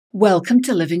Welcome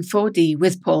to Living 4D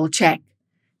with Paul Chek.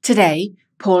 Today,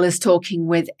 Paul is talking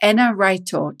with Enna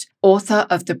Reittort, author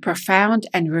of the profound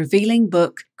and revealing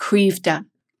book Krivda,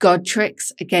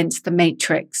 Godtrix Against The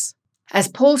Matrix. As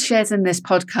Paul shares in this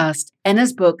podcast,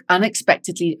 Enna's book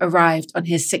unexpectedly arrived on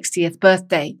his 60th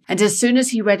birthday, and as soon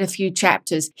as he read a few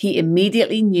chapters, he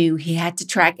immediately knew he had to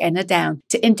track Enna down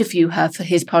to interview her for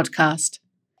his podcast.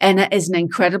 Enna is an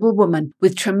incredible woman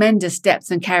with tremendous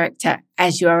depth and character,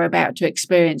 as you are about to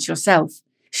experience yourself.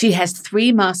 She has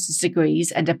 3 master's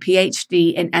degrees and a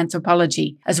PhD in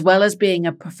anthropology, as well as being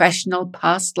a professional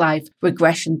past life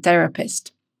regression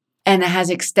therapist. Enna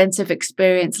has extensive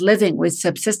experience living with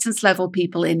subsistence-level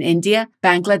people in India,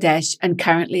 Bangladesh, and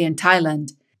currently in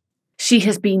Thailand. She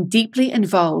has been deeply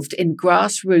involved in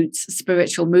grassroots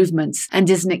spiritual movements and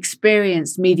is an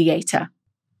experienced mediator.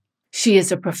 She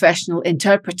is a professional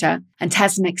interpreter and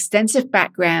has an extensive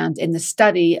background in the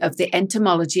study of the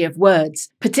etymology of words,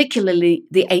 particularly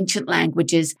the ancient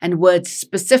languages and words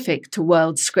specific to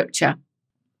world scripture.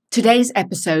 Today's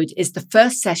episode is the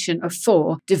first session of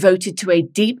 4 devoted to a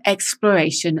deep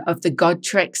exploration of the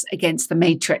Godtrix Against the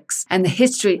Matrix and the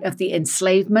history of the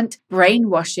enslavement,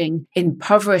 brainwashing,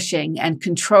 impoverishing, and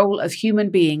control of human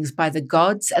beings by the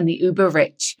gods and the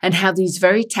uber-rich, and how these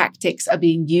very tactics are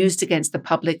being used against the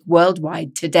public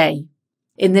worldwide today.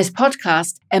 In this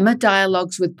podcast, Enna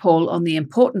dialogues with Paul on the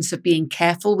importance of being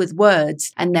careful with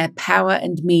words and their power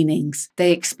and meanings.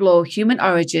 They explore human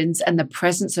origins and the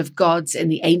presence of gods in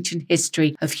the ancient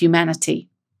history of humanity.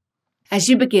 As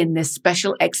you begin this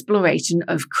special exploration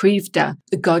of Krivda,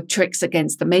 the Godtrix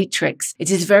Against the Matrix,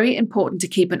 it is very important to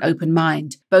keep an open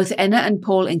mind. Both Enna and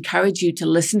Paul encourage you to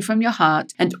listen from your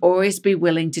heart and always be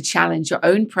willing to challenge your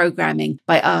own programming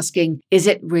by asking, is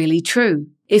it really true?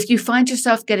 If you find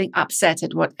yourself getting upset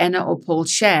at what Enna or Paul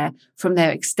share from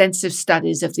their extensive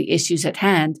studies of the issues at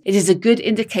hand, it is a good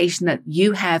indication that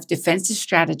you have defensive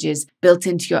strategies built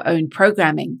into your own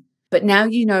programming. But now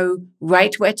you know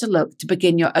right where to look to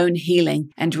begin your own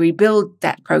healing and rebuild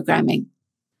that programming.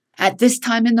 At this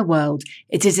time in the world,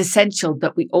 it is essential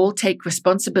that we all take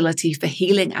responsibility for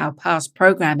healing our past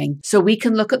programming so we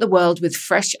can look at the world with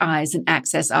fresh eyes and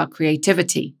access our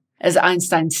creativity. As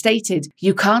Einstein stated,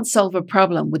 you can't solve a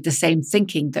problem with the same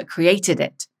thinking that created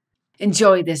it.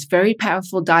 Enjoy this very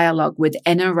powerful dialogue with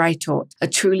Enna Reittort, a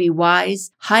truly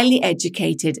wise, highly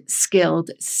educated,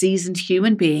 skilled, seasoned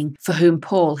human being for whom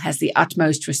Paul has the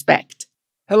utmost respect.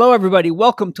 Hello, everybody.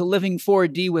 Welcome to Living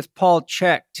 4D with Paul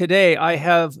Chek. Today, I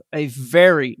have a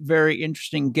very, very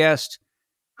interesting guest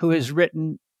who has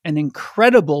written an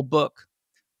incredible book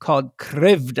called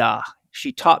Krivda.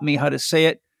 She taught me how to say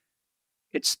it.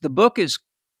 The book is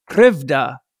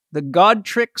Krivda, the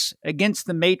Godtrix Against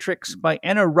the Matrix by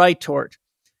Enna Reittort.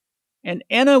 And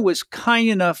Enna was kind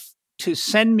enough to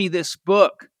send me this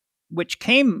book, which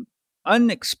came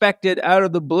unexpected out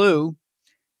of the blue.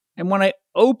 And when I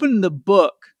opened the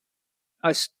book,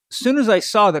 as soon as I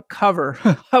saw the cover,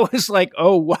 I was like,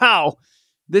 oh, wow,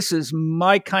 this is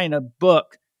my kind of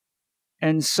book.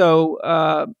 And so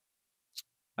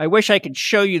I wish I could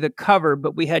show you the cover,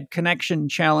 but we had connection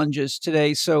challenges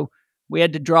today, so we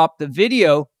had to drop the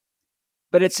video.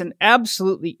 But it's an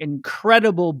absolutely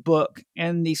incredible book,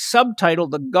 and the subtitle,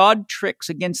 The Godtrix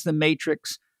Against the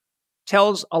Matrix,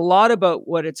 tells a lot about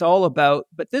what it's all about.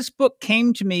 But this book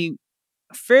came to me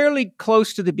fairly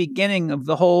close to the beginning of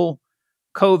the whole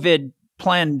COVID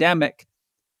pandemic.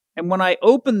 And when I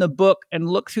opened the book and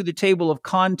looked through the table of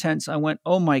contents, I went,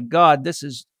 oh my God, this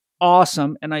is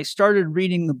awesome. And I started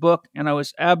reading the book and I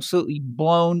was absolutely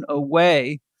blown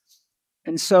away.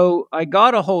 And so I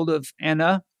got a hold of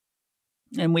Enna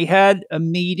and we had a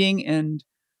meeting and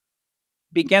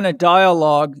began a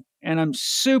dialogue. And I'm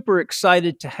super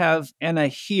excited to have Enna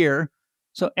here.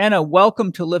 So Enna,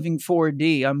 welcome to Living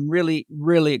 4D. I'm really,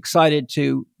 really excited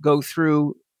to go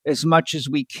through as much as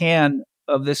we can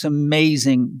of this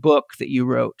amazing book that you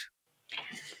wrote.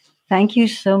 Thank you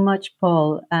so much,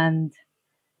 Paul. And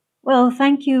well,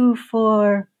 thank you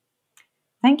for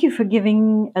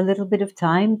giving a little bit of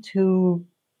time to,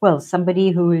 well, somebody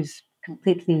who is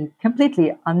completely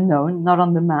unknown, not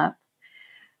on the map.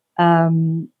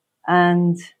 And,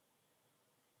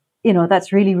 you know,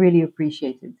 that's really, really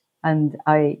appreciated. And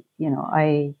I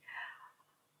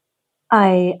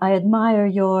admire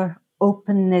your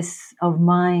openness of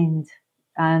mind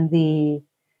and the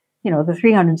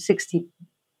 360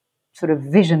 sort of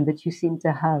vision that you seem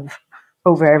to have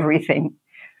over everything.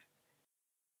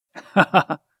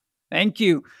 Thank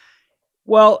you.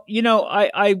 Well, you know,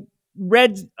 I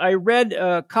read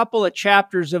a couple of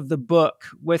chapters of the book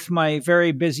with my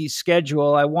very busy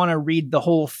schedule. I want to read the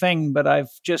whole thing, but I've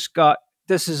just got,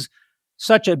 this is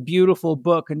such a beautiful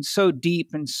book and so deep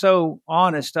and so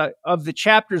honest. Of the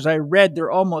chapters I read,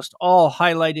 they're almost all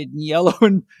highlighted in yellow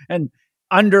and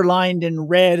underlined in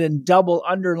red and double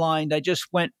underlined. I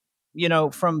just went,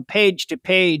 from page to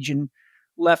page and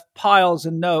left piles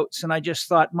of notes. And I just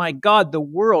thought, my God, the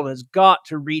world has got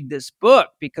to read this book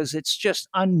because it's just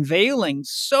unveiling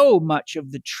so much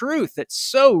of the truth. It's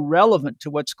so relevant to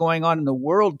what's going on in the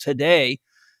world today.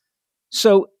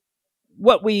 So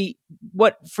what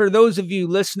for those of you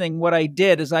listening, what I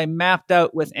did is I mapped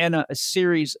out with Enna a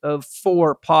series of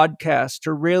 4 podcasts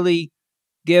to really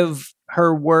give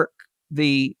her work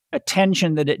the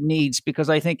attention that it needs, because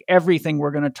I think everything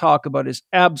we're going to talk about is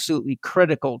absolutely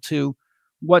critical to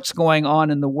what's going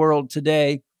on in the world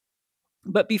today.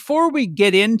 But before we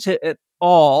get into it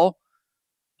all,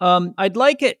 I'd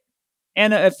like it,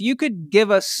 Enna, if you could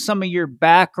give us some of your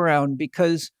background,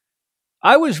 because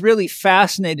I was really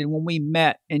fascinated when we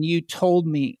met and you told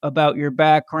me about your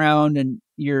background and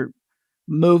your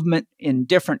movement in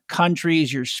different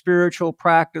countries, your spiritual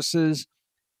practices.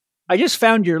 I just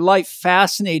found your life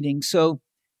fascinating. So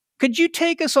could you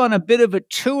take us on a bit of a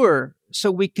tour so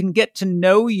we can get to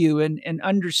know you and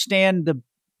understand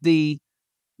the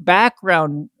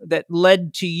background that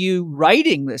led to you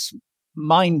writing this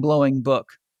mind-blowing book?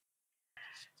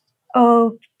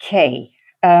 Okay.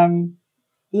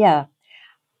 Yeah.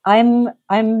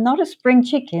 I'm not a spring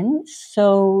chicken,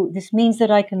 so this means that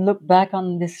I can look back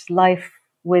on this life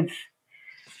with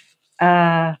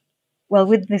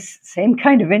with this same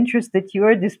kind of interest that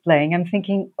you're displaying. I'm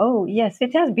thinking, oh yes,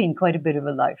 it has been quite a bit of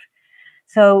a life.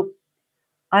 So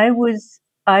I was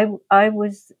my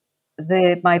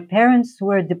parents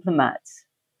were diplomats,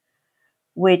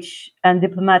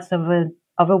 diplomats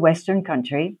of a Western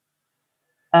country,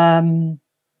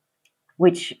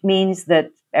 which means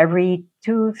that every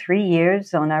 2-3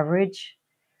 years on average,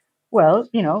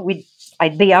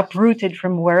 I'd be uprooted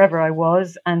from wherever I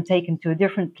was and taken to a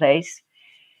different place,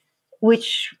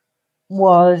 which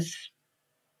was,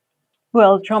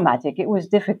 traumatic. It was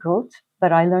difficult,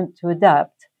 but I learned to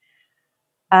adapt.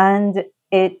 And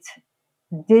it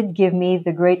did give me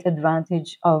the great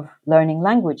advantage of learning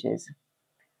languages.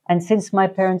 And since my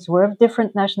parents were of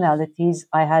different nationalities,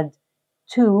 I had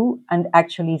 2 and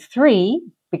actually 3,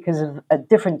 because of a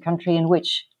different country in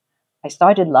which I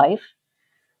started life.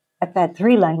 I've had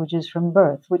 3 languages from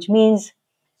birth, which means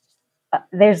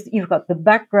you've got the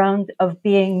background of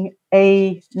being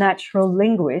a natural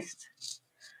linguist,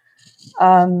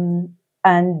 and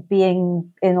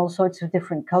being in all sorts of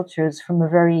different cultures from a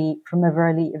very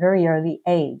early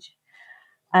age.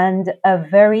 And a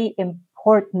very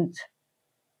important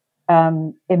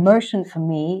immersion for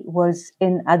me was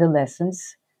in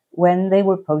adolescence, when they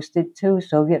were posted to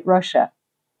Soviet Russia.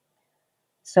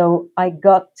 So I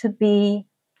got to be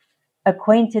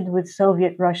acquainted with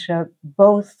Soviet Russia,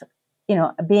 both,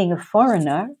 being a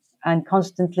foreigner and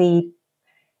constantly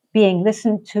being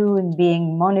listened to and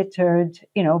being monitored,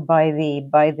 by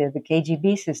the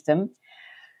KGB system,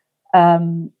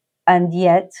 and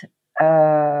yet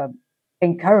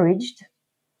encouraged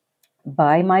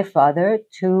by my father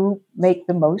to make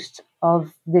the most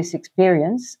of this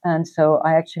experience. And so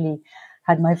I actually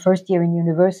had my first year in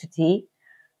university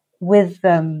with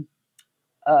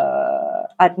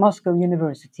at Moscow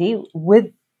University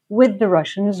with the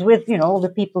Russians, with all the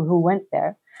people who went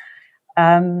there.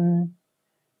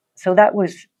 So that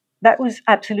was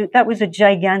a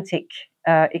gigantic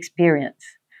experience.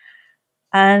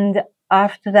 And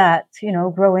after that,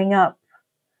 growing up,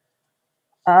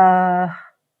 I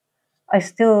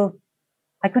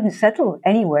couldn't settle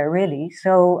anywhere really.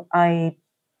 So I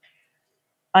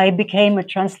became a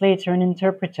translator and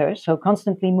interpreter, so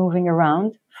constantly moving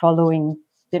around, following,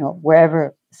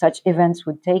 wherever such events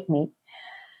would take me.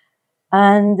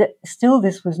 And still,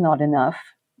 this was not enough.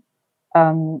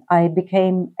 I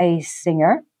became a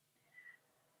singer,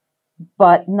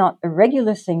 but not a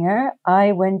regular singer.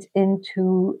 I went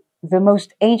into the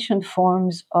most ancient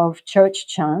forms of church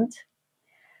chant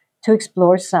to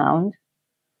explore sound.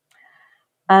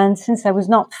 And since I was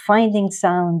not finding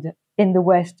sound in the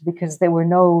West because there were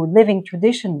no living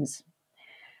traditions,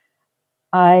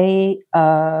 I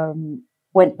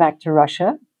went back to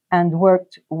Russia and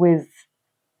worked with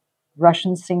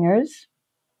Russian singers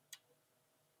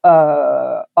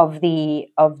of the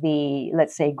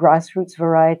let's say grassroots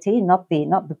variety, not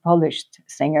the polished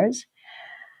singers,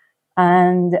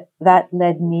 and that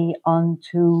led me on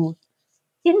to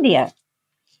India,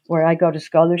 where I got a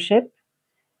scholarship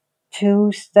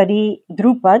to study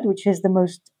Drupad, which is the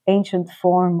most ancient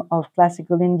form of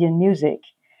classical Indian music,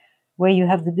 where you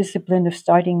have the discipline of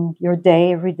starting your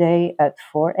day every day at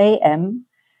 4 a.m.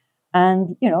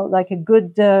 And, like a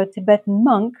good Tibetan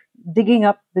monk, digging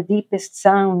up the deepest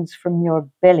sounds from your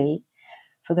belly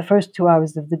for the first 2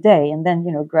 hours of the day. And then,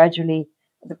 gradually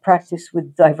the practice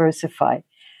would diversify.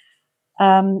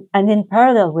 And in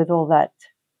parallel with all that,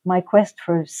 my quest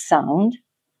for sound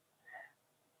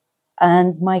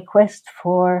and my quest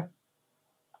for,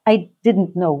 I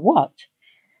didn't know what,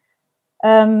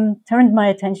 turned my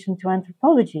attention to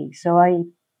anthropology. So I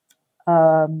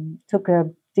took a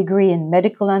degree in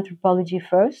medical anthropology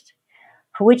first,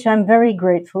 for which I'm very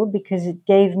grateful because it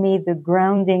gave me the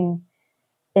grounding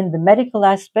in the medical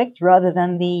aspect rather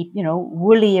than the,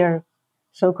 woollier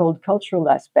so-called cultural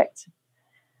aspects.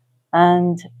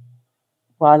 And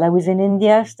while I was in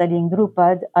India studying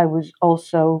Drupad, I was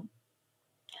also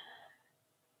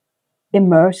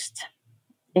immersed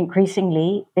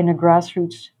increasingly in a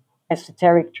grassroots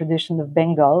esoteric tradition of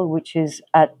Bengal, which is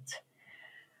at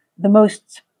the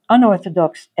most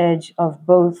unorthodox edge of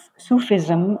both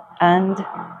Sufism and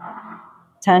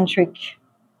tantric,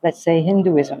 let's say,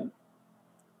 Hinduism.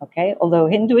 Okay, although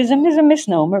Hinduism is a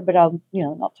misnomer, but I'll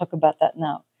not talk about that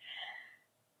now.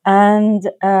 And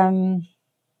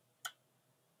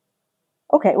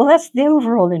okay, well, that's the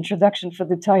overall introduction for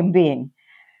the time being.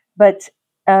 But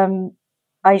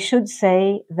I should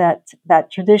say that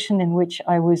that tradition in which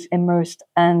I was immersed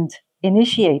and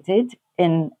initiated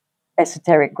in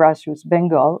esoteric grassroots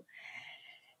Bengal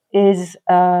is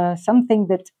something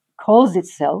that calls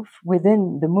itself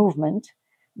within the movement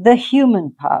the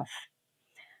human path.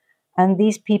 And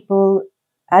these people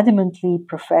adamantly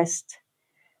professed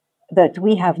that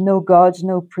we have no gods,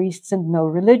 no priests, and no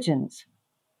religions.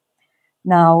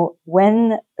 Now,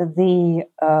 when the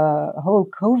whole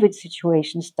COVID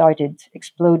situation started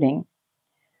exploding,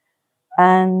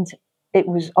 and it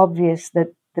was obvious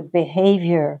that the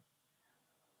behavior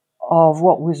of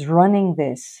what was running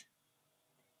this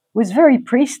was very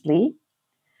priestly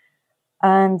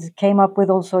and came up with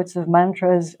all sorts of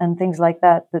mantras and things like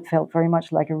that that felt very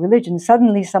much like a religion,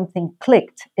 suddenly something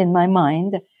clicked in my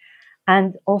mind,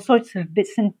 and all sorts of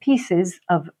bits and pieces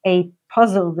of a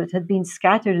puzzle that had been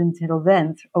scattered until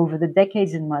then over the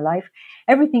decades in my life,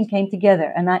 everything came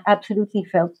together. And I absolutely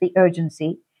felt the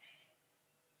urgency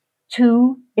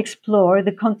to explore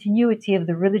the continuity of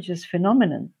the religious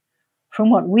phenomenon from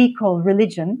what we call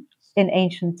religion in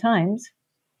ancient times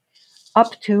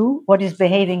up to what is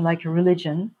behaving like a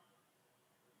religion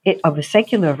of a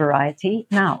secular variety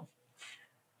now.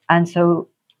 And so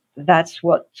that's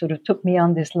what sort of took me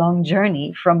on this long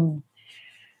journey from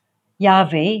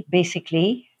Yahweh,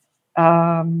 basically,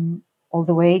 all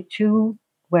the way to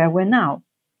where we're now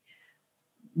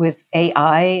with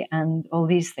AI and all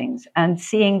these things, and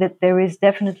seeing that there is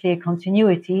definitely a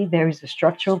continuity, there is a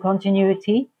structural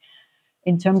continuity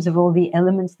in terms of all the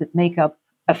elements that make up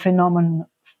a phenomenon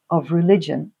of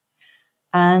religion.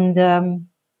 And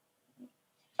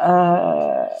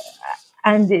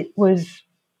it was,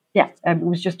 it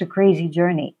was just a crazy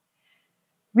journey.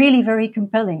 Really very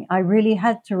compelling. I really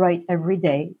had to write every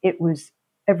day. It was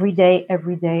every day,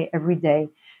 every day, every day,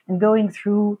 and going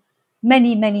through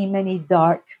many, many, many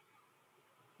dark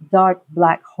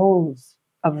black holes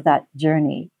of that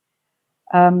journey.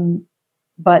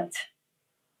 But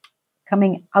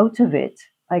coming out of it,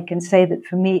 I can say that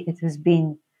for me, it has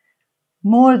been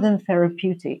more than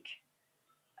therapeutic,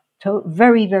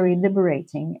 very, very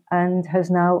liberating, and has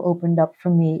now opened up for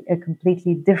me a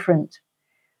completely different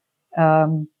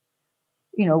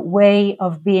way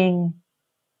of being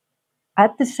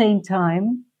at the same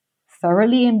time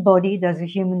thoroughly embodied as a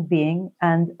human being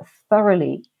and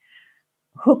thoroughly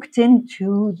hooked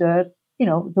into the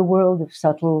world of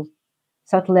subtle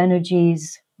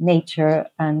energies, nature,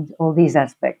 and all these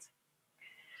aspects.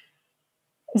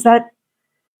 Is that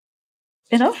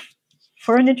enough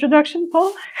for an introduction,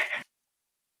 Paul?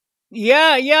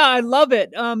 Yeah, I love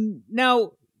it.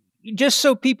 Now, just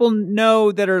so people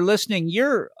know that are listening,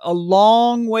 you're a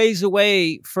long ways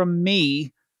away from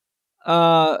me,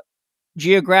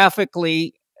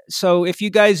 geographically. So if you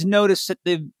guys notice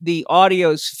that the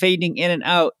audio is fading in and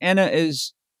out, Enna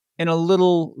is in a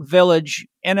little village.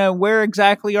 Enna, where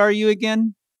exactly are you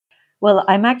again? Well,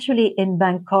 I'm actually in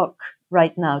Bangkok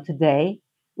right now today,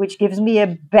 which gives me a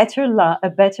better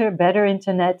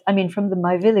internet. I mean, from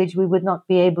my village, we would not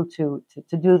be able to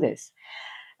do this.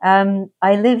 I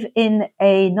live in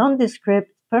a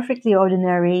nondescript, perfectly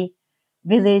ordinary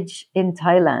village in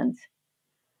Thailand.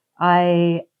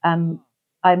 I'm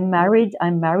married.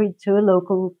 I'm married to a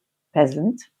local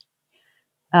peasant,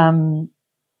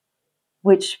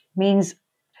 which means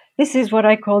this is what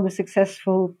I call the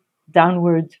successful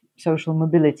downward social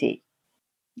mobility.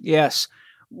 Yes.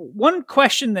 One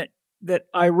question that that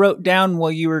I wrote down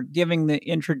while you were giving the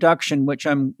introduction, which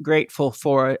I'm grateful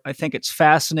for. I think it's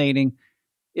fascinating,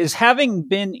 is having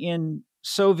been in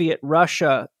Soviet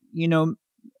Russia, you know,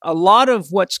 a lot of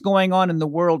what's going on in the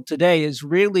world today is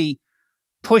really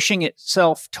pushing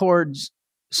itself towards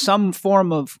some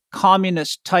form of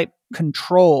communist type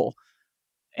control.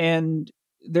 And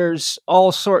there's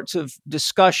all sorts of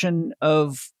discussion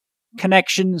of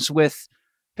connections with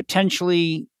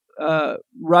potentially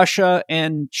Russia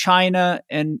and China,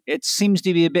 and it seems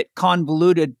to be a bit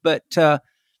convoluted. But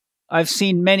I've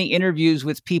seen many interviews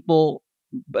with people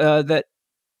that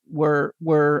were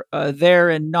there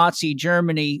in Nazi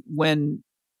Germany when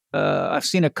I've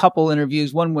seen a couple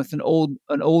interviews. One with an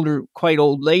older, quite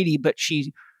old lady, but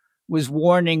she was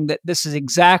warning that this is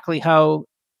exactly how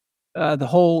the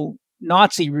whole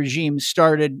Nazi regime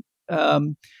started.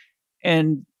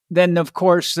 And then, of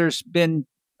course, there's been,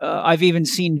 I've even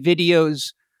seen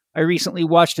videos. I recently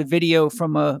watched a video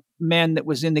from a man that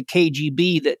was in the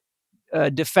KGB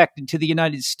that defected to the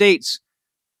United States,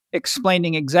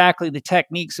 explaining exactly the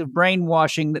techniques of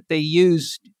brainwashing that they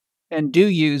used and do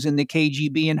use in the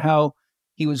KGB, and how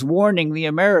he was warning the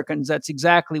Americans that's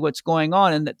exactly what's going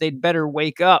on and that they'd better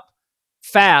wake up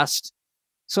fast.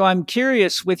 So I'm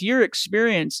curious, with your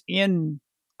experience in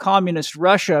communist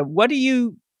Russia, what do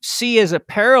you see as a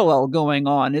parallel going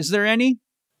on? Is there any?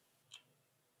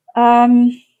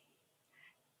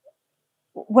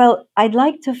 Well, I'd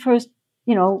like to first,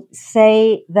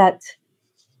 say that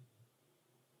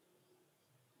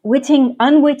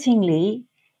unwittingly,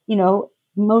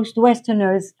 most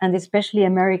Westerners and especially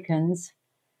Americans,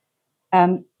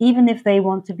 even if they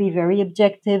want to be very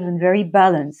objective and very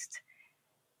balanced,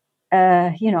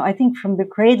 I think from the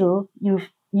cradle,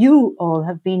 you all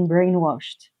have been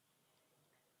brainwashed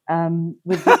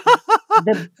with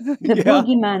the Yeah.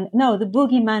 boogeyman. No, the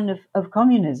boogeyman of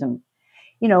communism.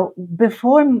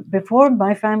 Before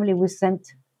my family was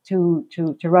sent to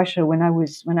Russia when I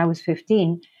was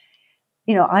 15,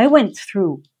 I went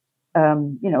through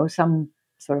some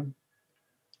sort of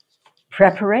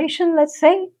preparation, let's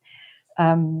say,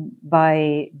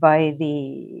 by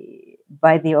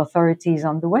the authorities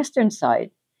on the Western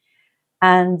side.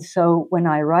 And so when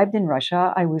I arrived in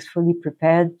Russia, I was fully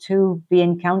prepared to be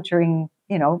encountering,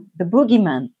 the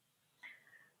boogeyman.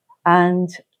 And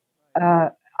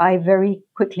I very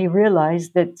quickly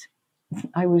realized that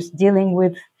I was dealing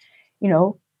with,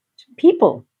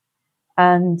 people.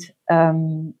 And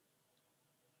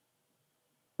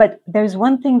but there's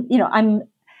one thing,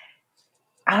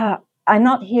 I'm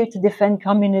not here to defend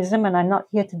communism, and I'm not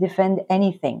here to defend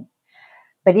anything.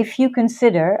 But if you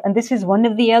consider, and this is one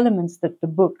of the elements that the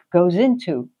book goes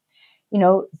into,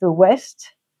 the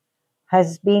West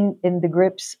has been in the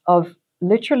grips of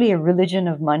literally a religion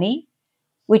of money,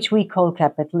 which we call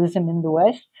capitalism in the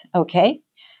West. Okay.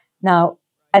 Now,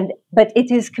 but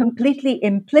it is completely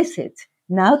implicit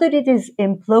now that it is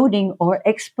imploding or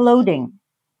exploding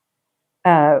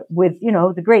with,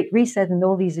 the Great Reset and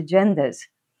all these agendas.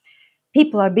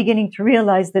 People are beginning to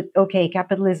realize that, okay,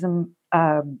 capitalism,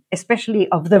 especially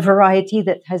of the variety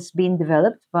that has been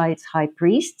developed by its high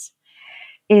priests,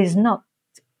 is not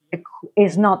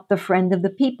the friend of the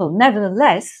people.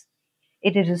 Nevertheless,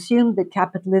 it is assumed that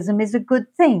capitalism is a good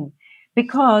thing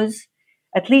because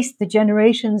at least the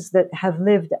generations that have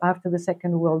lived after the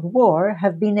Second World War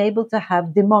have been able to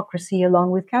have democracy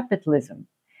along with capitalism.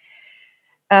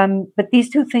 But these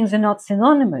two things are not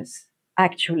synonymous,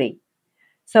 actually.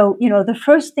 So, the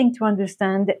first thing to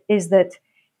understand is that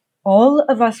all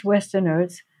of us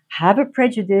Westerners have a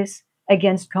prejudice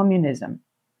against communism.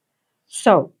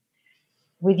 So,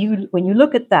 when you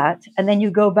look at that, and then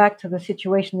you go back to the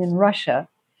situation in Russia,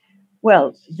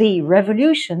 well, the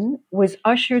revolution was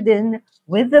ushered in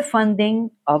with the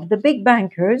funding of the big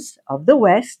bankers of the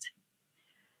West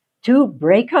to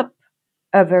break up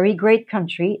a very great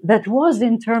country that was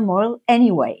in turmoil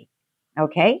anyway.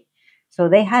 Okay? So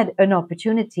they had an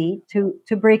opportunity to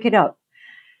break it up.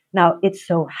 Now, it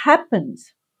so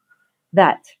happens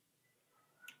that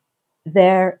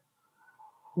there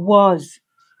was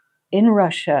in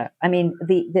Russia, I mean,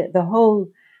 the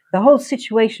whole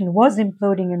situation was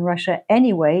imploding in Russia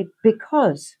anyway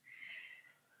because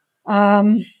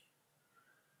there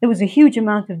was a huge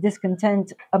amount of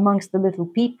discontent amongst the little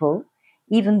people,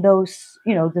 even though,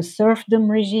 the serfdom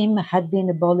regime had been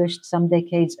abolished some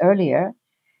decades earlier.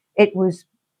 It was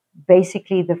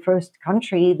basically the first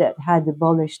country that had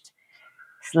abolished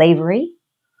slavery.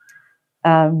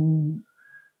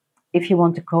 If you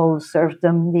want to call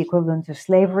serfdom the equivalent of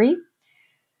slavery.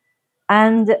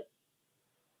 And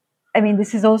I mean,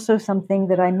 this is also something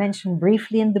that I mentioned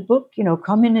briefly in the book. You know,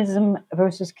 communism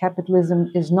versus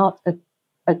capitalism is not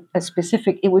a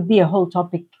specific, it would be a whole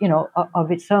topic, you know,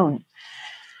 of its own.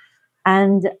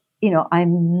 And, you know,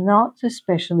 I'm not a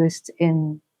specialist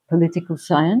in political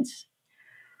science.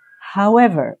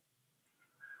 However,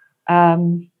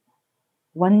 one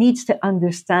needs to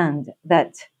understand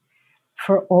that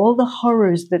for all the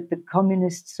horrors that the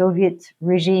communist Soviet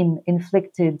regime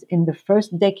inflicted in the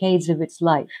first decades of its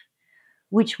life,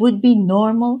 which would be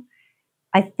normal,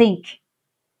 I think,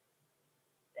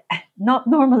 not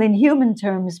normal in human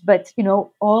terms, but, you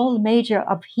know, all major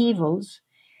upheavals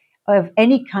of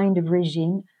any kind of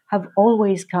regime have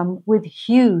always come with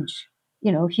huge,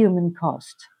 you know, human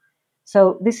cost.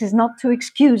 So this is not to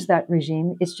excuse that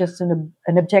regime, it's just an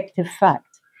objective fact.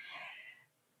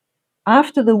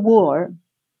 After the war,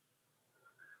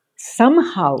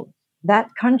 somehow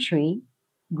that country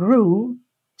grew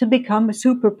to become a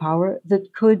superpower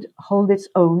that could hold its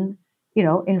own, you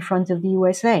know, in front of the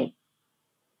USA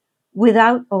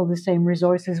without all the same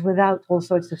resources, without all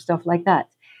sorts of stuff like that.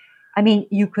 I mean,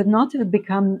 you could not have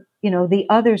become, you know, the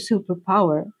other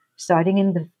superpower starting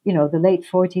in the, you know, the late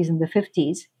 40s and the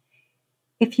 50s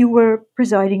if you were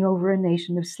presiding over a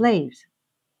nation of slaves.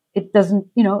 It doesn't,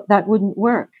 you know, that wouldn't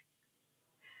work.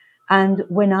 And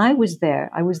when I was there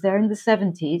in the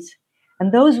 70s,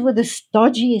 and those were the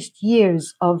stodgiest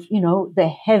years of, you know, the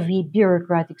heavy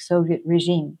bureaucratic Soviet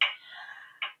regime.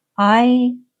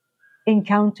 I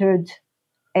encountered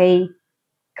a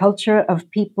culture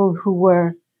of people who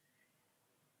were,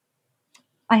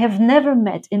 I have never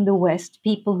met in the West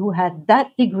people who had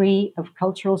that degree of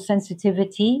cultural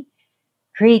sensitivity,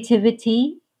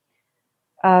 creativity,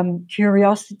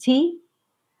 curiosity,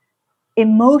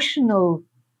 emotional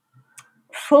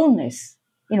fullness.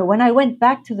 You know, when I went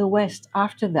back to the West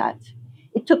after that,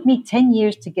 it took me 10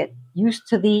 years to get used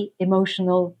to the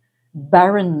emotional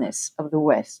barrenness of the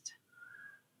West.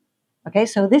 Okay,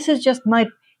 so this is just my,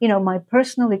 you know, my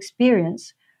personal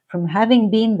experience from having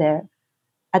been there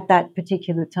at that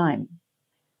particular time,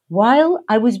 while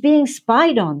I was being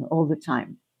spied on all the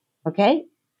time. Okay,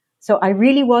 so I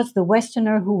really was the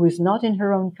Westerner who was not in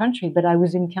her own country, but I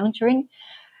was encountering,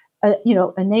 you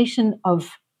know, a nation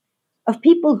of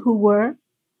people who were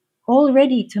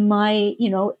already, to my, you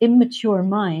know, immature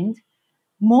mind,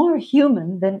 more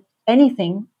human than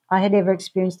anything I had ever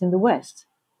experienced in the West.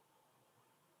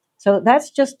 So that's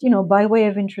just, you know, by way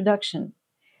of introduction.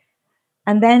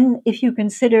 And then if you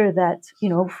consider that, you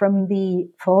know, from the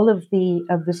fall of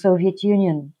the Soviet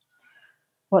Union,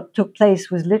 what took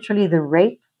place was literally the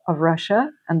rape of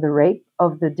Russia and the rape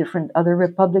of the different other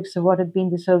republics of what had been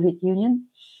the Soviet Union.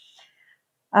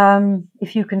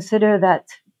 If you consider that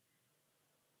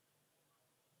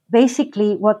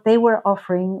basically what they were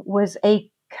offering was a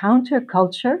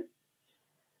counterculture,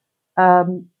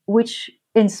 which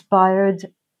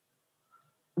inspired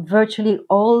virtually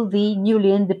all the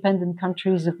newly independent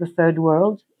countries of the third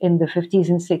world in the 50s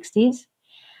and 60s.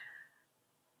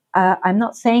 I'm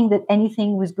not saying that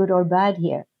anything was good or bad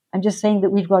here. I'm just saying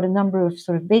that we've got a number of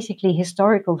sort of basically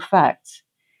historical facts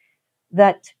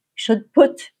that should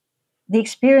put the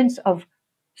experience of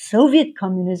Soviet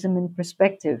communism in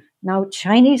perspective. Now,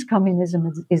 Chinese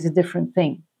communism is a different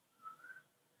thing.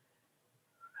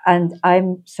 And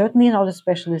I'm certainly not a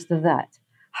specialist of that.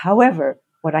 However,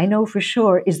 what I know for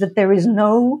sure is that there is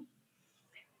no,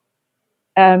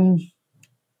 I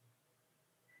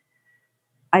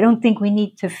don't think we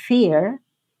need to fear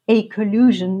a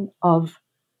collusion of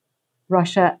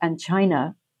Russia and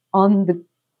China on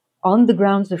the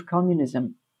grounds of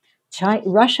communism.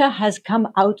 Russia has come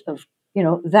out of, you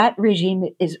know, that regime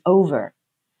is over.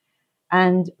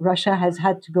 And Russia has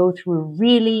had to go through a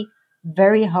really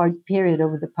very hard period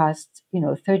over the past, you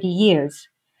know, 30 years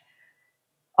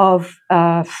of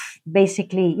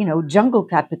basically, you know, jungle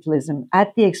capitalism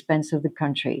at the expense of the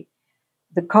country.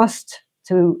 The cost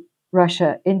to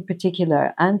Russia in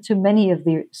particular, and to many of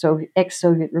the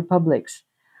ex-Soviet republics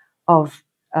of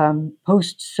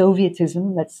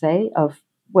post-Sovietism, let's say, of,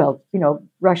 well, you know,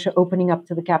 Russia opening up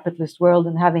to the capitalist world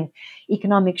and having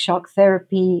economic shock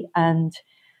therapy and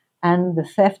the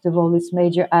theft of all its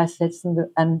major assets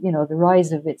and you know, the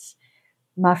rise of its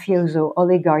mafioso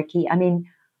oligarchy. I mean,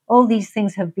 all these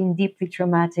things have been deeply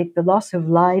traumatic. The loss of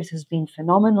lives has been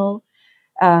phenomenal.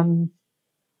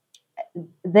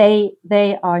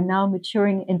 They are now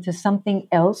maturing into something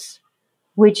else,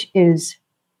 which is,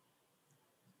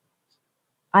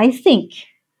 I think,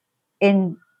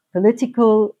 in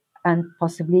political and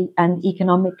possibly and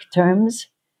economic terms,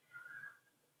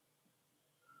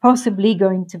 possibly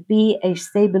going to be a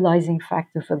stabilizing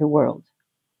factor for the world.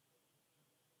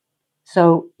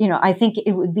 So, I think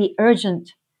it would be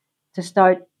urgent to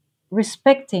start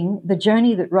respecting the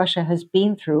journey that Russia has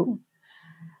been through,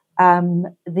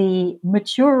 the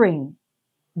maturing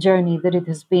journey that it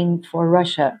has been for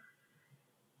Russia.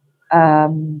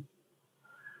 In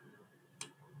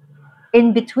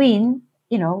between,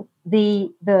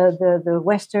 the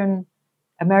Western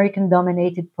American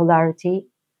dominated polarity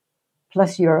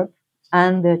plus Europe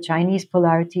and the Chinese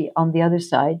polarity on the other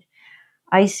side,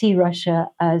 I see Russia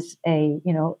as a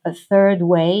third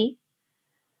way.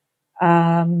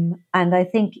 And I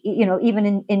think,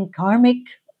 even in karmic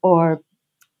or,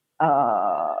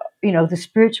 the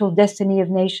spiritual destiny of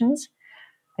nations,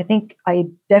 I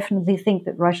definitely think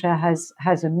that Russia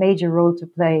has a major role to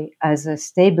play as a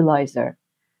stabilizer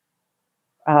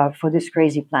for this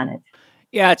crazy planet.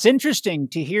 Yeah, it's interesting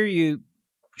to hear you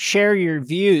share your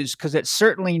views, because it's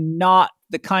certainly not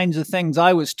the kinds of things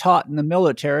I was taught in the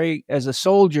military as a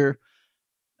soldier.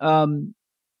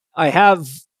 I have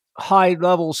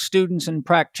high-level students and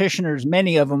practitioners,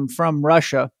 many of them from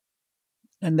Russia,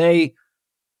 and they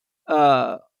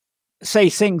say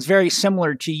things very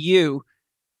similar to you.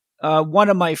 One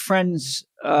of my friends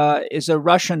is a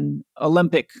Russian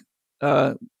Olympic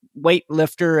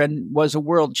weightlifter and was a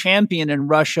world champion in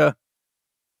Russia.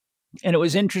 And it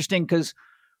was interesting because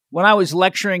when I was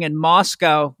lecturing in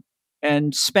Moscow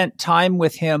and spent time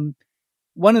with him,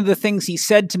 one of the things he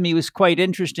said to me was quite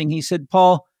interesting. He said,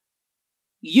 "Paul,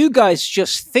 you guys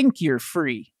just think you're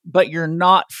free, but you're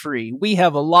not free. We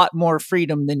have a lot more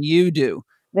freedom than you do."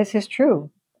 This is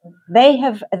true. They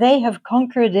have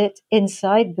conquered it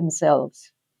inside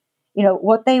themselves.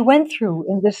 What they went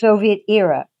through in the Soviet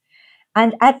era,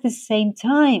 and at the same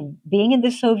time, being in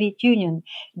the Soviet Union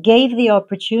gave the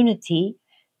opportunity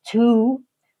to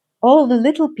all the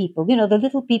little people,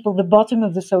 the bottom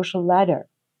of the social ladder.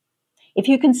 If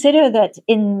you consider that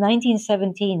in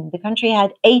 1917, the country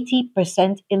had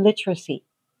 80% illiteracy.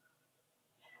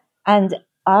 And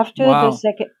after Wow.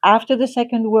 the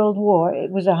Second World War, it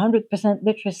was 100%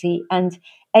 literacy, and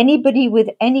anybody with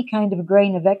any kind of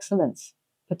grain of excellence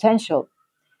potential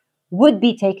would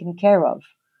be taken care of.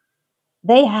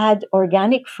 They had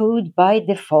organic food by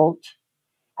default.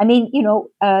 I mean,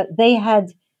 they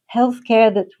had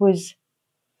healthcare that was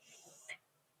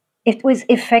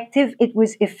effective, it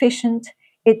was efficient,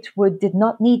 did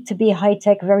not need to be high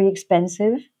tech, very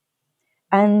expensive,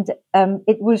 and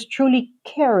it was truly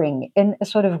caring in a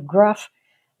sort of gruff,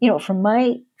 from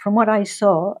what I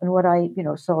saw and what I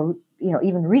saw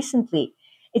even recently.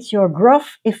 It's your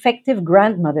gruff, effective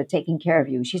grandmother taking care of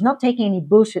you. She's not taking any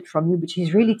bullshit from you, but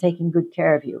she's really taking good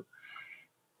care of you.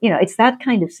 It's that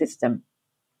kind of system.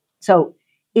 So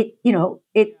it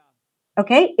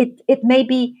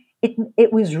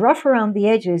was rough around the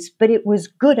edges, but it was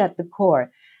good at the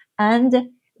core.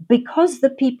 And because the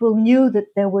people knew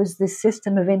that there was this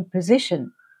system of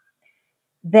imposition,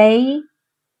 they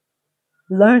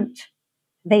learned,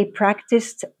 they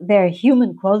practiced their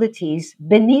human qualities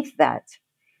beneath that.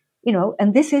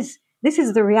 And this is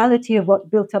the reality of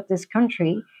what built up this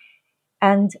country.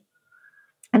 And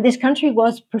this country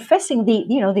was professing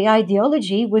the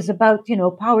ideology was about,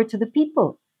 power to the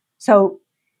people. So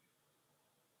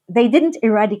they didn't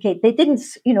eradicate, they didn't,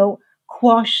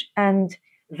 quash and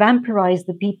vampirize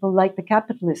the people like the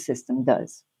capitalist system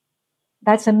does.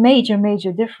 That's a major,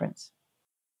 major difference.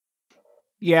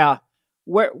 Yeah.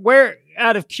 Where,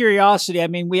 out of curiosity, I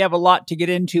mean, we have a lot to get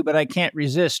into, but I can't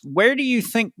resist. Where do you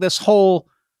think this whole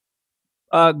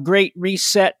Great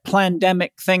Reset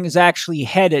pandemic thing is actually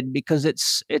headed? Because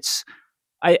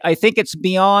I think it's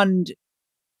beyond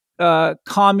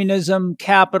communism,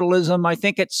 capitalism. I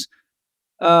think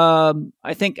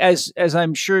as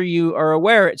I'm sure you are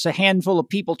aware, it's a handful of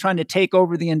people trying to take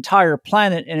over the entire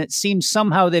planet, and it seems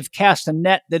somehow they've cast a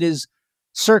net that is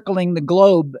circling the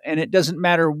globe, and it doesn't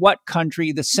matter what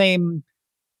country, the same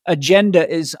agenda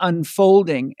is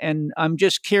unfolding. And I'm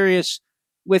just curious,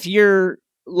 with your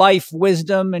life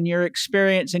wisdom and your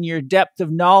experience and your depth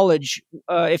of knowledge,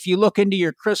 if you look into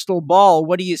your crystal ball,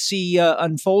 what do you see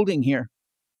unfolding here?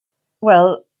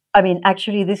 Well, I mean,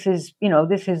 actually, this is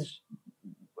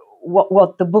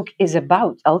what the book is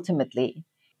about ultimately.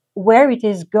 Where it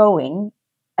is going,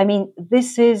 I mean,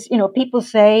 this is,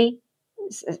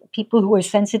 people who are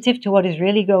sensitive to what is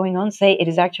really going on say it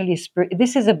is actually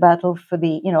this is a battle for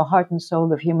the heart and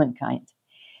soul of humankind,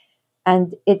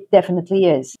 and it definitely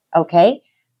is. Okay,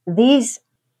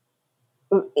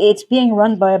 it's being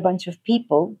run by a bunch of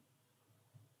people,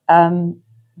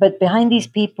 but behind these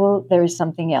people there is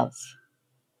something else,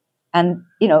 and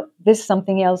this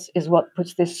something else is what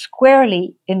puts this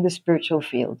squarely in the spiritual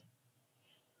field.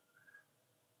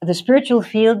 The spiritual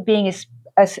field being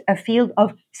a field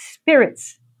of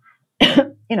spirits.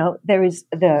 There is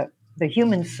the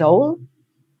human soul,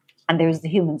 and there is the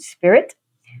human spirit,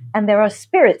 and there are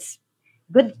spirits,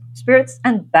 good spirits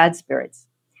and bad spirits.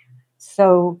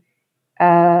 So,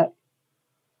 like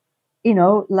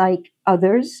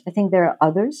others, I think there are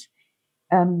others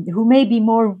who may be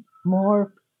more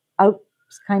out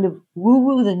kind of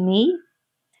woo-woo than me,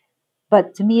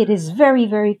 but to me it is very,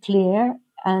 very clear,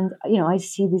 and I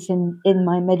see this in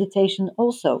my meditation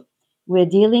also. We're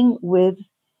dealing with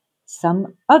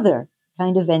some other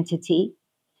kind of entity,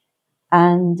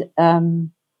 and I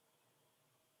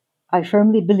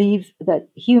firmly believe that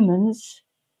humans,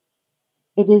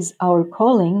 it is our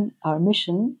calling, our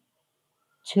mission,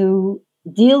 to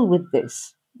deal with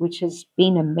this, which has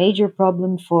been a major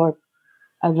problem for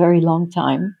a very long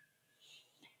time.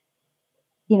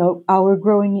 Our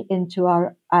growing into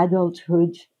our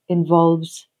adulthood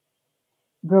involves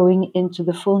growing into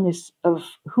the fullness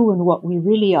of who and what we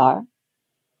really are,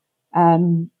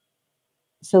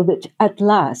 so that at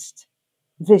last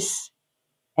this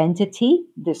entity,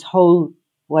 this whole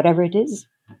whatever it is,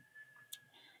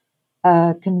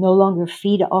 can no longer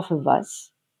feed off of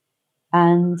us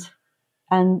and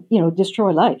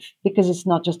destroy life, because it's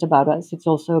not just about us, it's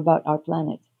also about our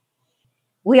planet.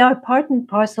 We are part and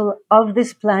parcel of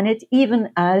this planet, even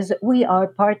as we are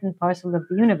part and parcel of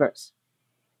the universe.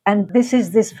 And this is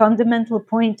this fundamental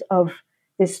point of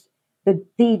this,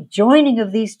 the joining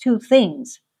of these two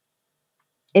things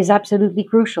is absolutely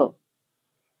crucial.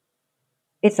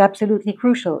 It's absolutely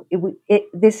crucial.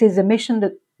 This is a mission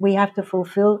that we have to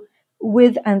fulfill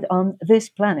with and on this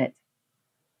planet,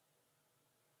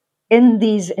 in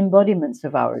these embodiments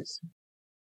of ours.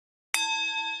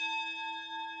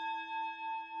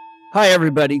 Hi,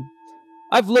 everybody.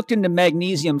 I've looked into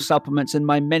magnesium supplements in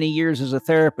my many years as a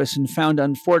therapist and found,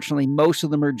 unfortunately, most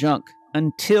of them are junk,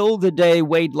 until the day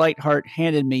Wade Lightheart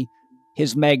handed me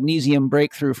his magnesium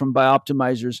breakthrough from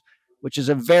Bioptimizers, which is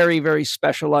a very, very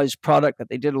specialized product that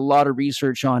they did a lot of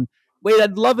research on. Wade,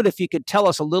 I'd love it if you could tell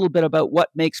us a little bit about what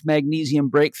makes magnesium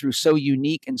breakthrough so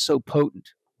unique and so potent.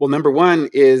 Well, number one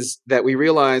is that we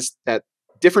realized that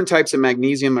different types of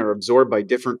magnesium are absorbed by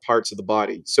different parts of the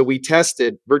body. So we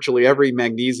tested virtually every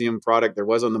magnesium product there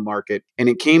was on the market, and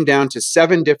it came down to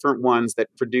 7 different ones that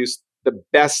produced the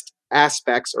best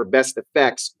aspects or best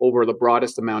effects over the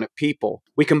broadest amount of people.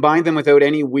 We combined them without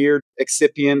any weird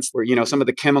excipients or, some of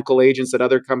the chemical agents that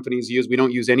other companies use. We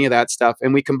don't use any of that stuff.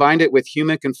 And we combined it with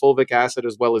humic and fulvic acid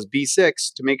as well as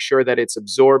B6 to make sure that it's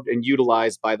absorbed and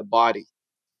utilized by the body.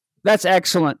 That's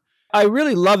excellent. I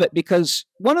really love it, because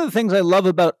one of the things I love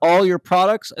about all your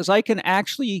products is I can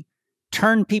actually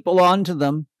turn people on to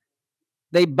them.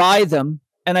 They buy them,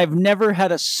 and I've never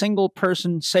had a single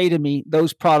person say to me,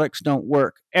 those products don't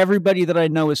work. Everybody that I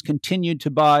know has continued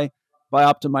to buy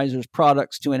Bioptimizers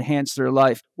products to enhance their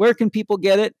life. Where can people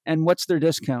get it, and what's their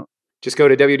discount? Just go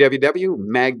to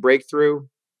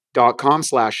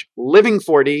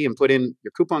www.magbreakthrough.com/living4D and put in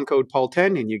your coupon code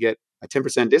Paul10 and you get a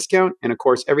 10% discount. And of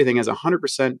course, everything has a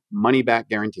 100% money back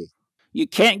guarantee. You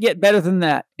can't get better than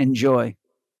that. Enjoy.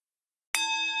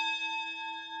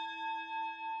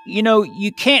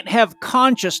 You can't have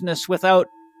consciousness without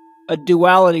a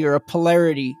duality or a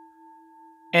polarity.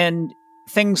 And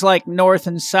things like north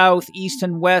and south, east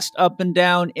and west, up and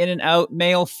down, in and out,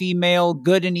 male, female,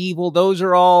 good and evil, those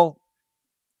are all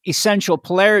essential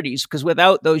polarities, because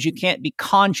without those, you can't be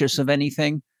conscious of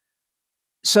anything.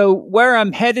 So where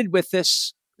I'm headed with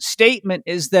this statement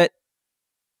is that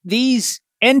these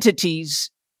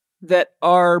entities that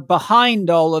are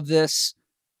behind all of this,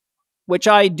 which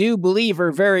I do believe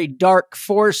are very dark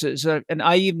forces, and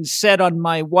I even said on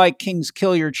my Why Kings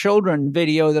Kill Your Children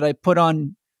video that I put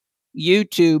on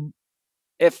YouTube,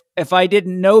 if I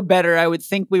didn't know better, I would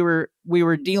think we were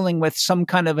dealing with some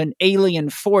kind of an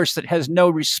alien force that has no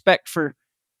respect for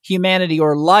humanity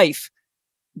or life,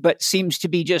 but seems to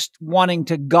be just wanting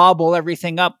to gobble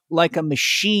everything up like a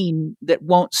machine that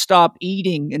won't stop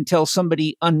eating until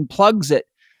somebody unplugs it.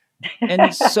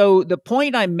 And so the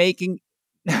point I'm making,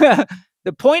 is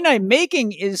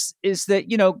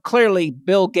that, clearly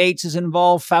Bill Gates is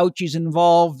involved, Fauci's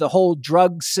involved, the whole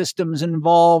drug system's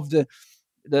involved,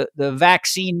 the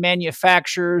vaccine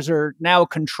manufacturers are now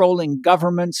controlling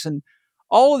governments and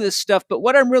all of this stuff. But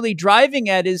what I'm really driving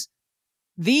at is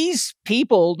these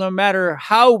people, no matter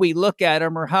how we look at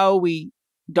them or how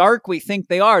dark we think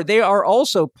they are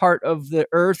also part of the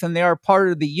earth, and they are part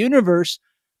of the universe.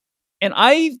 And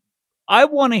I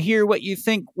want to hear what you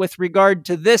think with regard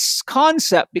to this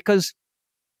concept, because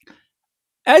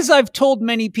as I've told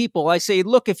many people, I say,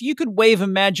 look, if you could wave a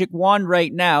magic wand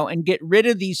right now and get rid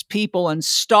of these people and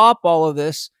stop all of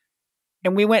this,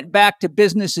 and we went back to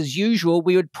business as usual,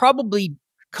 we would probably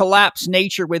collapse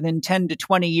nature within 10 to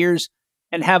 20 years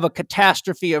and have a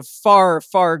catastrophe of far,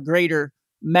 far greater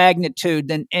magnitude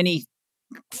than any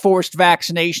forced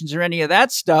vaccinations or any of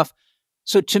that stuff.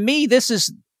 So to me, this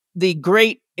is the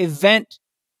great event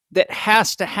that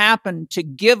has to happen to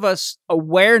give us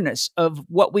awareness of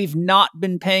what we've not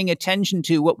been paying attention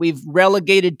to, what we've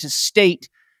relegated to state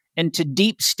and to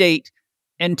deep state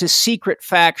and to secret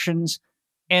factions,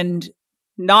 and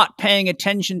not paying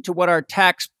attention to what our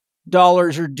tax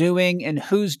dollars are doing and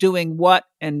who's doing what,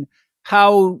 and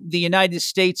how the United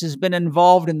States has been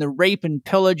involved in the rape and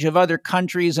pillage of other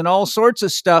countries and all sorts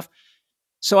of stuff.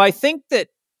 So I think that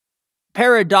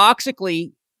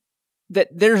paradoxically, that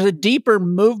there's a deeper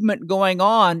movement going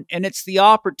on, and it's the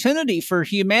opportunity for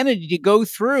humanity to go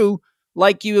through,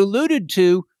 like you alluded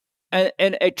to,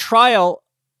 a trial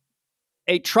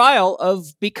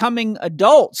of becoming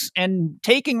adults and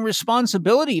taking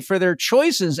responsibility for their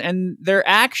choices and their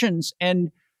actions,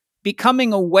 and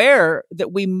becoming aware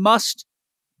that we must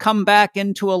come back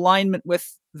into alignment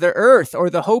with the earth, or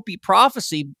the Hopi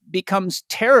prophecy becomes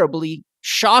terribly,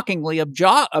 shockingly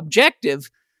objective.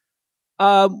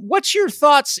 What's your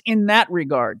thoughts in that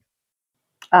regard?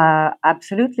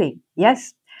 Absolutely.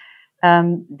 Yes.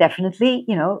 Definitely.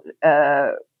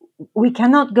 We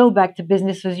cannot go back to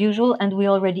business as usual, and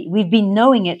we've been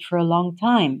knowing it for a long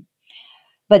time.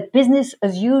 But business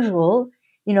as usual,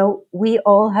 we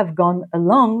all have gone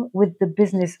along with the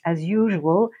business as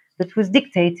usual that was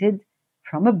dictated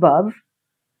from above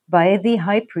by the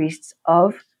high priests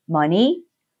of money,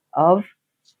 of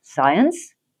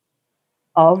science,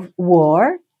 of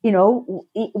war.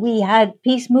 We had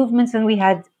peace movements and we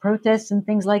had protests and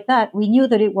things like that. We knew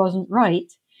that it wasn't right.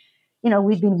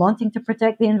 We've been wanting to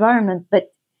protect the environment,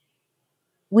 but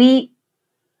we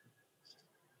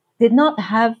did not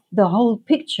have the whole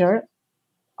picture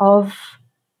of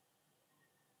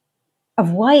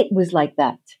why it was like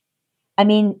that. I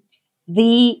mean,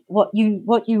 what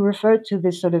you referred to,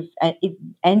 this sort of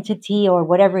entity or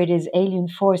whatever it is, alien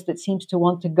force that seems to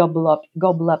want to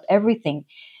gobble up everything.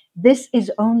 This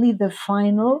is only the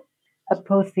final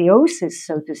apotheosis,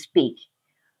 so to speak,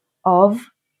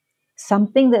 of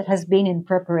something that has been in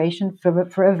preparation for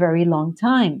a very long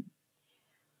time.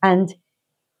 And,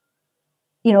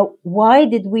 why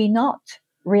did we not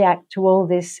react to all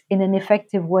this in an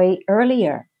effective way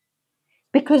earlier?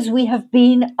 Because we have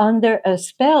been under a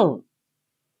spell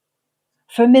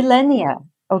for millennia,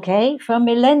 okay? For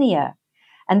millennia.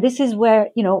 And this is where,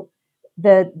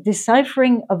 the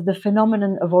deciphering of the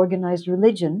phenomenon of organized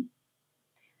religion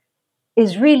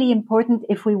is really important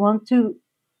if we want to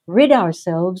rid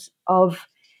ourselves of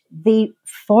the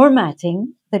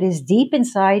formatting that is deep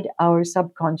inside our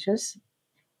subconscious.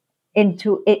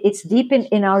 It's deep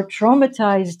in our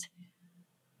traumatized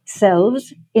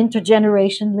selves,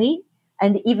 intergenerationally,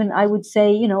 and even, I would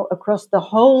say, across the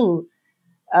whole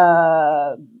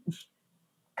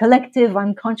collective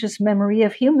unconscious memory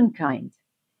of humankind.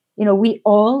 We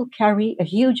all carry a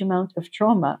huge amount of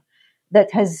trauma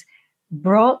that has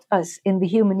brought us in the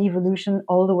human evolution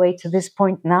all the way to this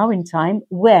point now in time,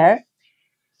 where,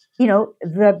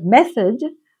 the method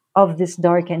of this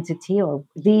dark entity or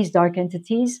these dark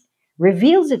entities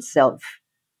reveals itself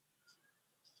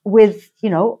with,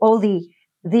 all the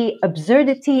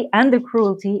absurdity and the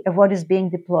cruelty of what is being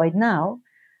deployed now,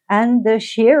 and the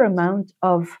sheer amount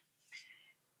of,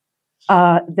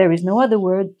 there is no other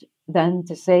word than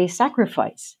to say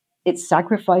sacrifice. It's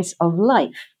sacrifice of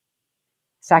life,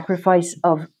 sacrifice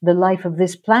of the life of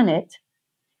this planet,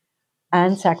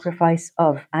 and sacrifice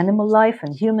of animal life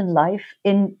and human life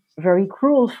in very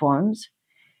cruel forms,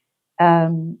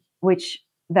 which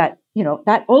that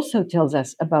also tells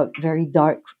us about very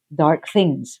dark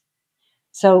things.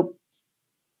 So,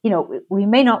 we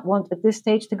may not want at this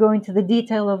stage to go into the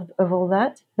detail of all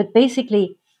that, but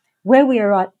basically where we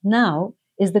are at now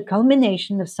is the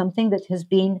culmination of something that has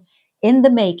been in the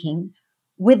making,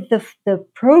 with the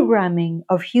programming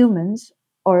of humans,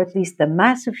 or at least the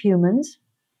mass of humans,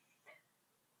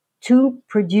 to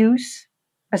produce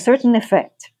a certain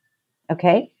effect,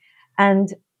 okay?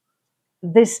 And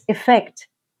this effect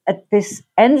at this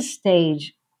end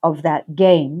stage of that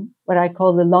game, what I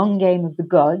call the long game of the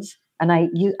gods, and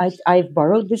I've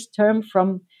borrowed this term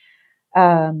from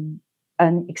an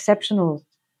exceptional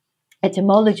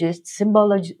etymologist,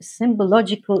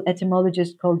 symbological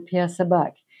etymologist called Pierre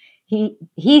Sabak.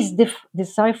 He's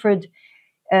deciphered,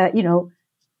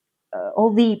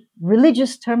 all the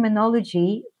religious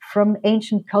terminology from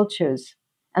ancient cultures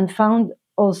and found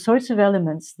all sorts of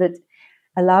elements that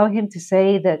allow him to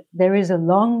say that there is a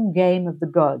long game of the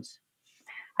gods.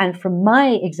 And from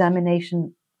my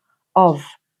examination of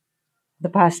the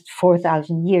past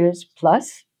 4,000 years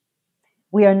plus,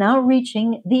 we are now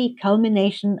reaching the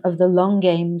culmination of the long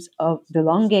game of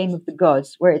the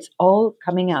gods, where it's all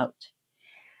coming out.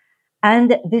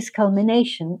 And this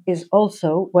culmination is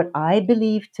also what I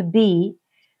believe to be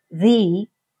the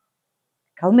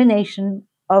culmination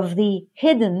of the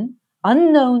hidden,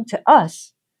 unknown to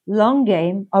us, long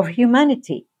game of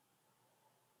humanity.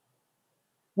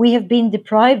 We have been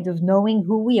deprived of knowing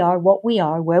who we are, what we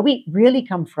are, where we really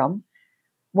come from,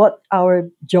 what our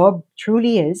job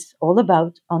truly is all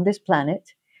about on this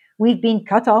planet. We've been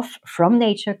cut off from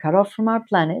nature, cut off from our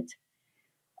planet.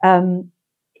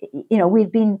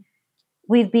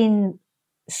 We've been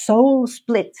soul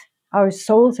split. Our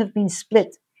souls have been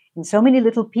split in so many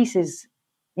little pieces.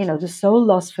 The soul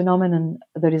loss phenomenon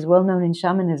that is well known in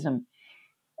shamanism.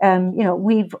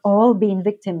 We've all been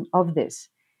victim of this.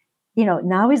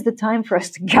 Now is the time for us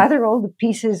to gather all the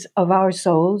pieces of our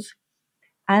souls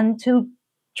and to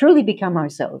truly become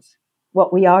ourselves,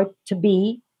 what we are to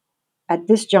be at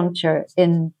this juncture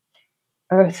in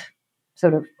Earth,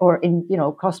 sort of, or in,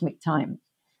 cosmic time.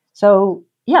 So,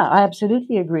 yeah, I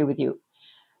absolutely agree with you.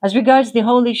 As regards the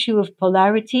whole issue of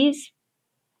polarities,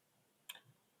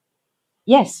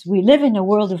 yes, we live in a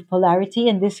world of polarity,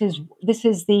 and this is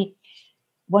the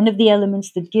one of the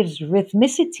elements that gives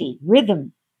rhythmicity,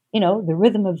 rhythm. The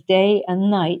rhythm of day and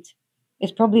night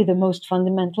is probably the most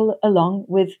fundamental, along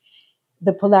with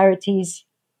the polarities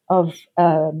of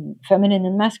feminine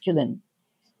and masculine.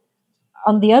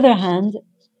 On the other hand,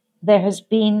 there has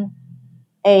been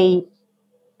an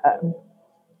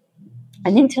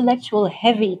intellectual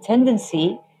heavy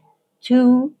tendency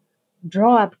to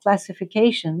draw up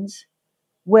classifications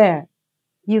where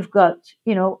you've got,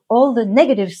 all the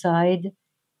negative side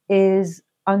is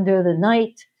under the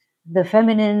night, the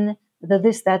feminine, the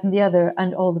this, that, and the other,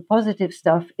 and all the positive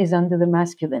stuff is under the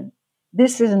masculine.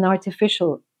 This is an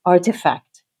artificial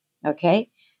artifact, okay?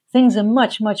 Things are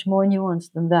much, much more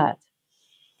nuanced than that.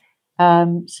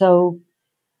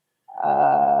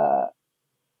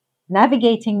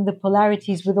 Navigating the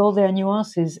polarities with all their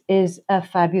nuances is a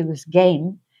fabulous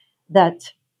game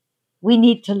that we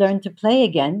need to learn to play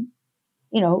again,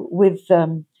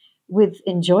 with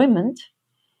enjoyment,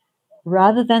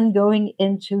 rather than going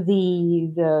into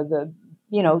the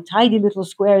tidy little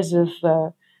squares of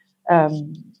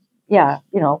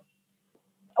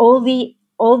all the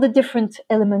different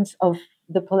elements of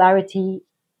the polarity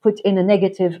put in a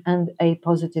negative and a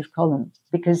positive column,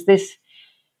 because this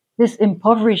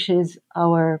impoverishes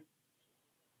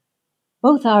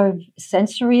both our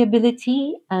sensory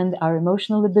ability and our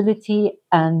emotional ability,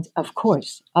 and of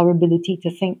course our ability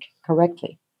to think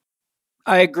correctly.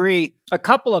 I agree. A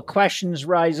couple of questions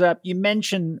rise up. You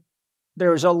mentioned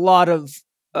there's a lot of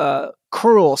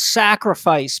cruel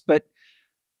sacrifice, but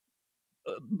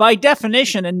by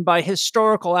definition and by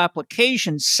historical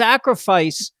application,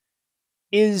 sacrifice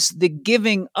is the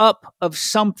giving up of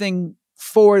something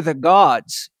for the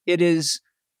gods. It is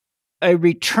a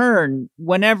return.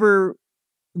 Whenever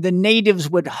the natives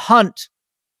would hunt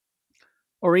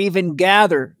or even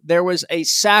gather, there was a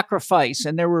sacrifice,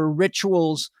 and there were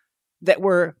rituals that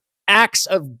were acts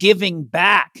of giving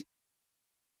back.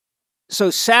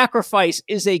 So sacrifice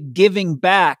is a giving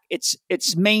back.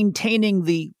 It's maintaining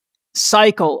the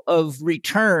cycle of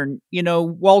return.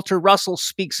 Walter Russell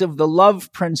speaks of the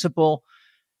love principle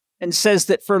and says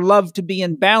that for love to be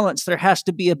in balance, there has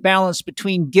to be a balance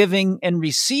between giving and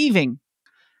receiving.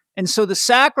 And so the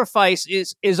sacrifice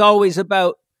is always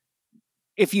about,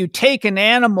 if you take an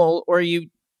animal or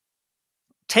you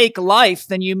take life,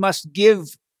 then you must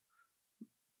give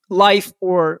life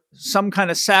or some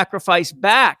kind of sacrifice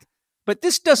back. But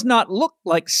this does not look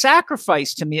like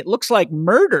sacrifice to me. It looks like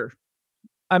murder.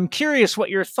 I'm curious what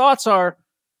your thoughts are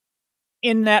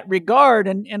in that regard.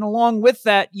 And along with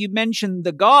that, you mentioned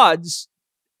the gods.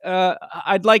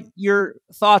 I'd like your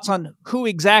thoughts on who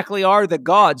exactly are the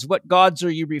gods. What gods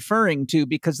are you referring to?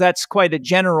 Because that's quite a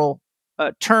general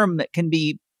term that can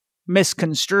be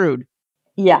misconstrued.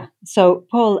 Yeah. So,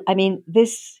 Paul, you're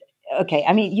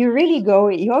really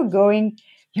you're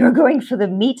going for the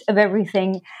meat of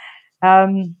everything.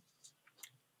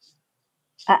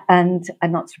 And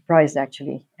I'm not surprised,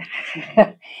 actually.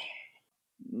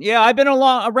 Yeah, I've been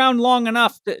around long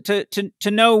enough to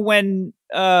know when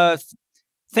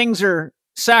things are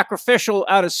sacrificial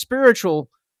out of spiritual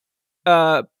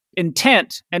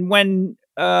intent, and when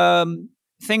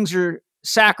things are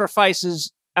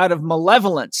sacrifices out of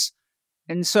malevolence.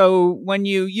 And so when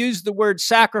you use the word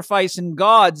sacrifice and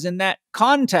gods in that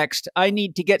context, I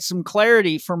need to get some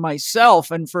clarity for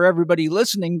myself and for everybody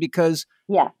listening, because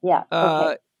Okay.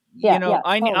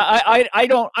 I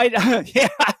don't, yeah,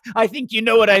 I think you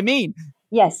know what I mean.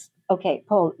 Yes. Okay,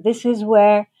 Paul, this is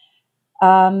where,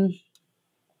 there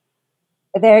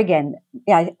again,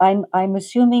 I'm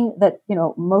assuming that,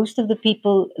 most of the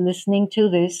people listening to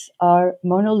this are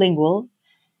monolingual,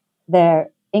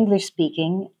 they're English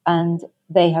speaking, and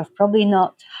they have probably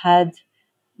not had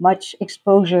much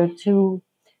exposure to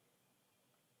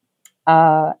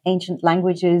ancient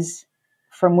languages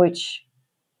from which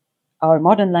our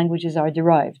modern languages are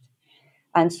derived.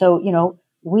 And so,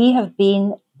 we have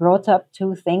been brought up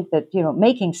to think that,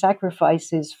 making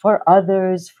sacrifices for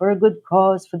others, for a good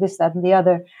cause, for this, that, and the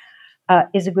other,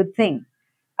 is a good thing.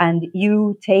 And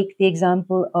you take the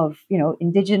example of,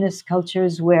 indigenous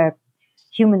cultures where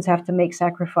humans have to make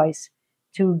sacrifice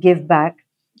to give back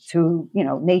to,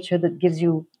 nature that gives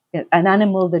you an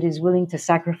animal that is willing to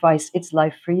sacrifice its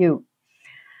life for you.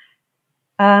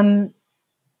 One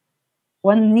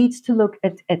needs to look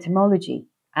at etymology,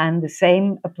 and the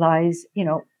same applies.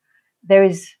 There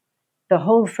is the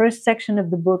whole first section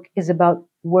of the book is about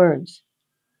words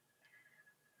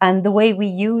and the way we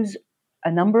use a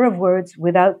number of words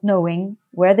without knowing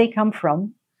where they come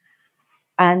from,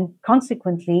 and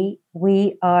consequently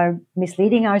we are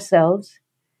misleading ourselves,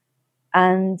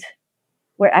 and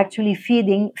we're actually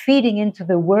feeding into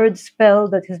the word spell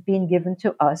that has been given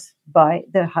to us by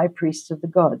the high priests of the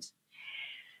gods.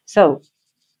 So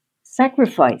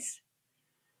sacrifice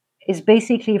is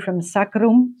basically from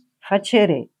sacrum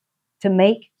facere, to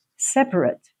make,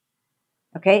 separate.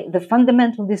 Okay, the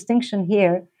fundamental distinction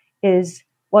here is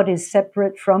what is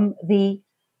separate from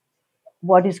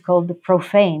what is called the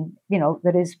profane,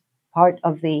 that is part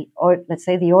of or let's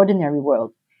say the ordinary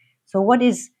world. So what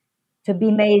is to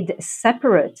be made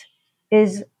separate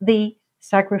is the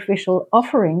sacrificial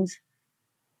offerings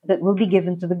that will be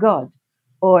given to the god,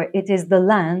 or it is the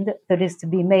land that is to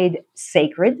be made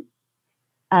sacred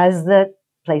as the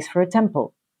place for a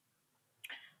temple.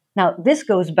 Now, this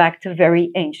goes back to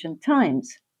very ancient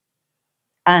times.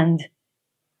 And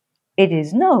it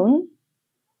is known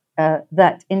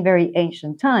that in very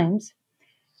ancient times,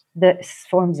 the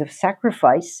forms of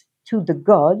sacrifice to the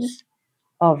gods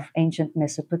of ancient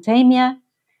Mesopotamia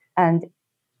and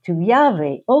to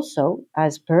Yahweh also,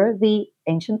 as per the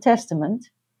ancient Testament,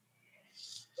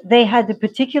 they had a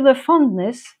particular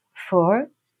fondness for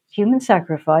human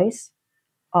sacrifice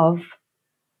of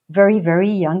very,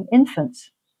 very young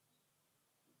infants.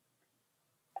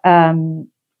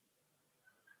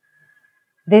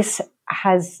 This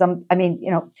has some,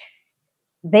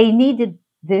 they needed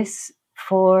this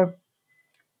for,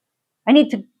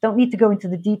 don't need to go into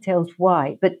the details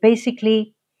why, but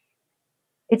basically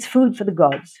it's food for the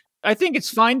gods. I think it's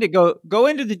fine to go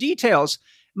into the details.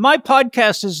 My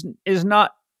podcast is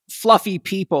not fluffy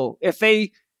people. If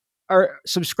they are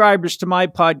subscribers to my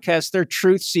podcast, they're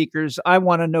truth seekers. I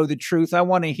want to know the truth. I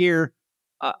want to hear,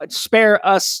 spare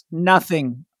us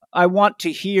nothing. I want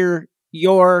to hear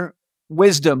your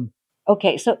wisdom.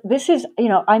 Okay, so this is,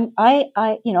 I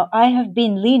have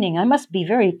been leaning. I must be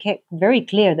very, very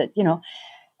clear that,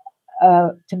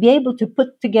 to be able to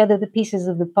put together the pieces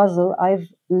of the puzzle,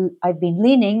 I've been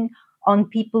leaning on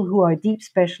people who are deep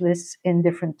specialists in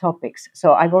different topics.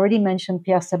 So I've already mentioned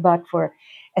Pierre Sabat for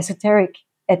esoteric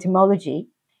etymology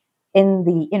in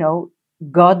the,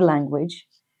 God languages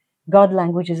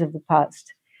of the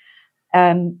past.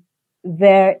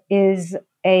 There is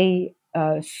a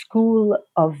school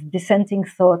of dissenting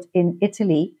thought in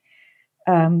Italy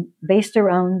based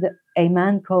around a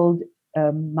man called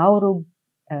Mauro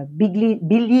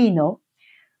Biglino,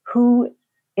 who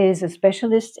is a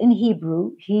specialist in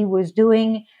Hebrew. He was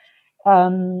doing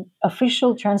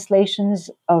official translations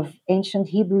of ancient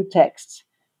Hebrew texts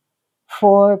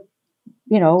for,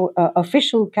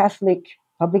 official Catholic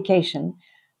publication.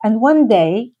 And one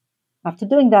day, after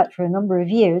doing that for a number of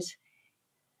years,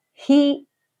 he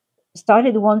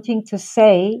started wanting to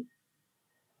say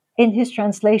in his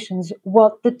translations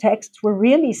what the texts were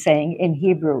really saying in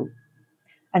Hebrew.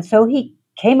 And so he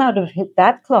came out of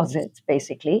that closet,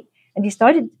 basically, and he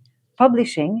started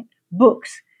publishing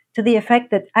books to the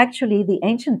effect that actually the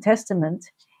Ancient Testament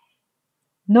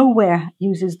nowhere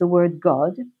uses the word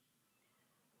God,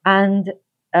 and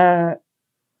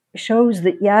shows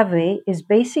that Yahweh is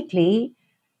basically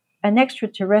an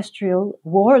extraterrestrial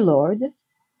warlord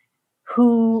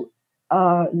who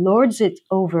lords it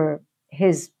over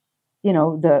his,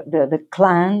 the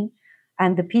clan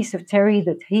and the piece of territory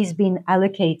that he's been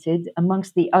allocated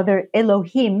amongst the other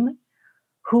Elohim,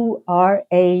 who are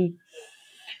a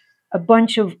a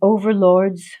bunch of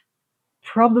overlords,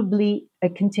 probably a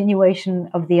continuation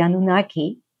of the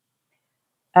Anunnaki.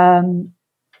 And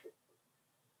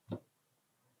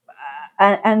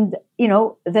you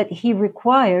know, that he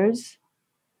requires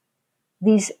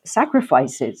these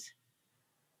sacrifices.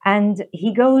 And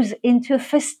he goes into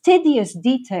fastidious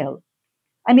detail.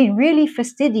 I mean, really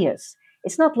fastidious.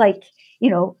 It's not like,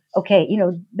 you know, okay, you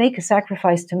know, make a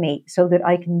sacrifice to me so that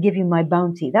I can give you my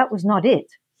bounty. That was not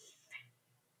it.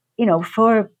 You know,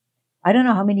 for I don't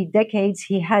know how many decades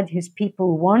he had his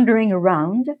people wandering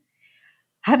around,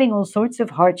 having all sorts of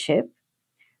hardship,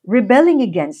 rebelling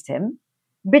against him,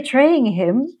 betraying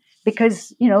him,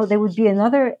 because, you know, there would be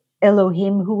another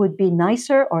Elohim who would be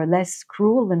nicer or less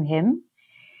cruel than him.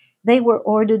 They were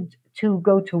ordered to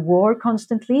go to war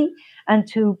constantly and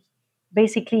to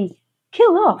basically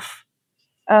kill off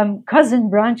cousin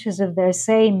branches of their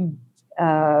same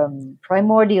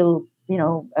primordial, you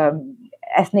know,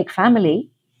 ethnic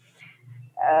family.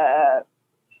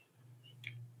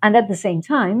 And at the same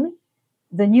time,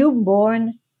 the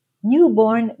newborn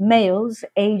males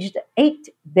aged 8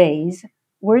 days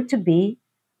were to be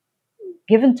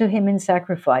given to him in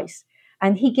sacrifice.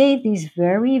 And he gave these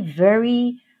very,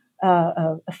 very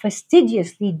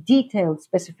fastidiously detailed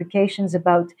specifications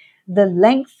about the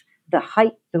length, the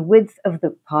height, the width of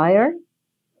the pyre,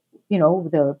 you know,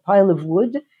 the pile of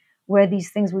wood where these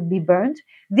things would be burnt,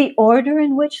 the order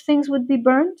in which things would be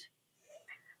burnt,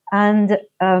 and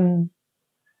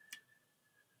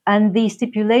the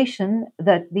stipulation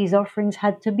that these offerings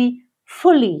had to be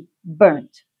fully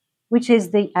burnt, which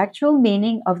is the actual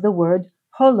meaning of the word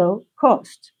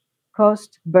holocaust.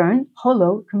 Cost, burn,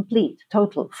 holo, complete,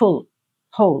 total, full,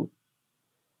 whole.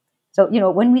 So, you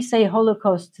know, when we say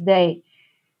Holocaust today,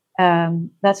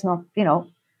 that's not, you know,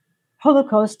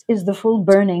 Holocaust is the full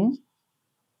burning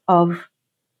of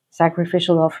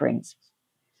sacrificial offerings.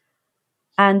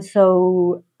 And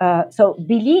so, so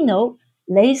Bellino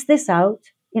lays this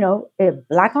out, you know,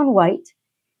 black on white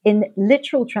in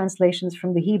literal translations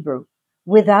from the Hebrew,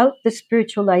 without the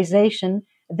spiritualization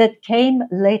that came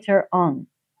later on.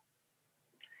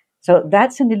 So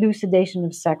that's an elucidation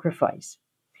of sacrifice.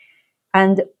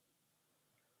 And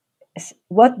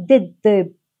what did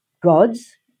the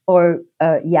gods or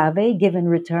Yahweh give in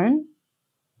return?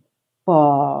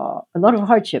 A lot of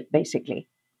hardship, basically,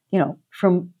 you know,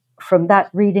 from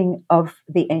that reading of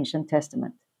the Ancient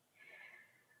Testament.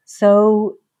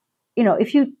 So, you know,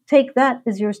 if you take that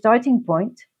as your starting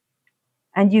point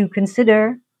and you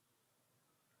consider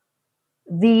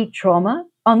the trauma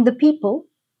on the people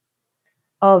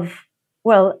of,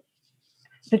 well,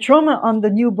 the trauma on the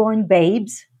newborn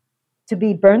babes to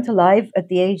be burnt alive at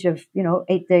the age of, you know,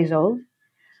 8 days old,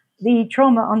 the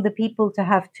trauma on the people to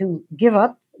have to give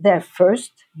up their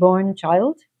firstborn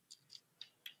child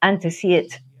and to see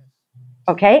it.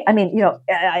 Okay, I mean, you know,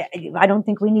 I don't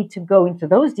think we need to go into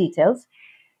those details.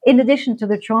 In addition to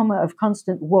the trauma of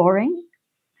constant warring,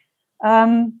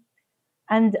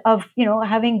 and of, you know,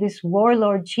 having this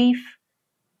warlord chief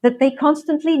that they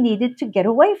constantly needed to get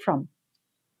away from.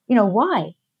 You know,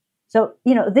 why? So,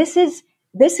 you know, this is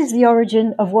the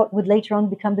origin of what would later on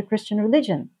become the Christian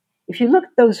religion. If you look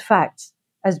at those facts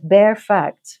as bare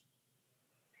facts,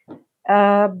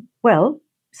 well,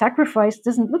 sacrifice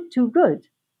doesn't look too good.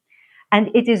 And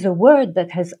it is a word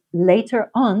that has later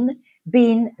on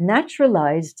been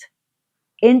naturalized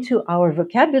into our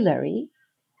vocabulary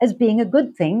as being a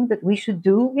good thing that we should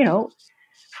do, you know,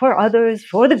 for others,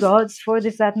 for the gods, for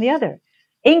this, that, and the other,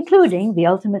 including the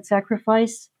ultimate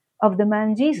sacrifice of the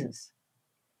man Jesus.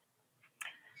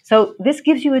 So this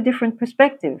gives you a different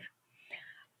perspective.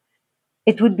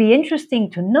 It would be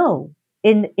interesting to know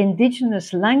in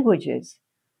indigenous languages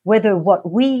whether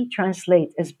what we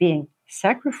translate as being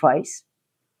sacrifice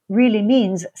really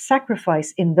means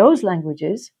sacrifice in those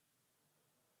languages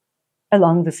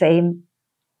along the same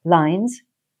lines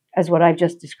as what I've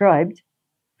just described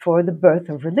for the birth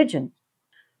of religion.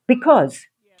 Because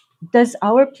does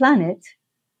our planet,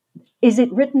 is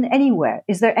it written anywhere?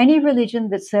 Is there any religion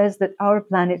that says that our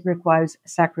planet requires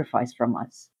sacrifice from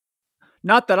us?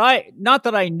 Not that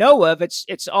I know of.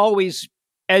 It's always,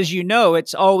 as you know,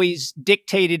 it's always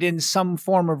dictated in some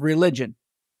form of religion.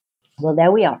 Well,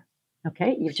 there we are.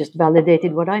 Okay, you've just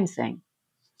validated what I'm saying.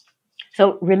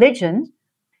 So religion,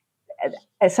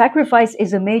 a sacrifice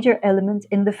is a major element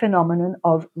in the phenomenon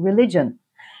of religion.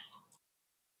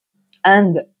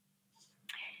 And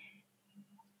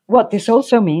what this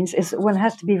also means is one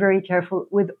has to be very careful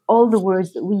with all the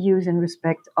words that we use in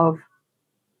respect of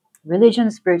religion,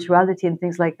 spirituality, and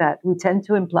things like that. We tend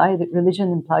to imply that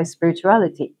religion implies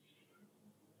spirituality.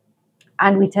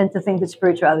 And we tend to think that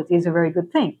spirituality is a very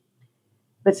good thing.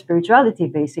 But spirituality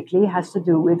basically has to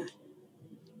do with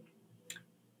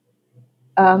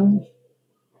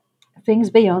things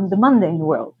beyond the mundane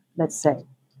world, let's say.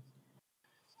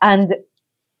 And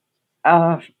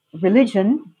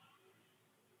religion,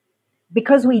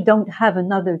 because we don't have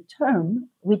another term,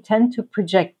 we tend to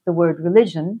project the word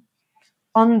religion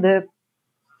on the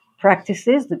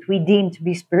practices that we deem to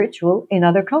be spiritual in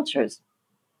other cultures.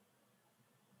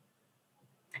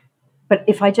 But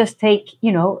if I just take,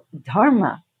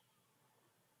 dharma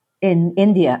in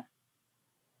India,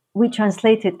 we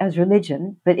translate it as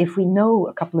religion. But if we know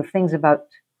a couple of things about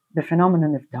the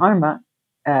phenomenon of dharma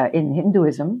in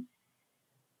Hinduism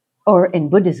or in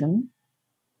Buddhism,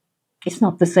 it's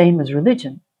not the same as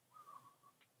religion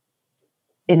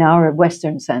in our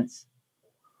Western sense.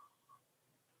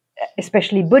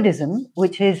 Especially Buddhism,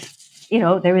 which is,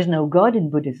 there is no God in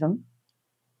Buddhism.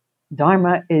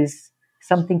 Dharma is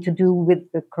something to do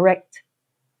with the correct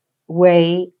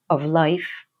way of life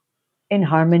in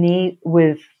harmony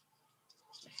with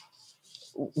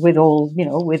all,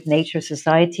 with nature,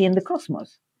 society, and the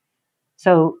cosmos.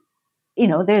 So,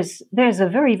 there's a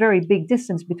very, very big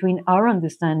distance between our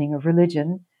understanding of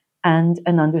religion and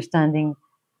an understanding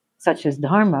such as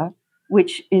dharma,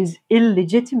 which is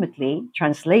illegitimately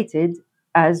translated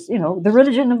as, the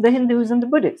religion of the Hindus and the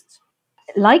Buddhists.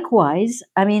 Likewise,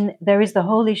 I mean, there is the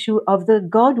whole issue of the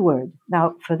God word.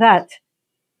 Now, for that,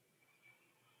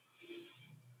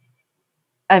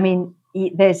 I mean,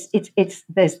 there's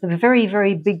the very,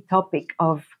 very big topic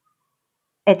of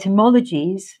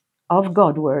etymologies of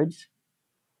God words,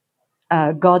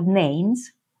 God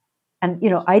names. And,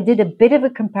 I did a bit of a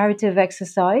comparative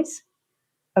exercise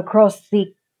across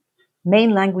the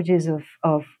main languages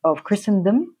of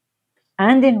Christendom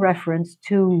and in reference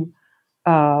to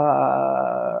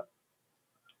the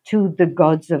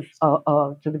gods to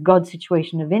the god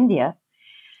situation of India.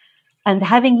 And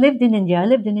having lived in India, I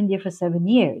lived in India for 7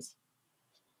 years.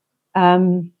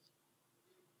 The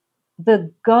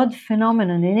God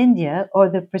phenomenon in India, or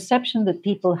the perception that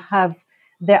people have,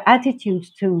 their attitude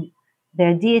to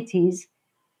their deities,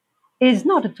 is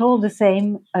not at all the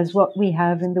same as what we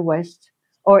have in the West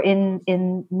or in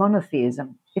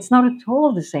monotheism. It's not at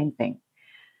all the same thing.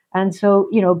 And so,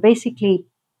 basically,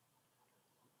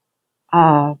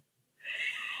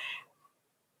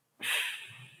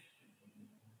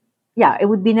 it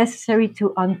would be necessary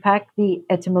to unpack the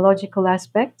etymological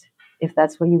aspect, if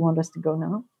that's where you want us to go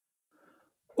now.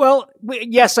 Well,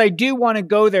 yes, I do want to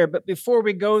go there. But before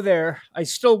we go there, I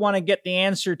still want to get the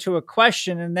answer to a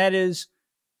question, and that is,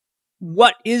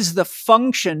 what is the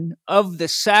function of the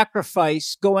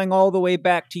sacrifice going all the way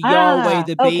back to Yahweh,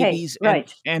 the babies,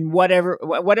 right. and whatever?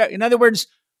 In other words,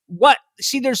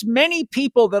 there's many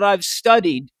people that I've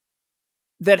studied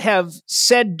that have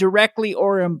said directly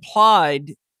or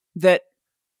implied that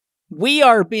we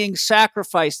are being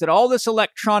sacrificed, that all this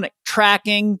electronic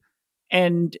tracking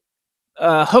and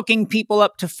hooking people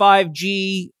up to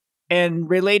 5G and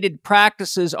related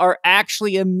practices are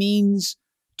actually a means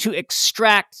to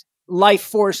extract life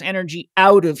force energy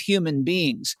out of human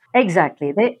beings.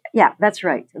 Exactly. That's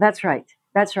right.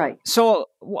 So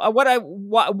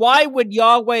why would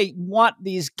Yahweh want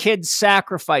these kids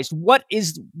sacrificed? What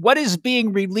is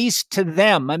being released to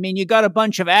them? I mean, you got a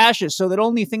bunch of ashes, so the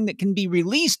only thing that can be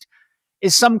released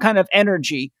is some kind of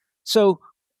energy. So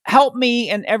help me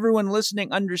and everyone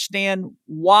listening understand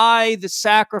why the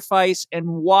sacrifice, and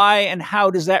why and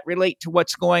how does that relate to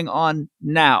what's going on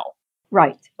now?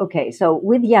 Right. Okay. So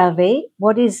with Yahweh,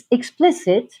 what is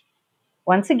explicit,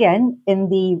 once again, in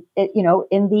the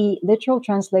literal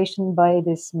translation by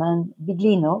this man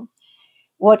Biglino,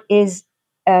 what is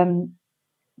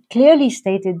clearly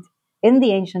stated in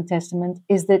the Ancient Testament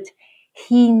is that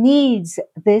he needs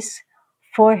this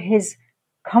for his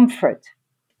comfort.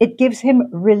 It gives him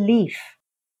relief.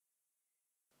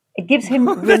 It gives him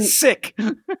That's sick.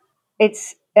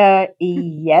 It's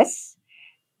yes.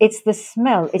 It's the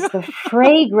smell. It's the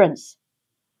fragrance.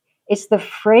 It's the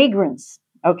fragrance.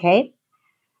 Okay.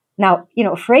 Now,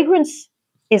 fragrance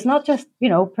is not just,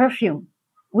 perfume.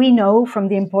 We know from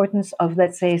the importance of,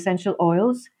 let's say, essential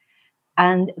oils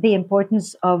and the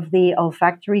importance of the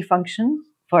olfactory function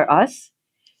for us.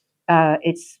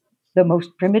 It's the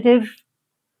most primitive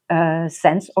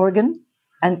sense organ,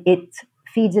 and it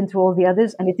feeds into all the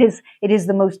others. And it is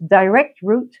the most direct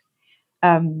route,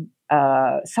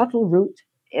 subtle route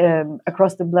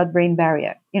across the blood-brain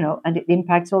barrier, and it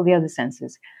impacts all the other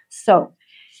senses. So,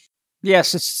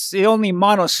 yes, it's the only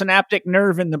monosynaptic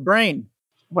nerve in the brain.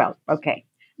 Well, okay.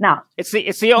 Now, it's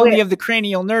the only of the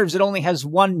cranial nerves that only has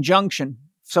one junction,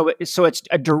 so it's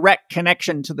a direct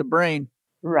connection to the brain.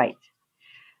 Right.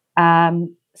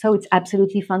 So it's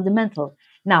absolutely fundamental.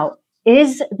 Now,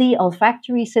 is the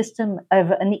olfactory system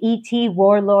of an ET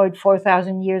warlord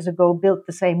 4,000 years ago built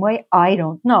the same way? I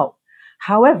don't know.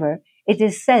 However, it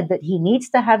is said that he needs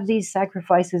to have these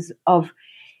sacrifices of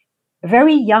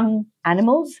very young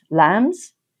animals,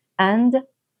 lambs, and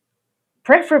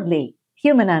preferably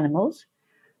human animals,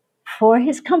 for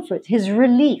his comfort, his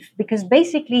relief, because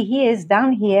basically he is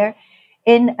down here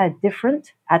in a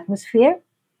different atmosphere.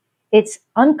 It's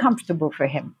uncomfortable for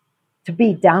him to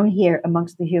be down here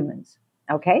amongst the humans.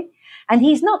 Okay. And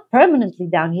he's not permanently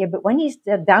down here, but when he's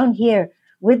down here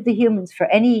with the humans for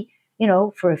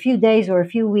for a few days or a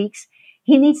few weeks,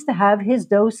 he needs to have his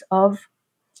dose of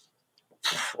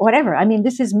whatever. I mean,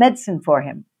 this is medicine for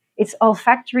him. It's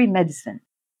olfactory medicine.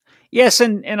 Yes,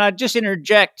 and I just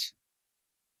interject.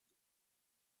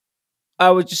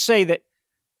 I would just say that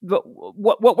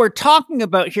what we're talking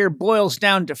about here boils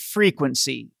down to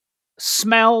frequency.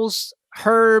 Smells,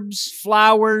 herbs,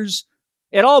 flowers,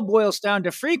 it all boils down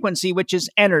to frequency, which is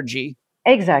energy.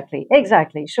 Exactly.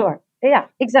 Sure. Yeah,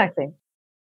 exactly.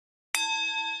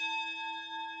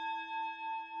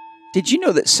 Did you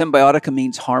know that Symbiotica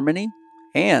means harmony?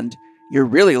 And you're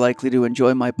really likely to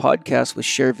enjoy my podcast with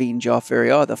Shervin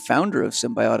Jaffaria, the founder of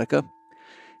Symbiotica.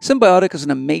 Symbiotica is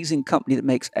an amazing company that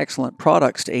makes excellent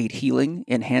products to aid healing,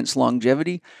 enhance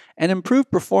longevity, and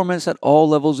improve performance at all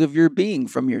levels of your being,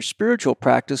 from your spiritual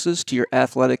practices to your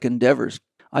athletic endeavors.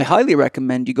 I highly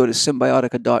recommend you go to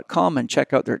Symbiotica.com and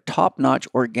check out their top-notch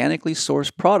organically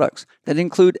sourced products that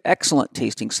include excellent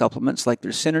tasting supplements like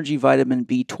their Synergy Vitamin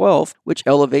B12, which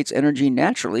elevates energy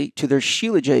naturally, to their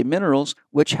Shilajit minerals,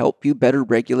 which help you better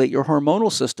regulate your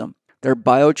hormonal system. Their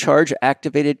Biocharge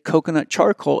activated coconut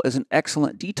charcoal is an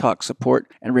excellent detox support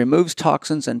and removes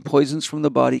toxins and poisons from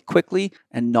the body quickly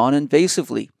and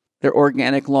non-invasively. Their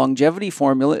organic longevity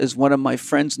formula is one of my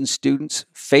friends and students'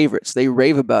 favorites. They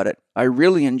rave about it. I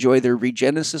really enjoy their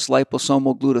Regenesis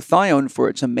liposomal glutathione for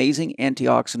its amazing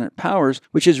antioxidant powers,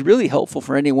 which is really helpful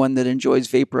for anyone that enjoys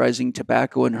vaporizing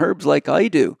tobacco and herbs like I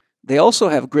do. They also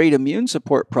have great immune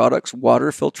support products,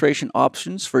 water filtration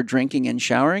options for drinking and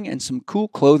showering, and some cool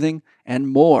clothing and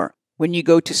more. When you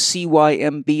go to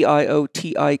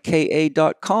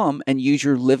CYMBIOTIKA.com and use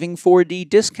your Living4D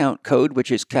discount code,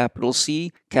 which is capital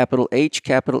C, capital H,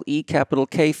 capital E, capital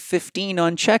K, 15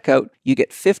 on checkout, you get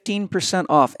 15%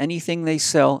 off anything they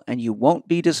sell, and you won't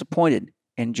be disappointed.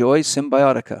 Enjoy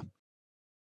Symbiotica.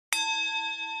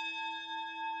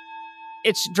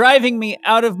 It's driving me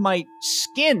out of my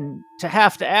skin to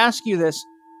have to ask you this.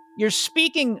 You're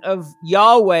speaking of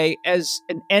Yahweh as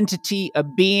an entity, a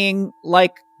being,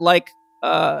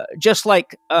 just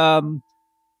like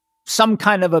some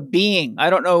kind of a being. I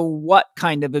don't know what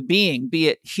kind of a being, be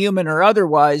it human or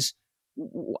otherwise.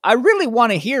 I really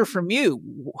want to hear from you.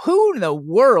 Who in the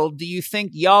world do you think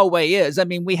Yahweh is? I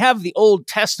mean, we have the Old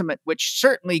Testament, which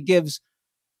certainly gives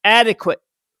adequate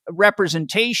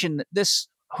representation that this,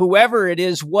 whoever it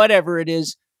is, whatever it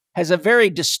is, has a very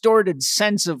distorted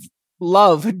sense of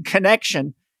love and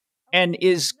connection and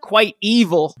is quite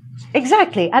evil.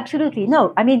 Exactly. Absolutely.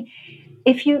 No, I mean,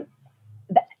 if you,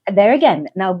 there again,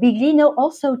 now Biglino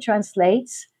also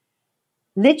translates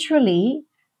literally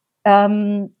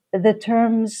the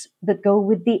terms that go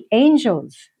with the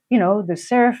angels, the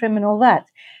seraphim and all that.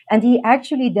 And he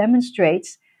actually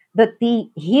demonstrates that the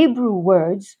Hebrew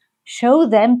words show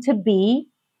them to be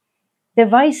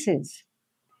devices.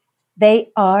 They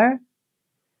are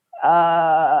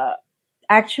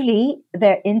actually,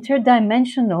 they're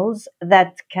interdimensionals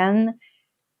that can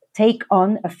take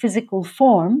on a physical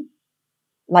form,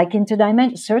 like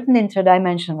certain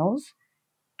interdimensionals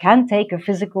can take a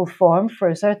physical form for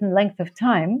a certain length of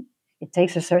time. It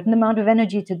takes a certain amount of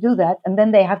energy to do that, and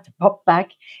then they have to pop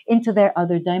back into their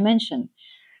other dimension.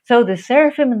 So the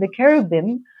seraphim and the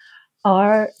cherubim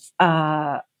are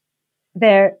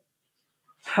they're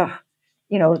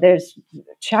there's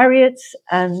chariots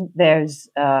and there's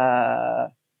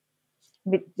the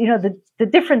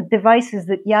different devices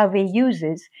that Yahweh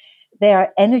uses. They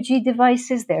are energy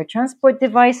devices, they are transport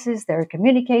devices, they are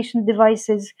communication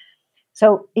devices.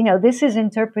 So, this is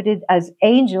interpreted as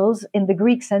angels in the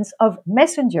Greek sense of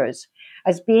messengers,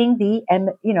 as being the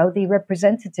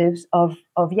representatives of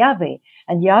Yahweh.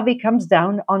 And Yahweh comes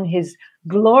down on his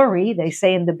glory, they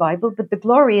say in the Bible, but the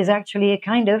glory is actually a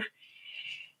kind of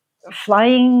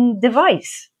flying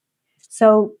device.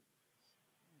 So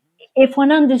if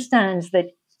one understands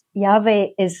that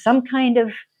Yahweh is some kind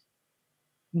of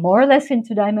more or less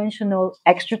interdimensional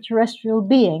extraterrestrial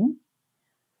being,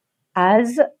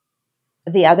 as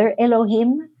the other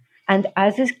Elohim, and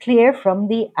as is clear from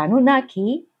the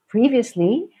Anunnaki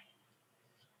previously,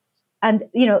 And,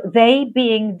 they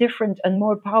being different and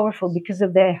more powerful because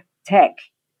of their tech,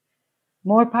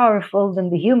 more powerful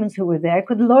than the humans who were there,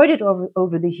 could lord it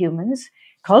over the humans,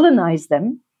 colonize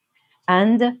them,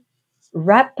 and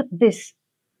wrap this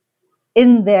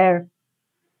in their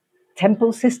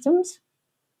temple systems,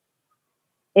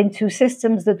 into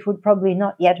systems that would probably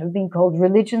not yet have been called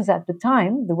religions at the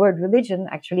time. The word religion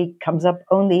actually comes up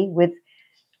only with,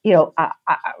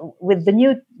 with the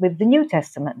New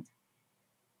Testament.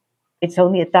 It's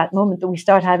only at that moment that we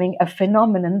start having a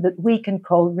phenomenon that we can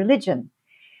call religion.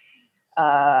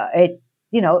 In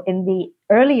the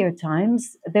earlier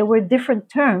times, there were different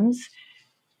terms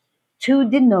to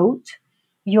denote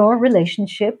your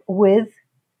relationship with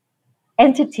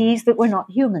entities that were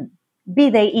not human, be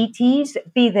they ETs,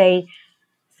 be they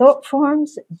thought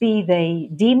forms, be they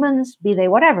demons, be they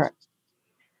whatever.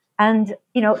 And,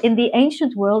 in the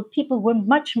ancient world, people were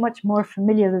much, much more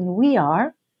familiar than we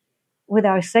are with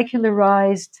our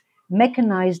secularized,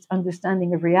 mechanized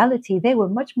understanding of reality. They were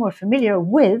much more familiar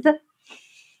with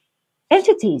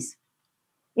entities,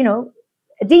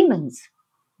 demons.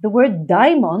 The word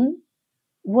daimon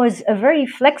was a very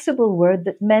flexible word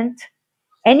that meant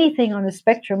anything on a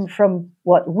spectrum from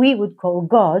what we would call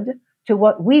God to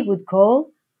what we would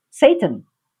call Satan.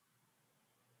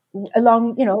 And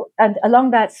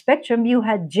along that spectrum, you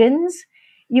had jinns,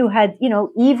 you had,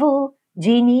 evil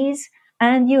genies,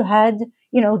 and you had,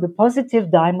 the positive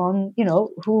daimon,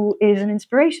 who is an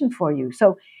inspiration for you.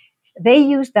 So they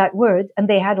used that word, and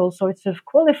they had all sorts of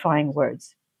qualifying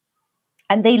words.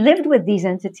 And they lived with these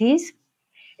entities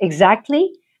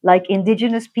exactly like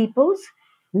indigenous peoples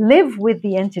live with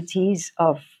the entities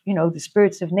of, the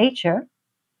spirits of nature,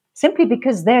 simply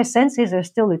because their senses are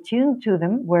still attuned to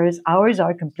them, whereas ours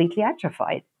are completely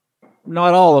atrophied.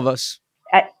 Not all of us.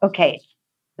 Okay,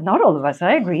 not all of us,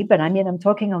 I agree, but I mean, I'm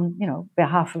talking on,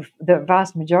 behalf of the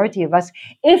vast majority of us.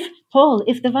 If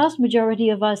the vast majority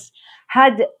of us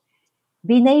had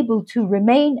been able to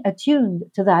remain attuned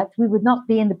to that, we would not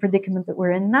be in the predicament that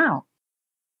we're in now.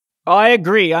 I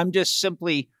agree. I'm just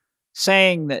simply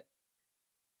saying that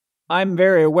I'm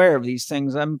very aware of these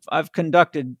things. I've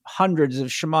conducted hundreds of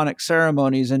shamanic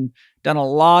ceremonies and done a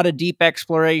lot of deep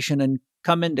exploration and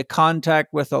come into contact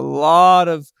with a lot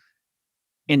of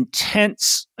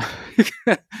intense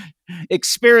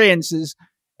experiences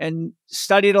and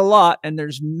studied a lot. And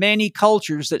there's many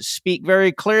cultures that speak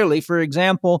very clearly. For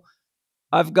example,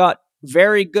 I've got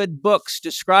very good books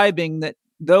describing that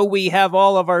though we have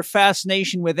all of our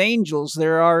fascination with angels,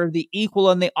 there are the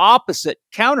equal and the opposite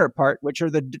counterpart, which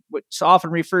are what's often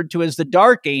referred to as the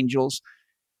dark angels.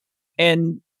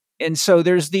 And so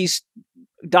there's these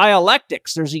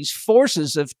dialectics, there's these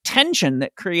forces of tension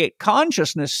that create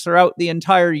consciousness throughout the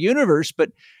entire universe,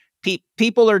 but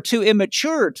people are too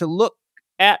immature to look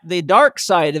at the dark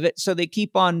side of it, so they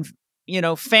keep on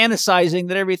fantasizing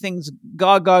that everything's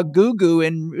gaga goo goo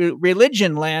in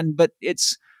religion land, but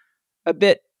it's a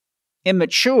bit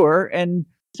immature. And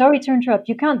sorry to interrupt,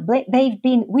 you can't blame.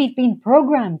 We've been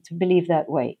programmed to believe that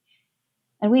way,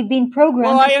 and we've been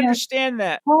programmed. Well, I understand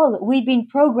that, Paul. We've been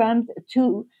programmed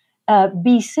to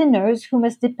be sinners who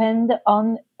must depend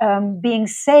on being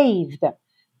saved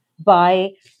by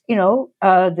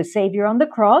the Savior on the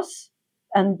cross,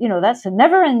 and that's a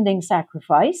never-ending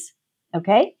sacrifice.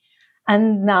 Okay.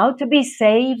 And now to be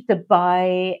saved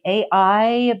by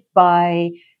AI,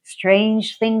 by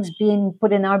strange things being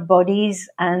put in our bodies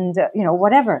and,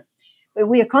 whatever.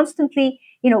 We are constantly,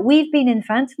 we've been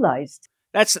infantilized.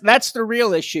 That's the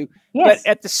real issue. Yes. But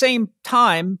at the same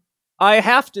time, I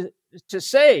have to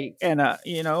say, Enna,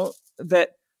 that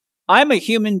I'm a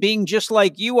human being just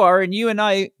like you are. And you and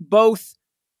I both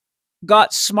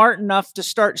got smart enough to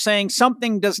start saying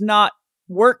something does not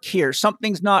work here.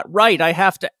 Something's not right.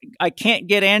 I can't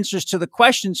get answers to the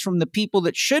questions from the people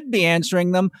that should be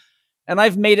answering them. And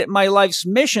I've made it my life's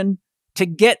mission to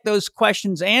get those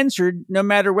questions answered, no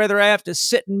matter whether I have to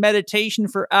sit in meditation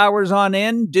for hours on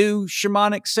end, do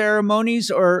shamanic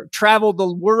ceremonies, or travel the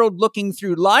world looking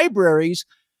through libraries.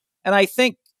 And I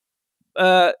think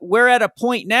we're at a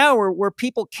point now where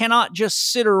people cannot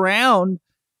just sit around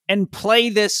and play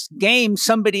this game.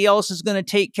 Somebody else is going to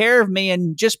take care of me,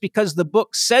 and just because the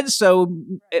book said so,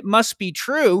 it must be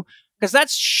true. Because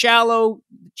that's shallow.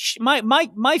 My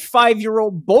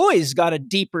 5-year-old boy's got a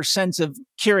deeper sense of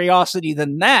curiosity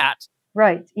than that.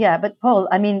 Right. Yeah. But Paul,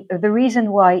 I mean, the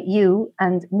reason why you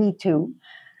and me too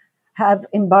have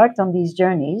embarked on these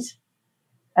journeys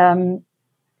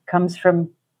comes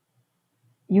from,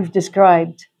 you've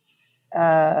described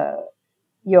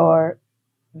your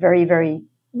very, very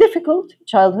difficult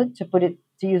childhood, to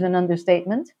use an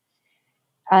understatement.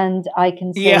 And I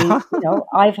can say, Yeah.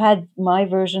 I've had my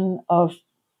version of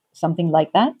something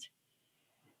like that.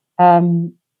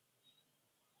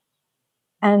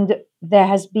 And there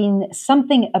has been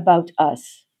something about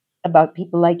us, about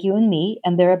people like you and me,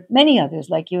 and there are many others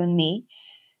like you and me,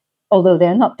 although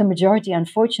they're not the majority,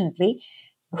 unfortunately,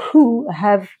 who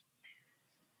have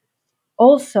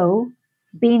also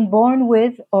been born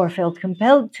with or felt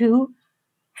compelled to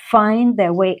find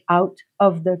their way out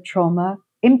of the trauma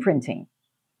imprinting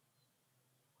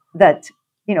that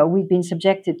we've been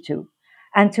subjected to,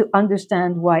 and to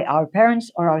understand why our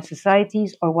parents or our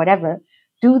societies or whatever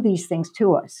do these things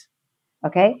to us.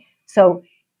 Okay, so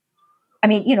I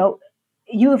mean,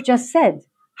 you have just said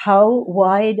how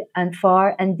wide and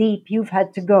far and deep you've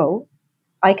had to go.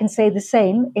 I can say the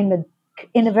same in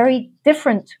a very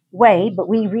different way, but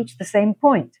we reach the same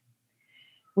point.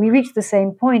 We reach the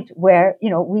same point where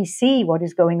we see what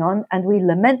is going on and we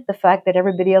lament the fact that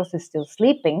everybody else is still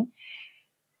sleeping.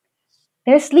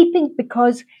 They're sleeping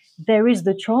because there is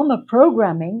the trauma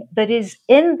programming that is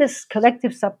in this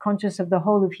collective subconscious of the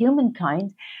whole of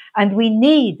humankind, and we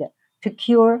need to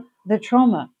cure the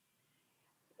trauma.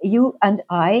 You and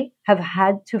I have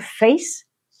had to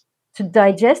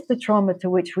digest the trauma to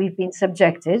which we've been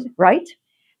subjected, right?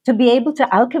 To be able to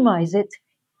alchemize it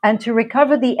and to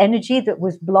recover the energy that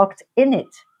was blocked in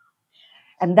it.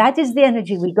 And that is the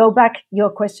energy. We go back, your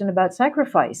question about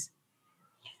sacrifice.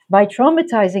 By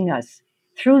traumatizing us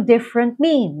through different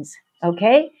means,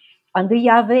 okay? Under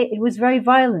Yahweh, it was very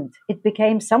violent. It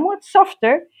became somewhat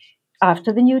softer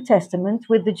after the New Testament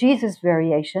with the Jesus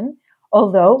variation,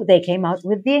 although they came out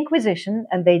with the Inquisition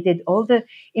and they did all the,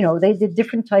 they did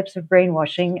different types of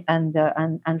brainwashing and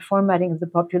formatting of the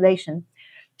population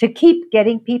to keep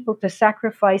getting people to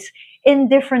sacrifice in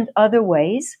different other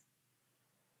ways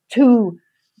to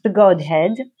the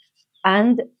Godhead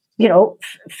and,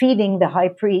 feeding the high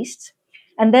priests.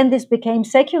 And then this became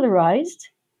secularized.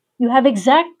 You have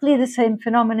exactly the same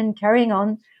phenomenon carrying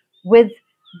on with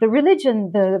the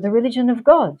religion, the religion of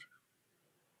God.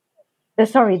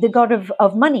 The God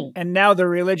of money. And now the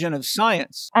religion of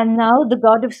science. And now the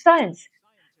God of science.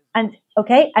 And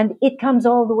it comes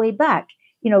all the way back.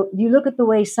 You look at the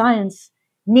way science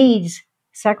needs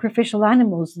sacrificial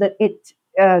animals that it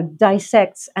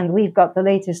dissects, and we've got the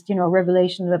latest,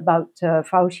 revelation about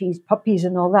Fauci's puppies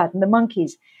and all that, and the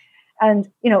monkeys. And,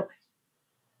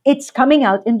 it's coming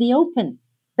out in the open.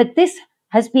 But this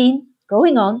has been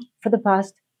going on for the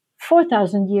past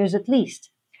 4,000 years at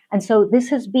least. And so this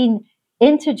has been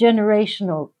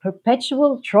intergenerational,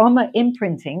 perpetual trauma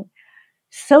imprinting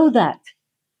so that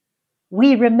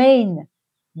we remain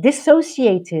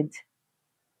dissociated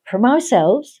from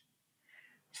ourselves,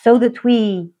 so that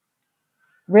we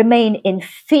remain in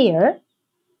fear,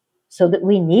 so that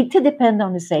we need to depend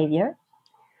on a savior,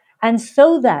 and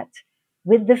so that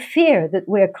with the fear that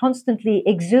we're constantly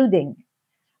exuding,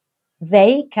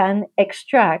 they can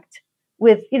extract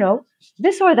with,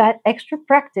 this or that extra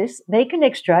practice, they can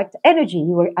extract energy.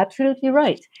 You were absolutely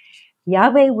right.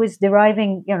 Yahweh was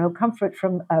deriving, comfort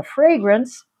from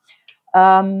fragrance.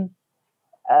 The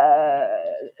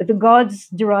gods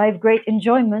derive great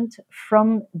enjoyment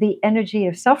from the energy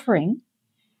of suffering.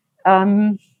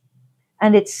 And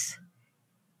it's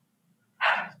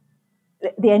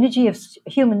the energy of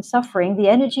human suffering, the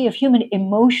energy of human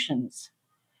emotions.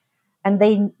 And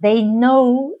they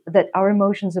know that our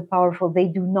emotions are powerful. They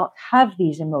do not have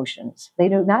these emotions. They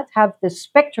do not have the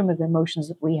spectrum of emotions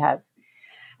that we have.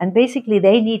 And basically,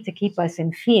 they need to keep us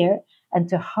in fear and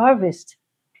to harvest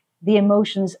the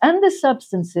emotions and the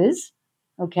substances,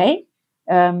 okay?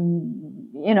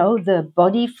 The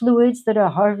body fluids that are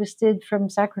harvested from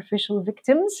sacrificial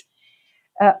victims,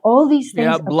 all these things.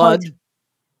 Yeah, blood.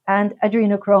 And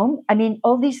adrenochrome. I mean,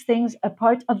 all these things are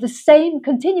part of the same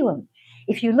continuum.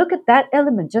 If you look at that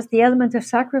element, just the element of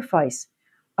sacrifice,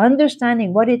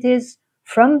 understanding what it is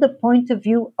from the point of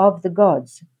view of the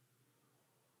gods,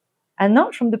 and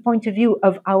not from the point of view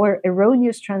of our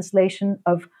erroneous translation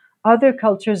of other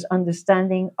cultures'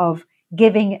 understanding of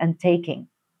giving and taking.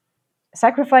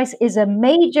 Sacrifice is a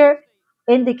major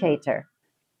indicator.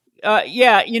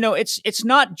 It's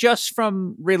not just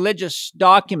from religious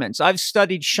documents. I've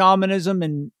studied shamanism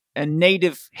and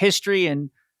native history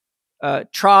and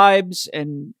tribes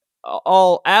and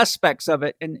all aspects of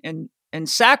it, and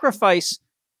sacrifice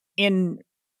in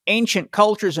ancient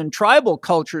cultures and tribal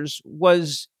cultures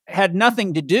had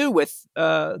nothing to do with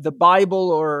the Bible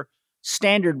or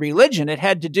standard religion. It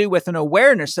had to do with an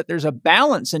awareness that there's a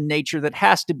balance in nature that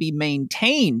has to be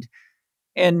maintained.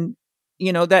 And,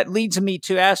 that leads me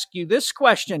to ask you this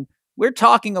question. We're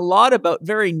talking a lot about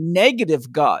very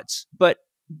negative gods, but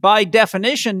by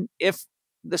definition, if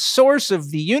the source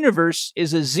of the universe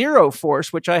is a zero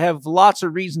force, which I have lots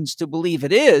of reasons to believe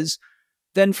it is,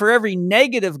 then for every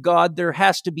negative God, there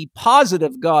has to be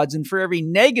positive gods. And for every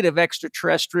negative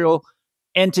extraterrestrial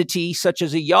entity, such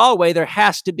as a Yahweh, there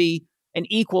has to be an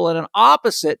equal and an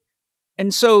opposite.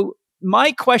 And so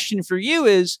my question for you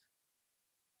is,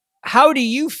 how do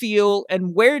you feel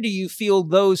and where do you feel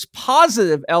those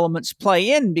positive elements play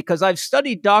in? Because I've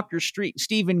studied Dr.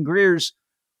 Stephen Greer's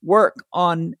work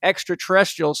on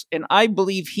extraterrestrials, and I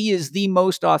believe he is the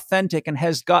most authentic and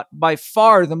has got by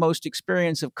far the most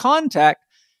experience of contact.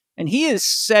 And he has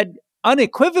said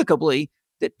unequivocally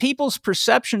that people's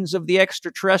perceptions of the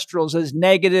extraterrestrials as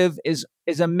negative is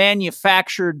a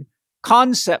manufactured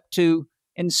concept to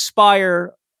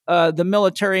inspire the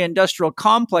military-industrial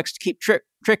complex to keep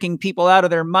tricking people out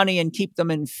of their money and keep them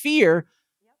in fear.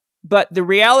 But the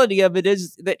reality of it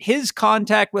is that his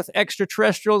contact with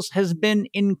extraterrestrials has been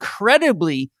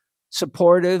incredibly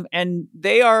supportive, and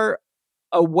they are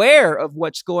aware of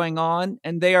what's going on,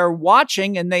 and they are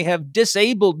watching, and they have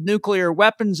disabled nuclear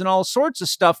weapons and all sorts of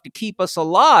stuff to keep us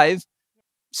alive.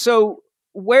 So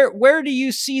where do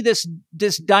you see this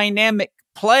dynamic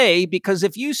play? Because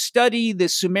if you study the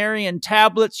Sumerian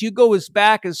tablets, you go as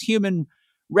back as human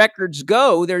records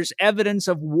go, there's evidence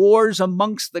of wars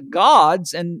amongst the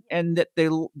gods, and that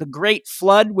the Great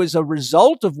Flood was a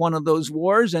result of one of those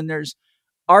wars, and there's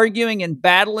arguing and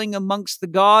battling amongst the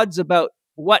gods about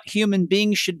what human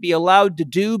beings should be allowed to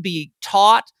do, be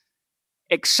taught,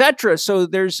 etc. So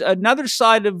there's another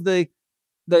side of the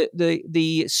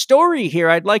story here.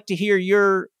 I'd like to hear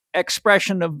your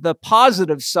expression of the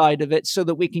positive side of it so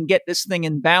that we can get this thing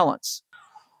in balance.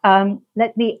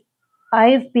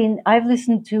 I've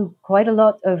listened to quite a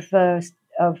lot of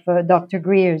Dr.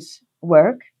 Greer's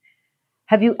work.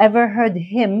 Have you ever heard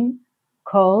him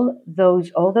call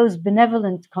all those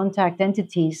benevolent contact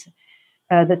entities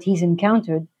that he's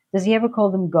encountered? Does he ever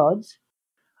call them gods?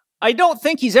 I don't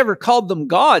think he's ever called them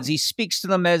gods. He speaks to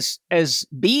them as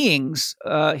beings.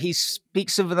 He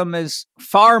speaks of them as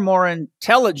far more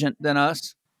intelligent than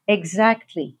us.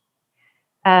 Exactly.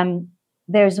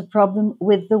 There's a problem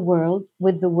with the world,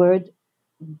 with the word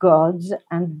gods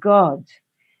and God.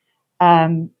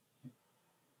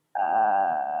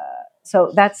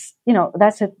 So that's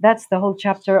the whole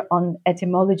chapter on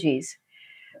etymologies.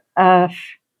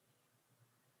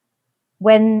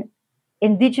 When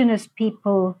indigenous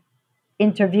people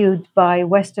interviewed by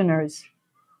Westerners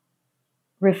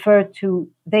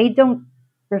they don't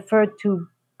refer to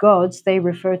gods, they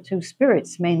refer to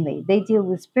spirits mainly. They deal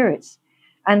with spirits.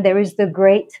 And there is the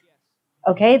great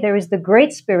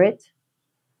spirit,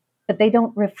 but they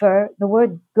don't refer, the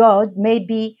word God may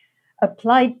be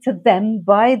applied to them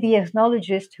by the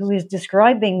ethnologist who is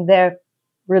describing their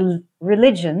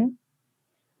religion,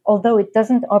 although it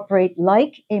doesn't operate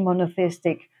like a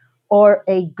monotheistic or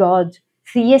a God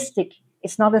theistic.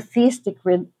 It's not a theistic,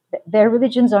 their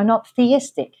religions are not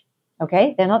theistic,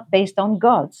 okay? They're not based on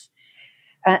gods.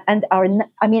 And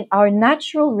our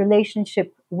natural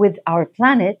relationship with our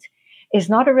planet is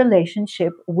not a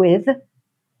relationship with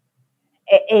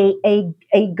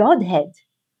a Godhead.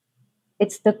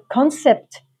 It's the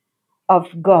concept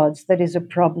of gods that is a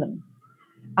problem.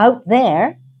 Out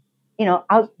there in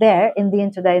the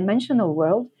interdimensional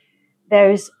world,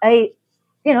 there's a,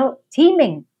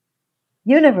 teeming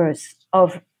universe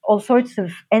of all sorts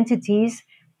of entities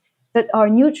that are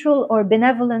neutral or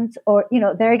benevolent, or,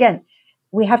 there again,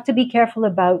 we have to be careful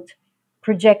about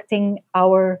projecting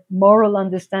our moral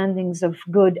understandings of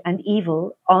good and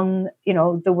evil on,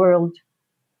 the world,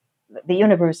 the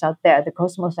universe out there, the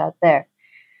cosmos out there.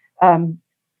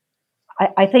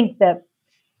 I think that,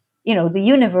 the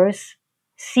universe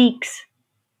seeks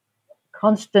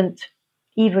constant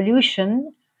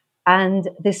evolution. And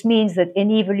this means that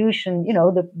in evolution,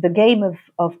 the game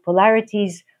of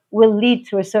polarities will lead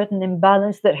to a certain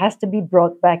imbalance that has to be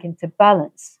brought back into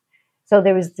balance. So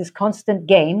there is this constant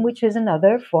game, which is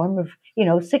another form of,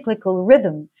 cyclical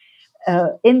rhythm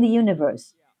in the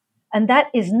universe. And that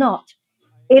is not,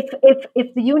 if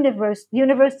the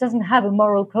universe doesn't have a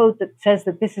moral code that says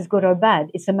that this is good or bad.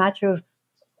 It's a matter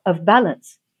of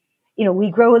balance.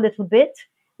 We grow a little bit,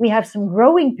 we have some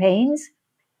growing pains,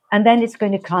 and then it's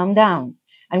going to calm down,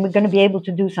 and we're going to be able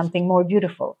to do something more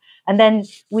beautiful. And then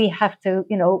we have to,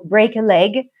 break a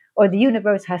leg, or the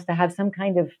universe has to have some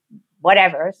kind of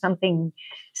whatever, something,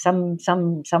 some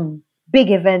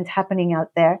big event happening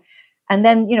out there. And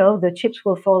then, the chips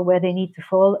will fall where they need to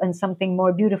fall, and something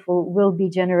more beautiful will be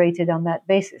generated on that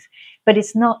basis. But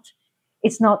it's not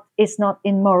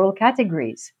in moral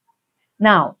categories.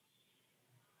 Now,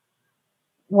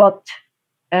 what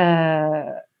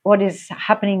what is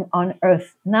happening on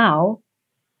Earth now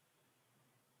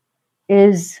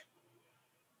is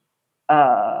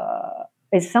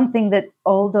something that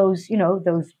all those,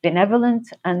 those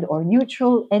benevolent and or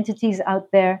neutral entities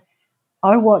out there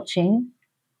are watching.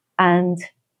 And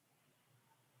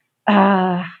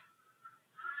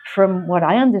from what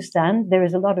I understand, there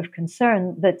is a lot of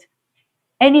concern that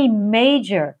any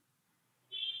major,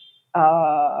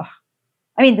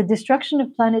 the destruction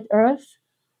of planet Earth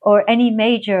or any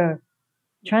major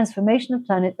transformation of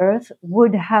planet Earth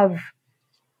would have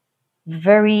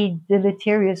very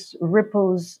deleterious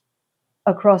ripples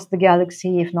across the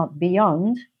galaxy, if not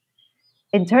beyond,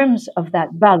 in terms of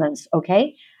that balance,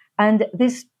 okay? And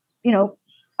this,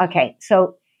 okay,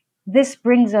 so this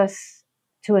brings us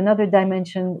to another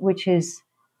dimension, which is,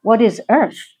 what is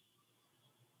Earth?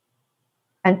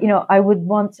 And, I would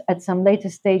want at some later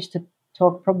stage to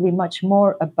talk probably much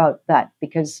more about that,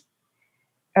 because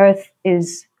Earth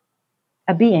is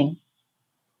a being.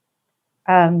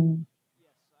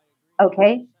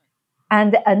 Okay.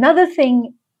 And another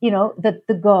thing, that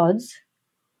the gods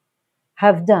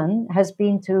have done has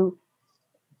been to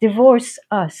divorce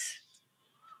us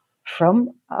from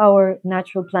our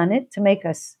natural planet, to make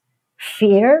us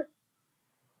fear,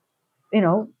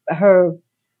 her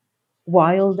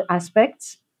wild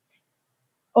aspects,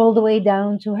 all the way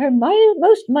down to her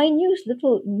most minute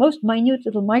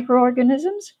little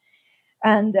microorganisms,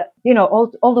 and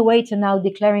all the way to now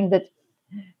declaring that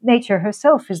nature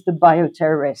herself is the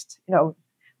bioterrorist,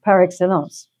 par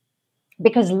excellence,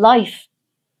 because life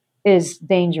is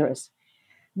dangerous.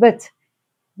 But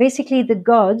basically, the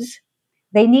gods,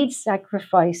 they need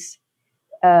sacrifice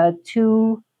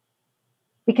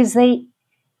because they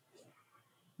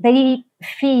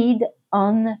feed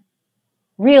on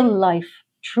real life,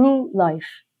 true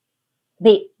life,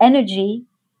 the energy,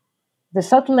 the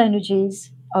subtle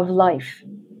energies of life,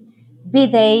 be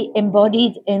they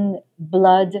embodied in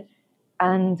blood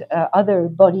and other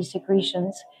body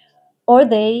secretions, or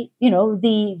they,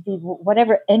 the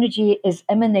whatever energy is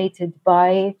emanated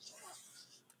by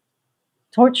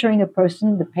torturing a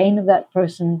person, the pain of that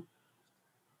person,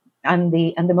 and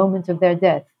the moment of their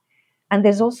death. And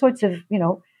there's all sorts of,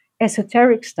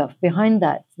 esoteric stuff behind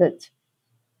that,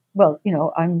 well,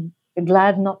 I'm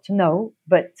glad not to know,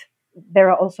 but there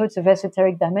are all sorts of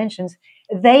esoteric dimensions.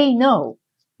 They know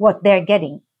what they're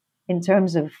getting in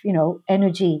terms of,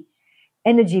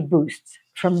 energy boosts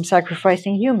from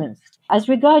sacrificing humans. As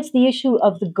regards the issue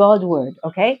of the God word,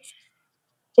 okay,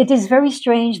 it is very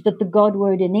strange that the God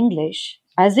word in English,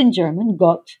 as in German,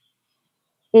 Gott,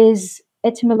 is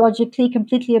etymologically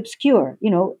completely obscure.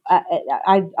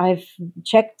 I've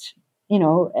checked,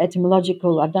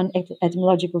 I've done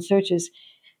etymological searches.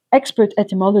 Expert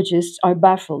etymologists are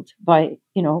baffled by,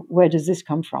 where does this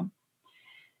come from?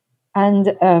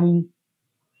 And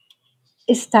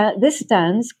this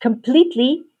stands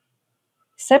completely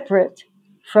separate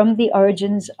from the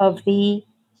origins of the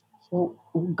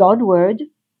God word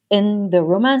in the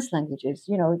Romance languages.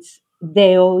 It's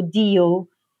Deo, Dio,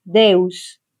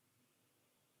 Deus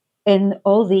in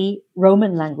all the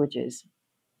Roman languages.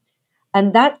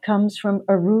 And that comes from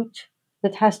a root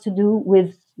that has to do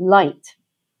with light,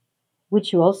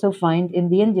 which you also find in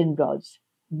the Indian gods.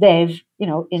 Dev,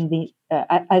 in the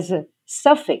as a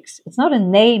suffix. It's not a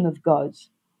name of gods.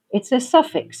 It's a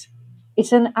suffix.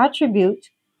 It's an attribute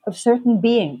of certain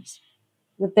beings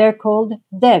that they're called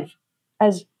Dev,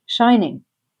 as shining.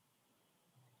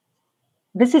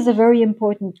 This is a very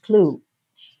important clue.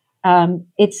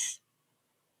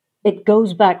 It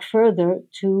goes back further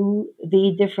to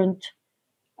the different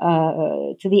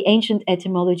to the ancient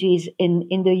etymologies in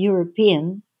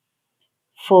Indo-European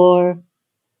for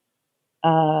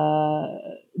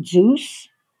Zeus,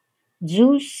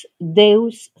 Deus,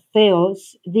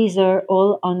 Theos. These are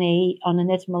all on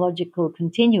an etymological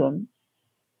continuum.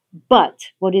 But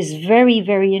what is very,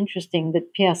 very interesting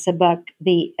that Pierre Sebag,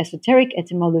 the esoteric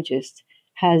etymologist,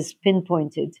 has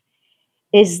pinpointed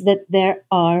is that there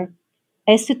are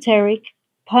esoteric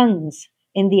puns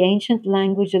in the ancient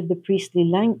language of the priestly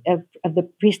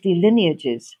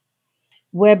lineages,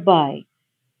 whereby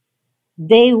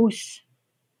Deus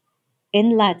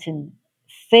in Latin,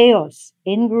 Theos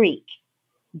in Greek,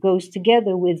 goes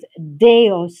together with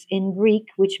Deos in Greek,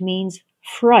 which means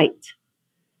fright.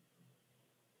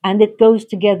 And it goes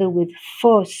together with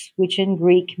phos, which in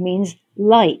Greek means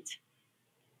light.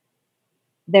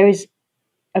 There is,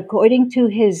 according to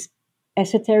his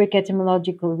esoteric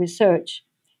etymological research,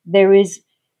 there is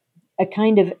a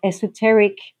kind of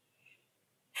esoteric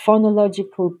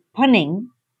phonological punning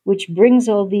which brings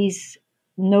all these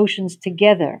notions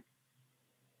together.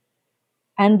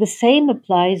 And the same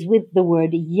applies with the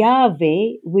word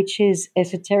Yahweh, which is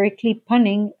esoterically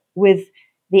punning with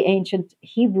the ancient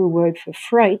Hebrew word for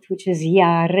fright, which is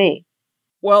Yareh.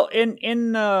 Well,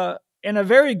 in a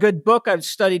very good book I've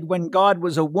studied, When God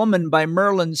Was a Woman by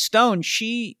Merlin Stone,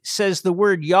 she says the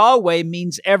word Yahweh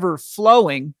means ever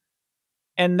flowing,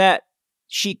 and that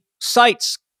she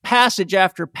cites passage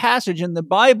after passage in the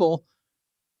Bible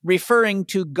referring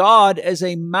to God as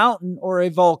a mountain or a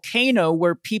volcano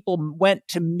where people went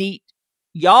to meet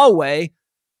Yahweh,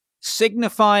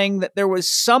 signifying that there was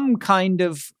some kind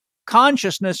of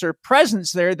consciousness or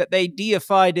presence there that they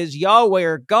deified as Yahweh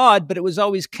or God, but it was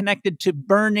always connected to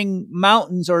burning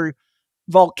mountains or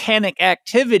volcanic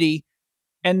activity,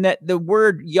 and that the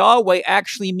word Yahweh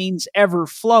actually means ever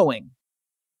flowing.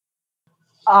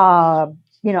 I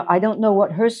don't know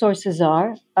what her sources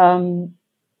are.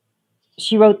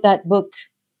 She wrote that book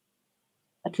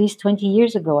at least 20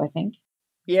 years ago, I think.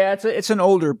 Yeah, it's an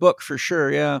older book for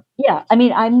sure. Yeah. Yeah, I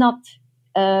mean, I'm not.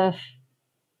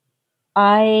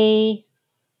 I'm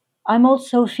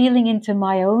also feeling into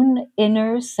my own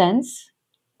inner sense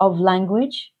of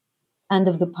language and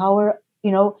of the power.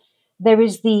 There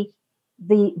is the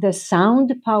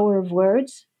sound power of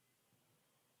words.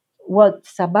 What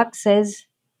Sabak says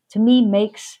to me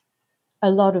makes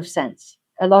a lot of sense,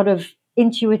 a lot of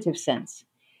intuitive sense.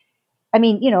 I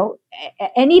mean,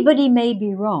 anybody may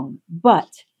be wrong,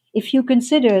 but if you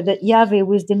consider that Yahweh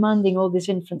was demanding all this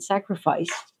infant sacrifice,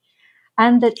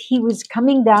 and that he was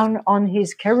coming down on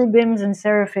his cherubims and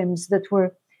seraphims that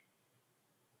were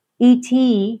ET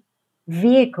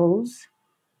vehicles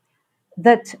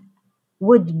that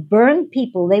would burn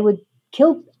people, they would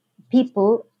kill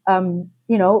people,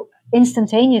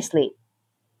 instantaneously.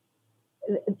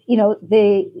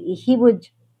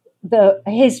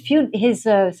 His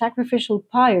sacrificial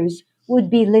pyres would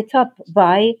be lit up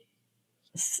by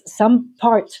some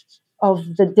part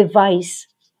of the device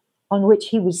on which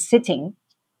he was sitting,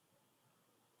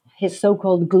 his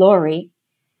so-called glory.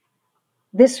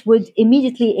 This would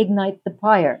immediately ignite the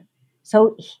pyre.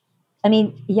 So, I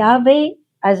mean, Yahweh,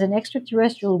 as an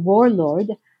extraterrestrial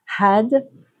warlord, had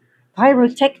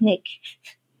pyrotechnic,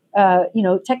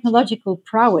 technological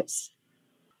prowess.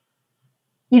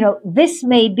 This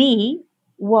may be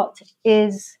what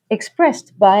is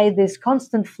expressed by this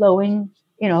constant flowing,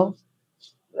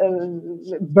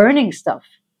 burning stuff,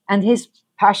 and his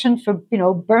passion for,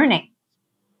 burning.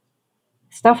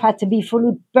 Stuff had to be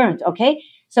fully burnt. Okay,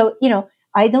 so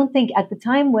I don't think at the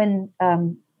time when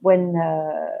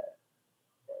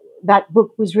that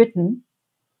book was written,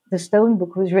 the Stone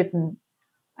book was written,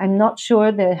 I'm not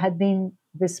sure there had been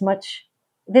this much.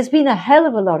 There's been a hell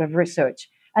of a lot of research,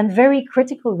 and very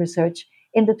critical research,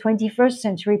 in the 21st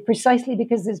century, precisely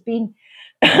because there's been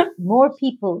more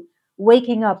people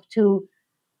waking up to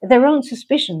their own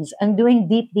suspicions and doing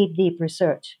deep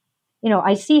research.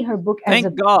 I see her book as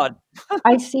Thank God.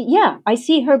 I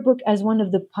see her book as one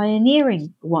of the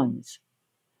pioneering ones,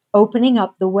 opening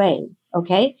up the way.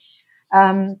 Okay.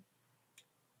 So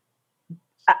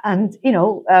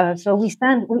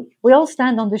we all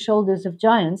stand on the shoulders of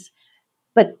giants,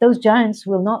 but those giants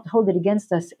will not hold it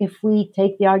against us if we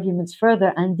take the arguments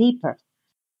further and deeper.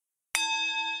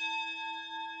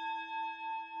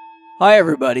 Hi,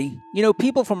 everybody.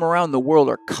 People from around the world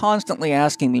are constantly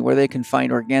asking me where they can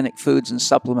find organic foods and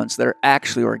supplements that are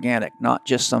actually organic, not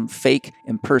just some fake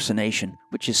impersonation,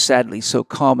 which is sadly so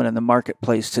common in the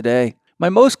marketplace today. My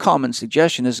most common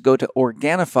suggestion is go to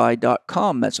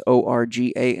Organifi.com, that's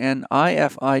Organifi.com,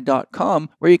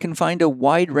 where you can find a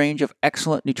wide range of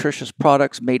excellent nutritious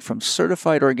products made from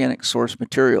certified organic source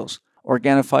materials.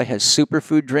 Organifi has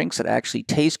superfood drinks that actually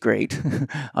taste great,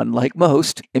 unlike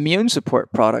most, immune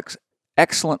support products,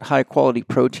 excellent high-quality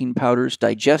protein powders,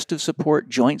 digestive support,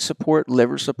 joint support,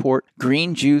 liver support,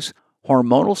 green juice,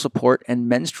 hormonal support, and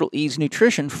menstrual ease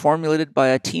nutrition formulated by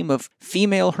a team of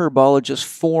female herbologists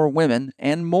for women,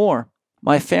 and more.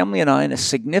 My family and I and a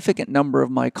significant number of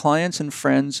my clients and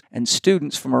friends and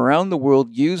students from around the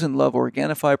world use and love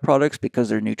Organifi products because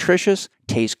they're nutritious,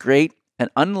 taste great,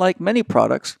 and unlike many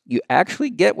products, you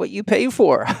actually get what you pay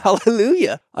for.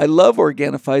 Hallelujah! I love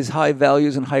Organifi's high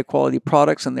values and high quality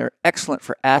products, and they're excellent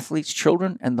for athletes,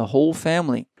 children, and the whole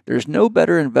family. There's no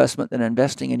better investment than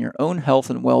investing in your own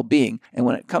health and well-being, and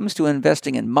when it comes to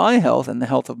investing in my health and the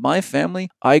health of my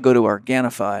family, I go to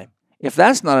Organifi. If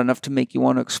that's not enough to make you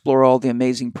want to explore all the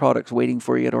amazing products waiting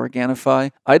for you at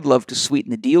Organifi, I'd love to sweeten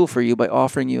the deal for you by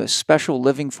offering you a special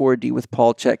Living 4D with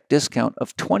Paul Chek discount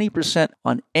of 20%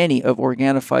 on any of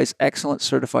Organifi's excellent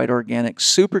certified organic,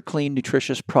 super clean,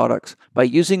 nutritious products by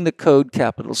using the code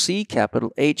capital C,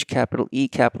 capital H, capital E,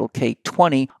 capital K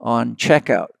 20 on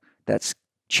checkout. That's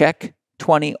Chek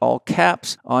 20 all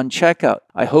caps on checkout.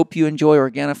 I hope you enjoy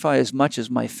Organifi as much as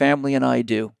my family and I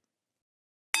do.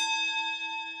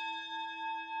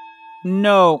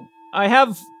 No, I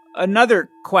have another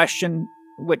question,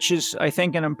 which is, I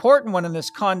think, an important one in this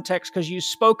context, because you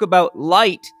spoke about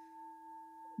light.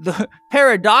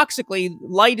 Paradoxically,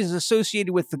 light is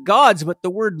associated with the gods, but the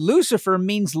word Lucifer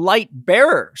means light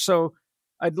bearer. So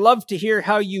I'd love to hear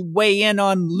how you weigh in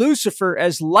on Lucifer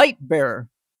as light bearer.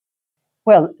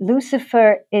 Well,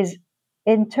 Lucifer is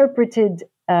interpreted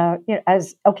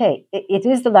as, okay, it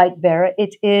is the light bearer.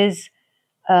 It is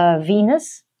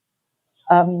Venus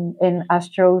in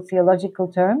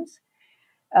astrotheological terms.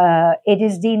 It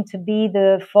is deemed to be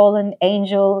the fallen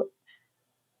angel,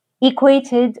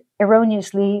 equated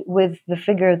erroneously with the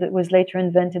figure that was later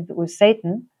invented, that was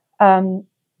Satan.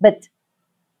 But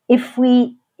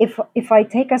if I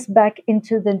take us back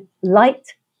into the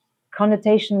light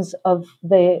connotations of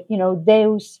the,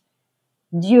 Deus,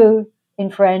 Dieu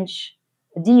in French,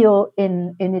 Dio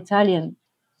in Italian,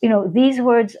 these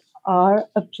words are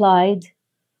applied.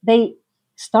 They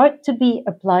start to be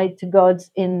applied to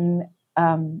gods in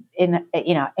antiquity,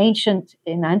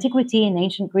 in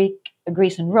ancient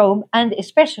Greece and Rome, and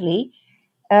especially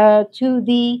to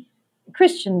the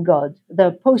Christian God,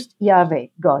 the post-Yahweh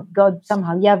God. God,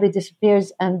 somehow Yahweh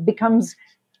disappears and becomes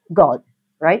God,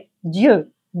 right? Dieu,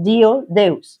 Dio,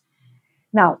 Deus.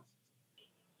 Now,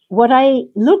 what I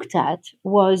looked at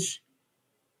was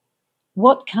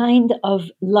what kind of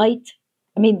light.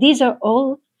 I mean, these are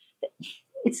all.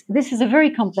 This is a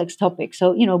very complex topic,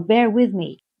 so bear with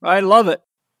me. I love it.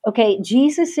 Okay,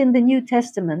 Jesus in the New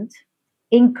Testament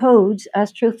encodes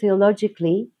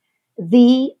astrotheologically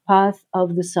the path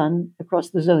of the sun across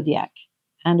the zodiac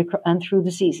and through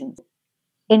the seasons.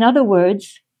 In other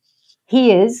words,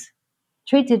 he is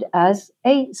treated as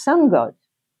a sun god.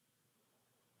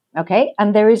 Okay,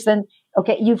 and there is then,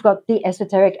 you've got the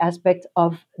esoteric aspect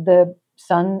of the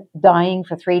sun dying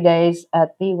for 3 days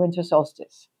at the winter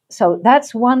solstice. So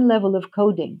that's one level of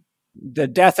coding. The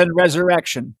death and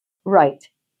resurrection. Right.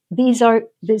 It's a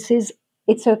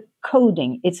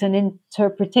coding, it's an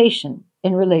interpretation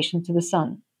in relation to the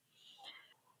sun.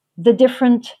 The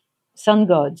different sun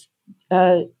gods,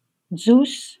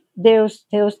 Zeus, Deus,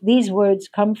 these words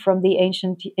come from the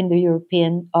ancient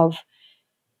Indo-European of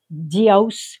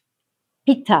Dios,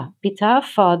 Pita,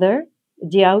 father,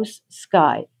 Dios,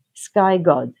 sky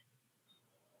god.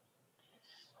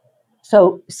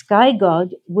 So sky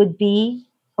god would be,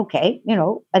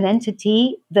 an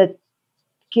entity that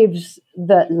gives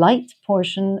the light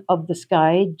portion of the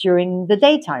sky during the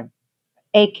daytime,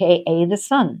 aka the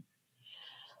sun.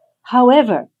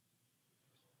 However,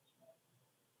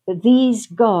 these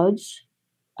gods,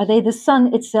 are they the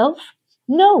sun itself?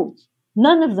 No,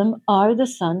 none of them are the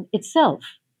sun itself.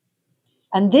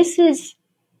 And this is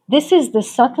the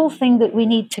subtle thing that we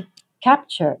need to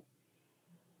capture.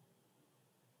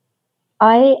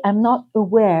 I am not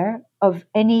aware of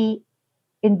any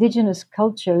indigenous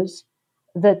cultures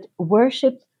that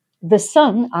worship the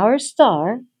sun, our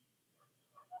star,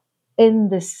 in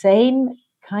the same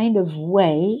kind of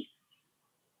way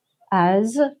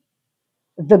as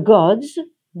the gods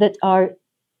that are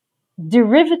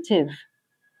derivative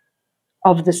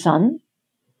of the sun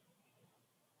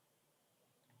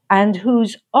and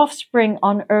whose offspring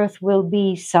on earth will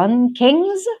be sun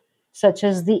kings, such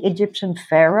as the Egyptian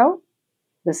pharaoh,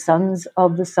 the sons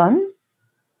of the sun.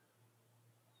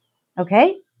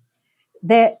 Okay?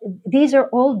 These are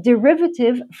all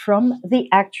derivative from the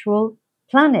actual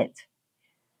planet.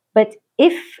 But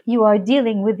if you are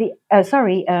dealing with the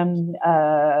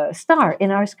star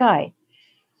in our sky,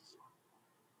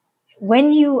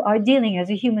 when you are dealing as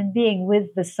a human being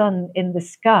with the sun in the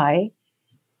sky,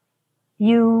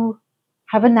 you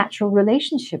have a natural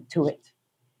relationship to it.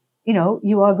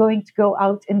 You are going to go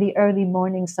out in the early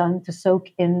morning sun to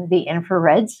soak in the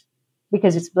infrareds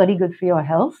because it's bloody good for your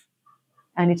health.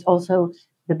 And it's also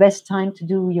the best time to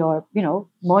do your,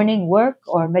 morning work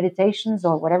or meditations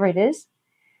or whatever it is.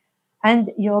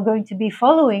 And you're going to be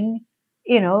following,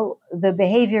 the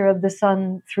behavior of the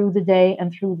sun through the day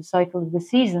and through the cycle of the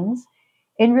seasons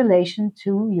in relation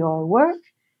to your work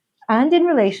and in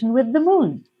relation with the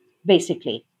moon,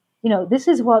 basically. This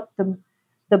is what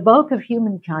the bulk of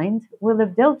humankind will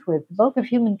have dealt with. The bulk of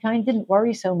humankind didn't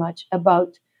worry so much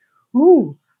about,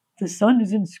 the sun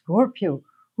is in Scorpio.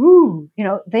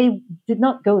 They did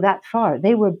not go that far.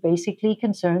 They were basically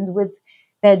concerned with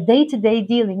their day-to-day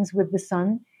dealings with the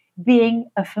sun being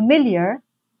a familiar,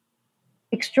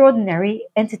 extraordinary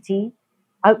entity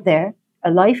out there,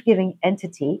 a life-giving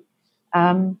entity,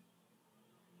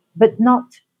 but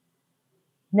not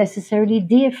necessarily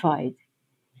deified.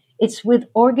 it's with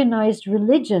organized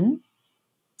religion,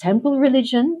 temple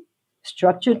religion,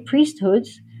 structured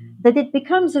priesthoods, that it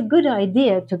becomes a good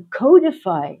idea to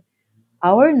codify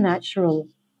our natural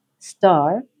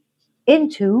star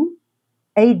into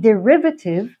a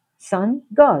derivative sun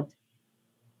god.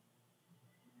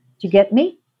 Do you get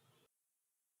me?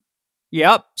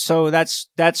 Yep. So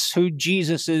that's who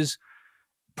Jesus is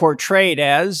portrayed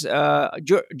as.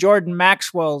 Jordan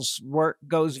Maxwell's work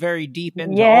goes very deep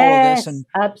into all of this, Yes, and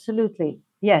absolutely.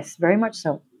 Yes, very much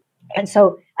so. And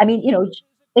so, I mean,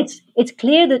 it's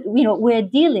clear that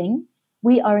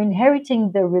we are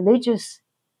inheriting the religious,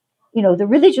 the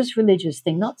religious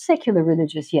thing, not secular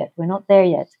religious yet. We're not there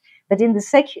yet. But in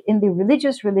the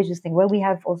religious thing, where we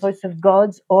have all sorts of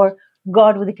gods, or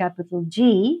God with a capital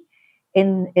G,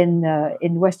 in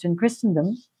Western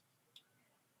Christendom,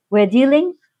 we're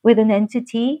dealing with an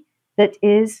entity that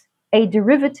is a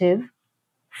derivative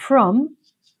from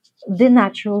the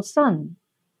natural sun.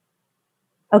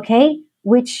 Okay,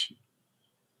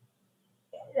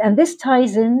 and this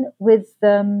ties in with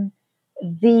the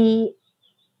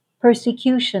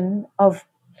persecution of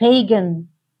pagan,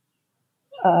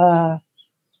 uh,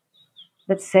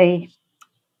 let's say,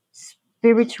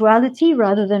 spirituality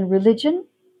rather than religion,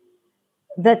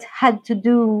 that had to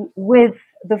do with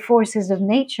the forces of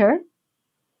nature,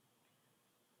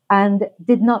 and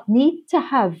did not need to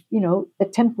have, a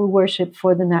temple worship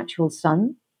for the natural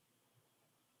sun.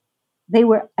 They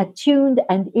were attuned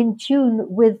and in tune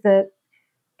with the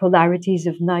polarities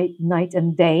of night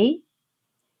and day.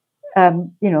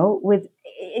 With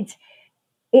it,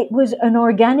 it was an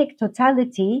organic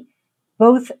totality,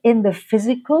 both in the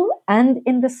physical and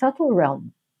in the subtle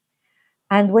realm.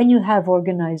 And when you have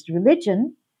organized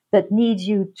religion that needs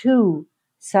you to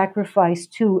sacrifice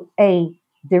to a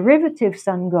derivative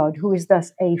sun god, who is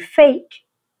thus a fake,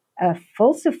 a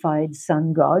falsified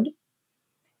sun god,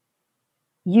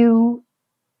 you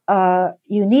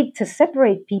need to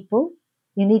separate people.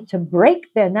 You need to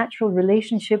break their natural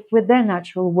relationship with their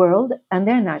natural world and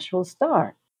their natural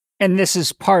star. and this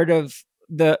is part of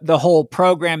the whole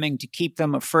programming to keep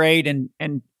them afraid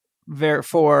and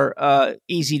therefore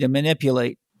easy to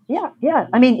manipulate. Yeah.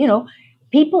 I mean,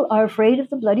 people are afraid of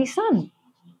the bloody sun.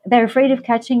 They're afraid of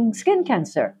catching skin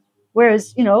cancer.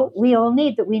 Whereas, we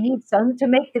need sun to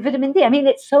make the vitamin D. I mean,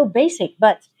 it's so basic,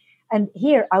 and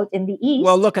here out in the East.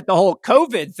 Well, look at the whole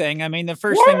COVID thing. I mean, the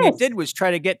first thing they did was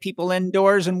try to get people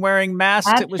indoors and wearing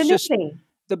masks. Absolutely. It was just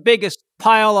the biggest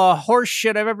pile of horse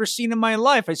shit I've ever seen in my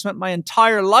life. I spent my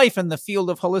entire life in the field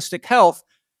of holistic health,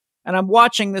 and I'm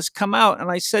watching this come out. And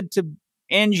I said to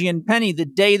Angie and Penny the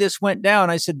day this went down,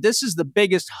 I said, this is the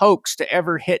biggest hoax to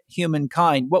ever hit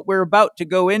humankind. What we're about to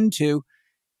go into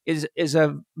is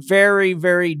a very,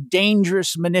 very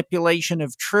dangerous manipulation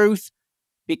of truth,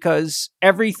 because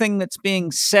everything that's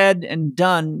being said and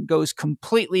done goes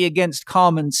completely against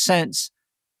common sense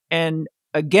and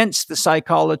against the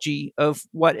psychology of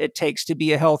what it takes to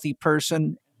be a healthy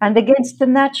person. And against the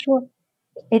natural,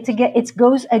 it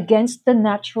goes against the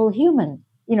natural human,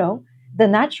 the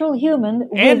natural human.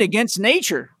 And against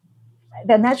nature.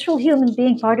 The natural human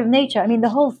being part of nature. I mean, the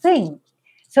whole thing.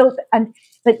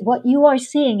 But what you are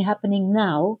seeing happening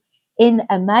now in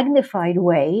a magnified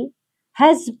way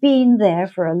has been there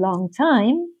for a long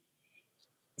time.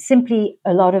 Simply,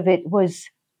 a lot of it was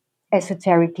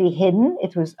esoterically hidden.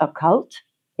 It was occult.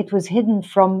 It was hidden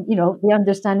from, the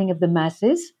understanding of the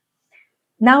masses.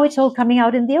 Now it's all coming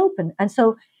out in the open. And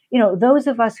so, those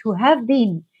of us who have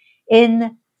been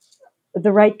in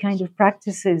the right kind of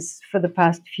practices for the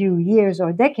past few years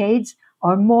or decades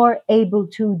are more able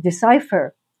to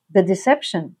decipher the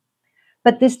deception.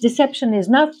 But this deception is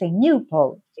nothing new,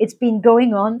 Paul. It's been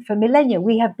going on for millennia.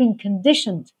 We have been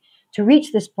conditioned to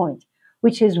reach this point,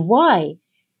 which is why,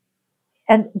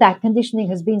 and that conditioning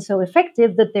has been so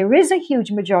effective that there is a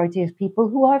huge majority of people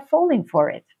who are falling for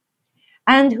it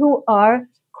and who are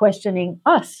questioning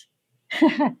us,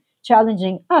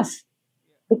 challenging us,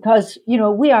 because,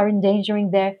 we are endangering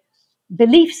their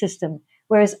belief system,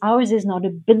 whereas ours is not a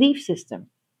belief system.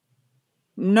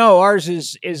 No, ours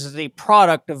is the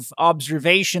product of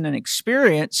observation and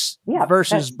experience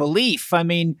versus belief. I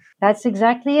mean, that's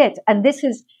exactly it. And this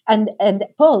is, and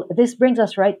Paul, this brings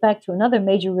us right back to another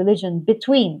major religion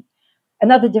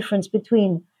another difference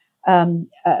between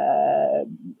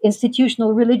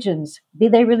institutional religions, be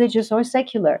they religious or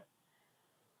secular,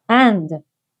 and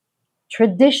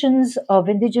traditions of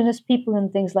indigenous people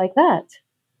and things like that.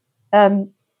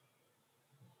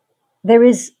 There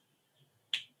is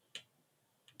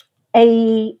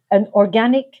an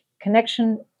organic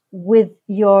connection with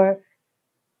your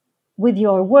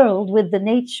world, with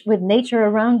nature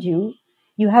around you.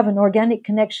 you have an organic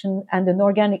connection and an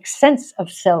organic sense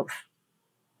of self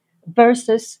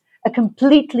versus a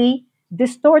completely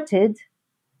distorted,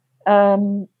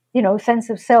 sense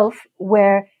of self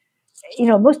where,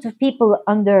 most of people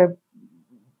under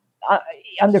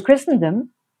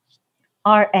Christendom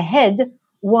are ahead,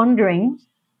 wandering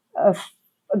a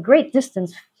great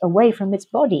distance away from its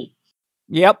body.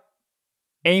 Yep.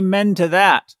 Amen to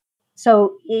that.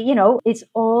 So, it's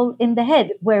all in the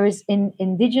head. Whereas in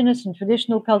indigenous and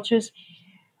traditional cultures,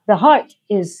 the heart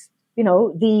is,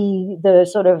 the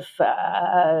sort of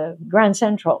grand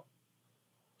central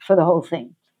for the whole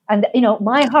thing. And,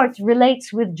 my heart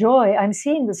relates with joy. I'm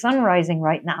seeing the sun rising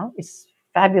right now. It's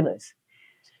fabulous.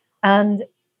 And,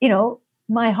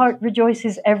 my heart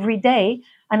rejoices every day.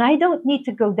 And I don't need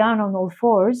to go down on all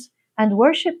fours and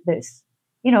worship this.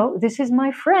 This is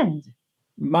my friend.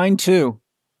 Mine too.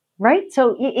 Right?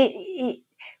 So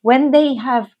when they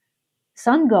have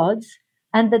sun gods,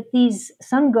 and that these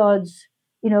sun gods,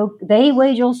 they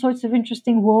wage all sorts of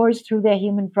interesting wars through their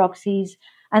human proxies,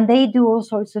 and they do all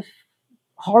sorts of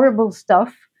horrible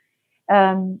stuff.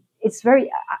 It's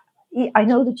very. I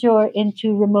know that you're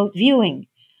into remote viewing.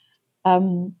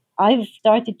 I've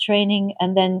started training,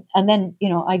 and then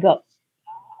I got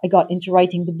into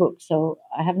writing the book, so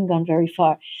I haven't gone very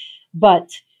far. But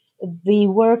the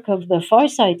work of the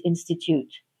Farsight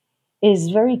Institute is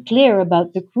very clear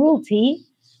about the cruelty,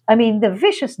 the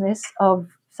viciousness of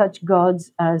such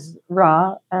gods as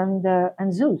Ra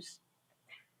and Zeus.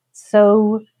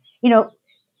 So,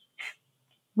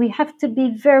 we have to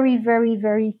be very, very,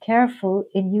 very careful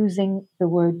in using the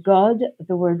word God,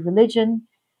 the word religion.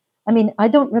 I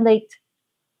don't relate,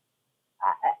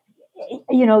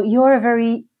 you're a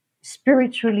very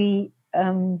spiritually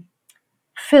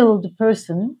filled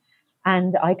person,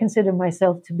 and I consider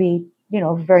myself to be,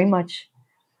 very much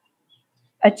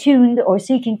attuned, or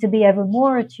seeking to be ever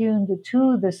more attuned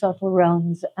to the subtle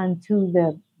realms and to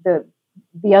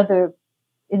the other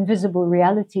invisible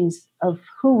realities of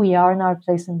who we are and our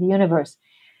place in the universe.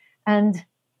 And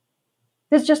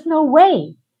there's just no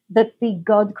way that the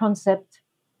God concept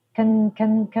can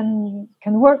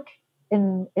work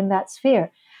in that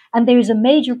sphere. And there is a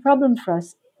major problem for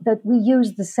us that we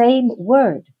use the same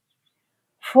word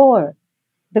for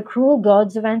the cruel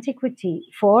gods of antiquity,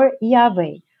 for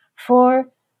Yahweh, for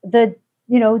the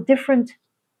different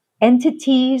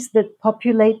entities that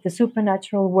populate the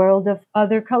supernatural world of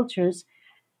other cultures,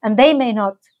 and they may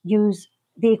not use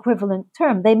the equivalent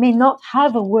term. They may not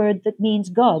have a word that means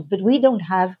God, but we don't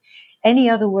have any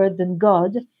other word than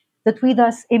God that we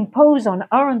thus impose on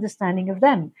our understanding of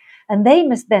them. And they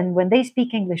must then, when they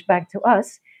speak English back to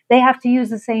us, they have to use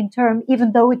the same term,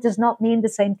 even though it does not mean the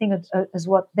same thing as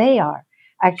what they are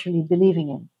actually believing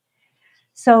in.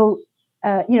 So,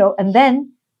 and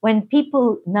then when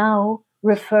people now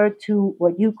refer to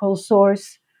what you call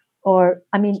source, or,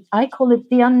 I call it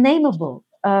the unnameable.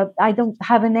 I don't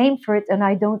have a name for it, and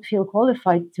I don't feel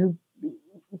qualified to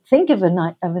think of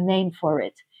a name for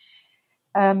it.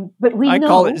 But I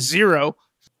call it zero.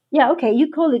 Yeah, okay,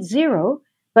 you call it zero,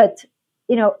 but,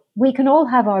 we can all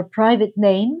have our private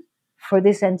name for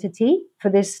this entity, for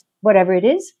this, whatever it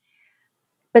is,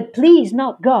 but please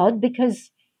not God,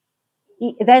 because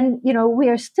then,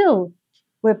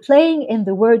 we're playing in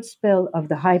the word spell of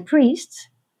the high priests,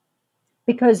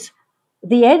 because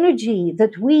the energy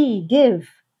that we give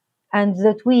and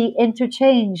that we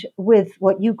interchange with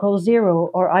what you call zero,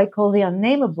 or I call the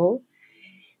unnameable,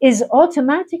 is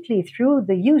automatically, through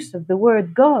the use of the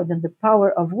word God and the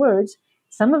power of words,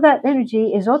 some of that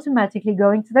energy is automatically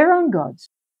going to their own gods.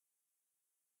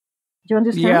 Do you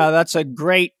understand? Yeah, that's a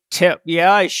great tip.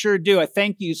 Yeah, I sure do. I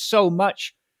thank you so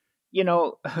much.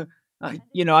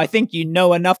 I think you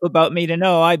know enough about me to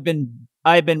know I've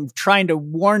been trying to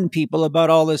warn people about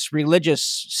all this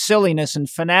religious silliness and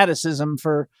fanaticism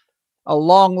for a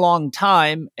long, long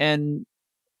time. And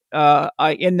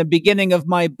in the beginning of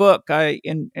my book,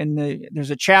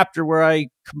 there's a chapter where I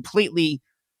completely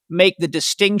make the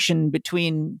distinction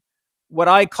between what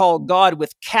I call God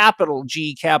with capital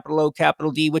G, capital O,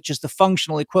 capital D, which is the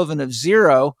functional equivalent of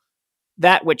zero,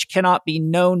 that which cannot be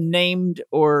known, named,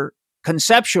 or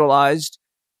conceptualized,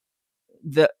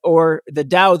 or the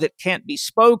Tao that can't be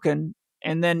spoken,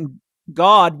 and then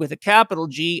God with a capital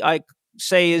G, I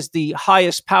say, is the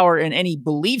highest power in any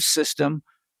belief system.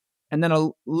 And then a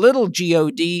little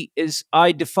God is,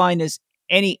 I define as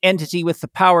any entity with the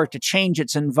power to change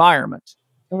its environment.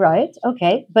 Right.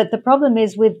 Okay. But the problem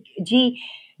is with G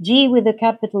with a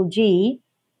capital G,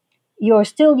 you're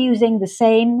still using the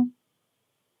same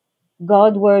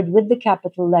God word with the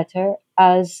capital letter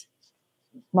as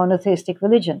monotheistic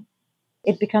religion.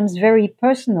 It becomes very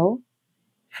personal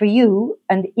for you.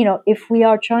 And, if we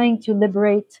are trying to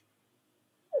liberate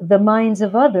the minds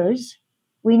of others,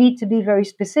 we need to be very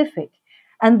specific.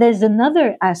 And there's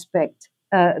another aspect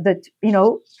that,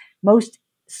 most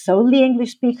solely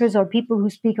English speakers or people who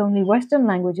speak only Western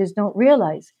languages don't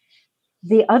realize.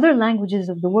 The other languages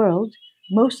of the world,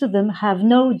 most of them have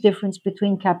no difference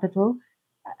between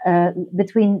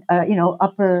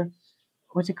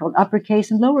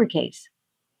uppercase and lowercase.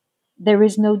 There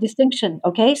is no distinction.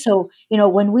 Okay. So,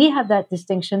 when we have that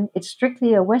distinction, it's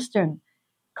strictly a Western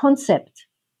concept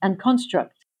and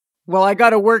construct. Well, I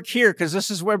got to work here because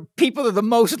this is where people are the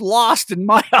most lost in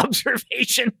my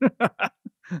observation.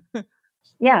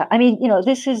 Yeah. I mean,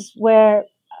 this is where,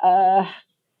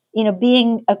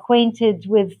 being acquainted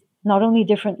with not only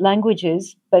different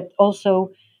languages, but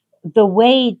also the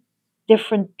way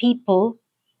different people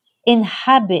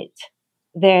inhabit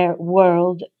their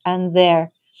world and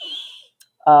their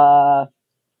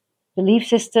belief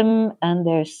system and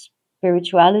their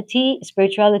spirituality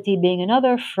being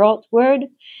another fraught word.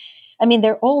 I mean,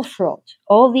 they're all fraught.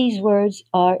 All these words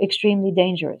are extremely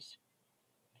dangerous.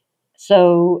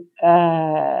 So,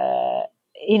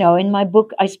 in my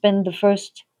book, I spend the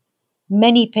first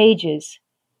many pages,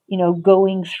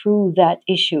 going through that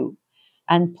issue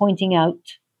and pointing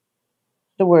out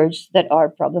the words that are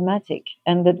problematic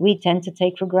and that we tend to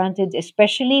take for granted,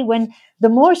 especially when the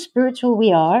more spiritual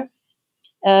we are,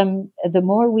 the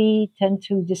more we tend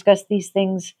to discuss these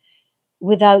things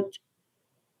without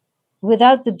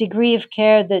the degree of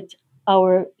care that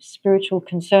our spiritual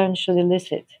concern should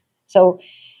elicit. So,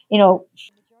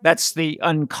 that's the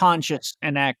unconscious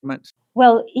enactment.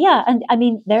 well, yeah, and I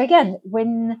mean, there again,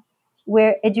 when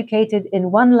we're educated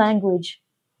in one language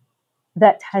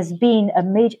that has been a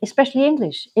major, especially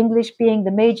English being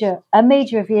a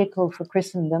major vehicle for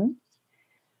Christendom,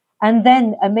 and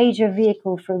then a major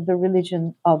vehicle for the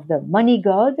religion of the money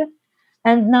god,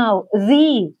 and now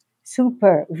the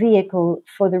super vehicle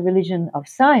for the religion of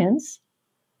science.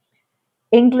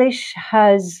 English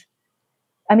has,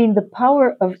 I mean, the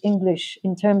power of English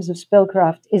in terms of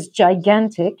spellcraft is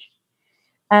gigantic,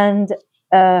 and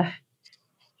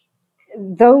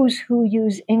those who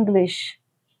use English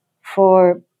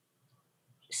for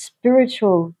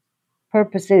spiritual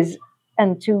purposes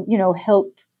and to,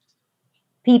 help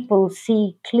people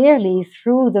see clearly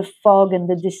through the fog and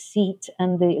the deceit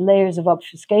and the layers of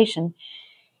obfuscation,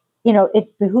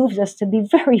 it behooves us to be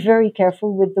very, very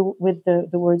careful with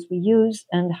the words we use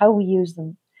and how we use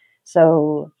them.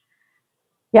 So,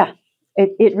 yeah,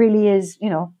 it really is,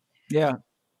 Yeah.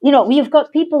 You've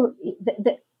got people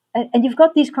and you've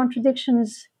got these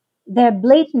contradictions. They're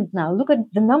blatant now. Look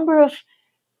at the number of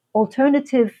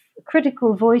alternative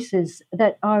critical voices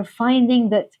that are finding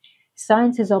that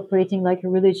science is operating like a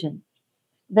religion,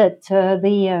 that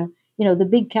the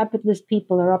big capitalist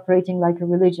people are operating like a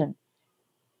religion,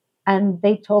 and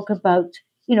they talk about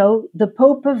the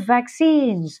Pope of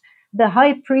vaccines, the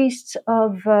high priests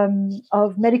of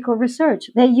medical research.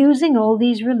 They're using all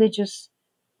this religious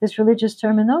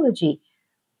terminology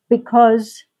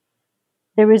because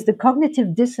there is the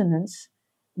cognitive dissonance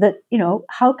that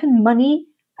how can money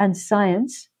and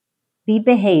science be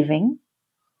behaving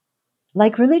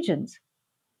like religions?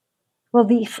 Well,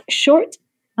 the short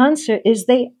answer is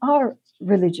they are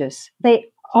religious.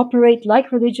 They operate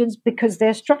like religions because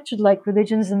they're structured like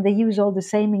religions and they use all the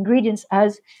same ingredients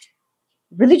as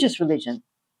religious religion.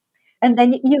 And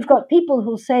then you've got people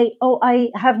who say, oh,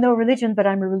 I have no religion, but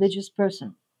I'm a religious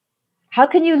person. How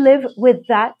can you live with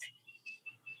that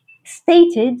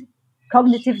stated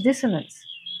cognitive dissonance?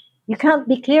 You can't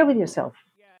be clear with yourself.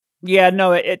 Yeah,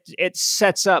 no, it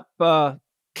sets up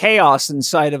chaos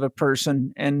inside of a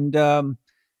person. And I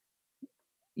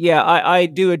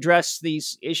do address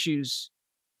these issues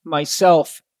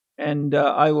myself, and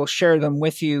I will share them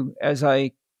with you as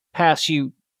I pass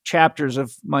you chapters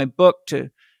of my book to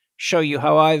show you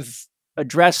how I've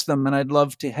addressed them. And I'd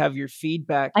love to have your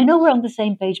feedback. I know we're on the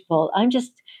same page, Paul. I'm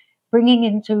just bringing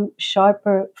into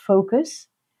sharper focus.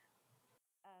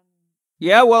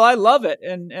 Yeah, well, I love it.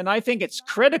 And I think it's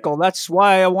critical. That's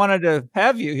why I wanted to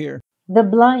have you here. The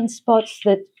blind spots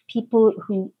that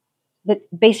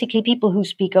basically people who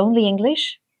speak only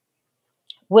English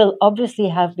will obviously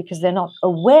have, because they're not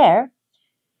aware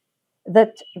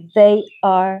that they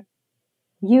are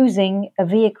using a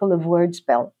vehicle of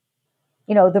wordspell.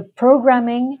 The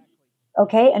programming,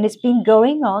 okay, and it's been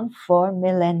going on for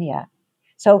millennia.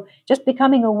 So just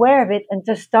becoming aware of it and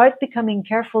to start becoming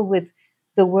careful with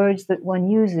the words that one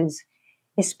uses,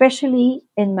 especially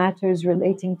in matters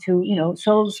relating to,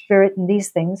 soul, spirit, and these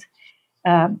things,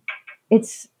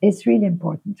 it's really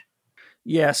important.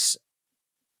 Yes.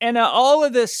 And all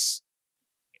of this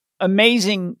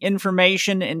amazing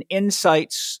information and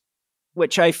insights,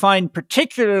 which I find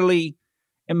particularly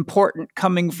important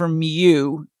coming from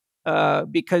you,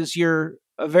 because you're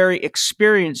a very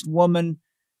experienced woman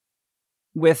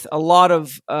with a lot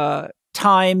of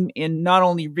time in not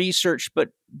only research but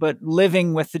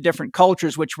living with the different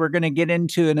cultures, which we're going to get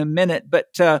into in a minute. But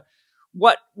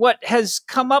what has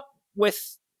come up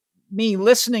with me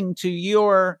listening to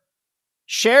your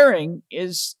sharing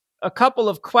is a couple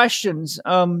of questions.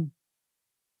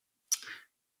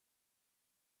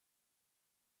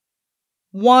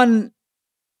 One,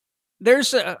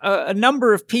 there's a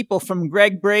number of people, from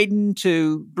Greg Braden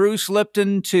to Bruce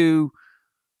Lipton to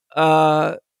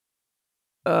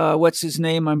what's his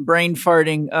name? I'm brain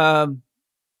farting.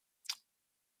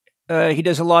 He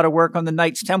does a lot of work on the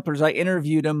Knights Templars. I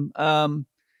interviewed him.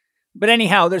 But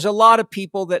anyhow, there's a lot of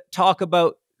people that talk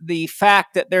about the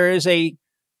fact that there is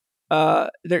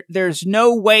there's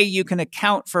no way you can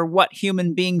account for what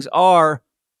human beings are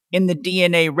in the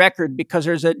DNA record, because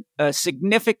there's a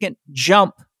significant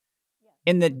jump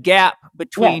in the gap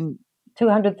between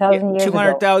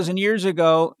 200,000 years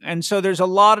ago. And so there's a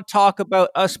lot of talk about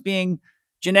us being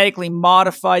genetically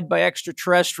modified by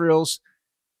extraterrestrials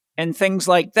and things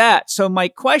like that. So my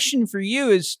question for you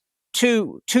is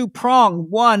two-pronged.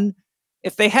 One,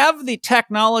 if they have the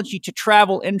technology to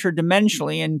travel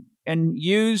interdimensionally and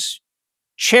use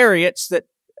chariots that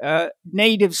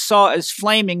natives saw as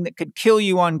flaming that could kill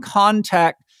you on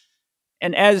contact,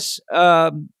 and as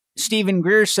Stephen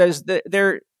Greer says, that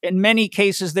they're, in many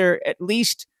cases, they're at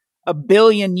least 1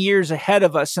 billion years ahead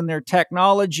of us in their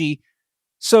technology.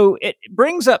 So it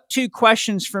brings up two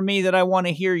questions for me that I want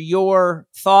to hear your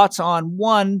thoughts on.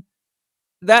 One,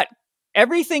 that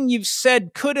everything you've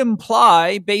said could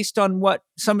imply, based on what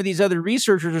some of these other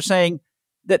researchers are saying,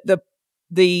 that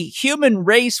the human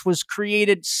race was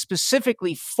created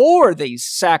specifically for these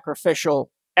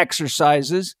sacrificial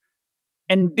exercises.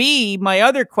 And B, my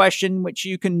other question, which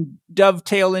you can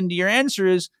dovetail into your answer,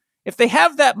 is if they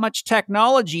have that much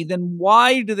technology, then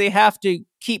why do they have to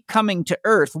keep coming to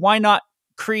Earth? Why not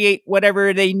create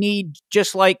whatever they need,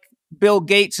 just like Bill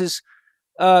Gates is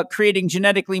creating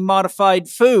genetically modified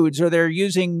foods, or they're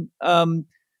using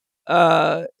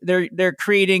they're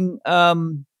creating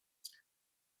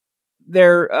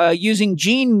using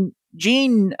gene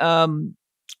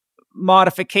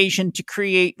modification to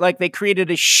create, like they created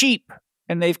a sheep,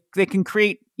 and they can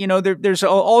create, there's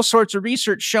all sorts of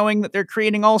research showing that they're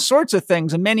creating all sorts of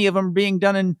things, and many of them are being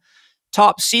done in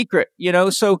top secret.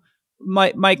 So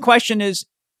my question is,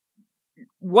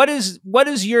 what is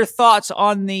your thoughts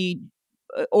on the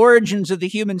origins of the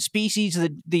human species,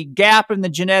 the gap in the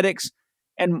genetics,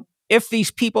 and if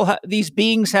these these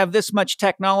beings have this much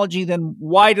technology, then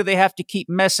why do they have to keep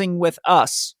messing with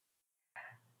us?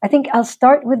 I think I'll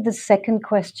start with the second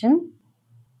question,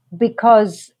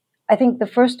 because I think the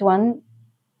first one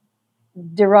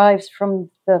derives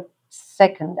from the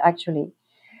second, actually.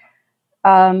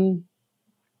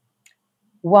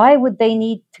 Why would they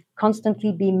need to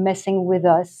constantly be messing with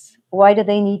us? Why do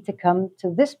they need to come to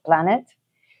this planet?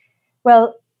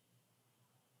 Well,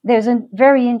 there's a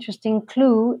very interesting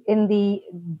clue in the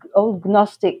old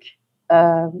Gnostic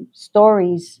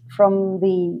stories from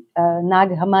the Nag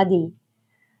Hammadi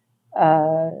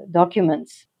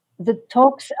documents that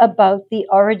talks about the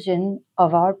origin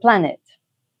of our planet,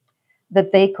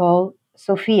 that they call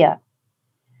Sophia.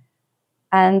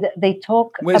 And they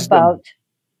talk about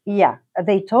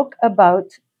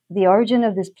the origin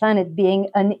of this planet being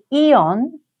an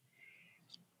eon,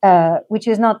 which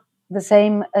is not the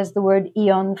same as the word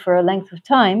eon for a length of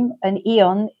time. An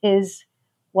eon is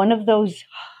one of those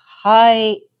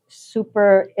high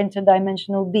super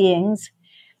interdimensional beings,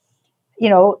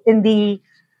 in the,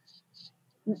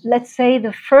 let's say,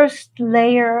 the first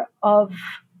layer of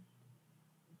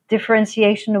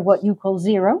differentiation of what you call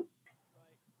zero.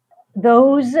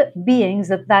 Those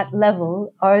beings at that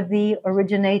level are the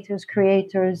originators,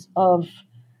 creators of,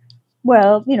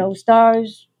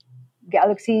 stars,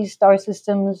 galaxies, star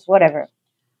systems, whatever.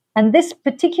 And this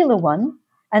particular one,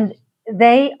 and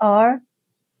they are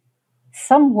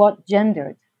somewhat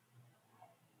gendered.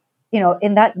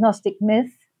 In that Gnostic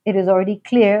myth, it is already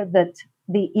clear that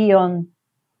the eon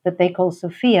that they call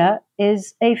Sophia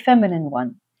is a feminine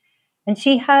one. And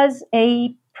she has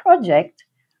a project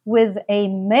with a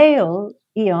male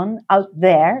eon out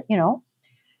there,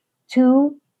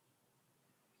 to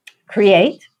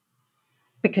create,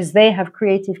 because they have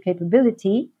creative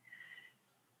capability,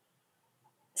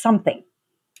 something.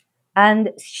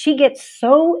 And she gets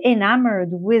so enamored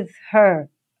with her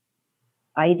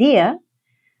idea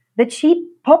that she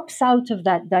pops out of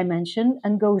that dimension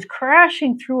and goes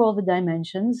crashing through all the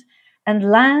dimensions and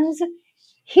lands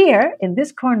here in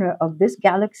this corner of this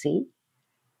galaxy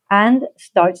and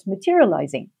starts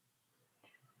materializing.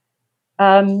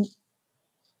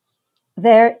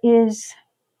 There is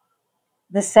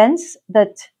the sense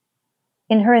that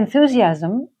in her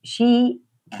enthusiasm, she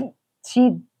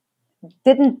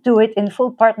didn't do it in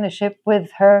full partnership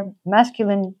with her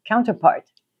masculine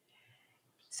counterpart.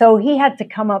 So he had to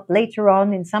come up later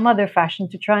on in some other fashion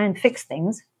to try and fix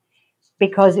things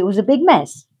because it was a big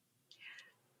mess.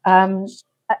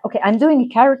 Okay, I'm doing a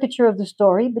caricature of the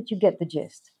story, but you get the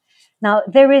gist. Now,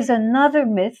 there is another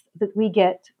myth that we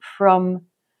get from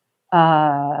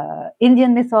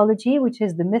Indian mythology, which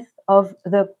is the myth of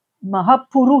the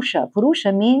Mahapurusha.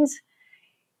 Purusha means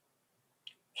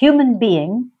human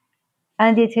being,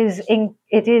 and it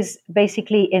is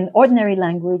basically in ordinary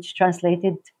language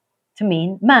translated to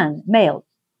mean man, male.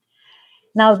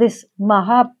 Now, this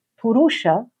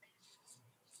Mahapurusha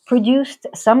produced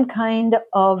some kind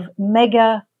of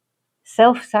mega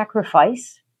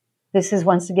self-sacrifice. This is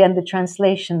once again the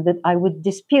translation that I would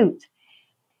dispute.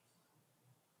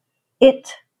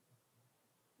 It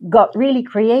got really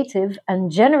creative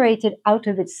and generated out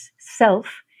of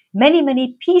itself many,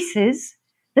 many pieces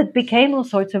that became all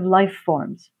sorts of life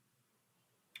forms.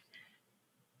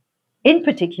 In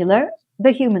particular,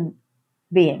 the human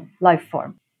being, life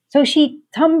form. So she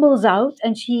tumbles out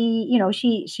and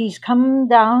she's come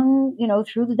down,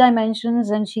 through the dimensions,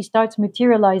 and she starts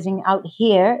materializing out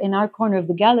here in our corner of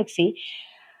the galaxy.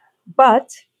 But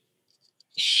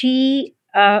she,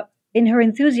 in her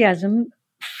enthusiasm,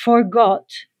 forgot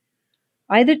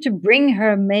either to bring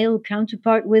her male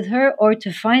counterpart with her or to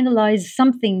finalize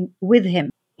something with him.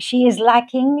 She is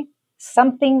lacking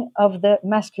something of the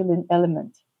masculine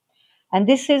element. And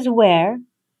this is where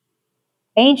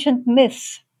ancient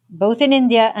myths, both in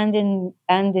India and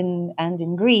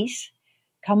in Greece,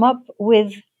 come up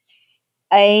with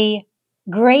a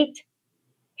great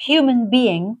human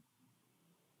being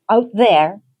out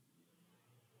there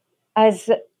as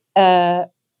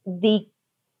the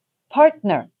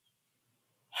partner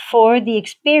for the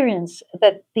experience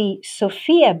that the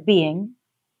Sophia being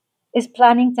is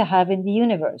planning to have in the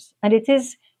universe. And it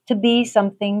is to be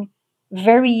something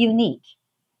very unique,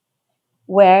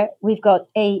 where we've got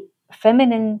a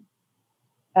feminine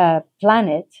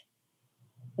planet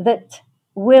that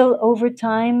will over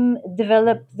time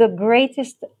develop the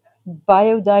greatest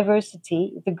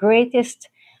biodiversity, the greatest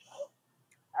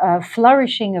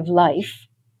flourishing of life,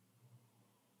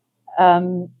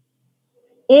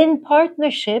 in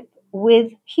partnership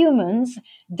with humans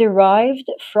derived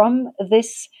from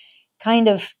this kind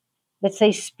of, let's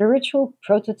say, spiritual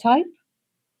prototype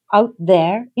out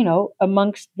there,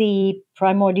 amongst the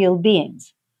primordial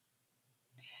beings.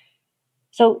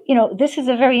 So, this is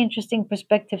a very interesting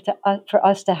perspective for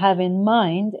us to have in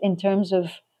mind in terms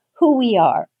of who we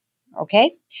are.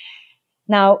 Okay?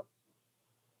 Now,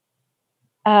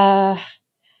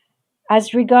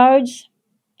 as regards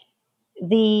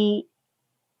the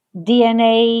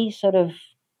DNA sort of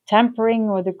tampering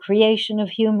or the creation of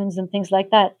humans and things like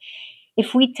that,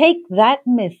 if we take that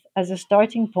myth as a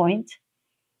starting point,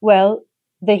 well,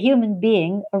 the human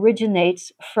being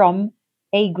originates from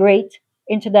a great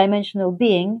interdimensional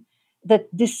being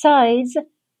that decides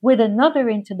with another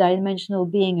interdimensional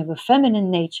being of a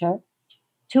feminine nature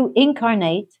to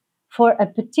incarnate for a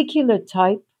particular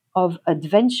type of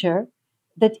adventure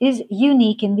that is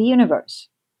unique in the universe.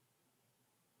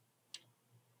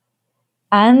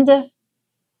 And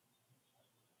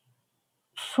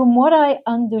from what I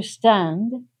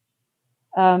understand,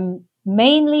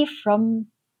 mainly from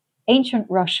ancient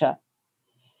Russia,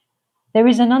 there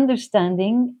is an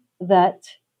understanding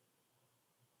that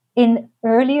in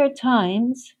earlier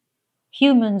times,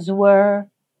 humans were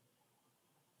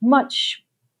much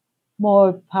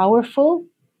more powerful.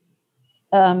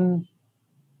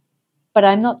 But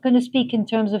I'm not going to speak in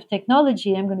terms of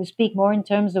technology. I'm going to speak more in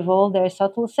terms of all their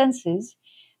subtle senses.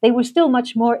 They were still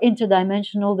much more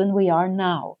interdimensional than we are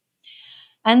now.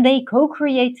 And they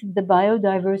co-created the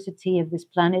biodiversity of this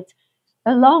planet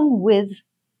along with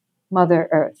Mother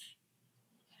Earth.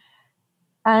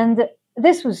 And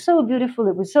this was so beautiful.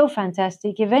 It was so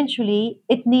fantastic. Eventually,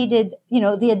 it needed,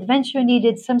 the adventure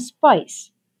needed some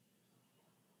spice.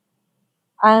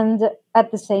 And at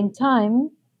the same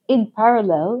time, in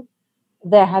parallel,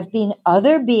 there have been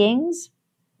other beings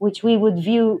which we would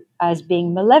view as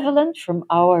being malevolent from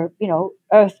our,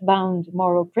 earthbound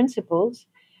moral principles,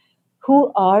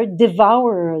 who are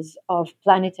devourers of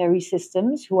planetary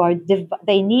systems,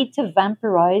 they need to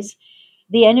vampirize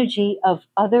the energy of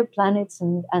other planets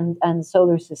and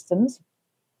solar systems.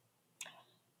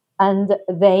 And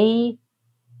they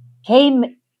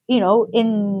came,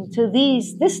 into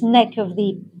this neck of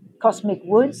the cosmic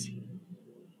woods,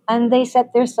 and they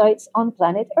set their sights on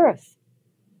planet Earth.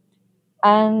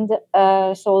 And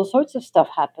so all sorts of stuff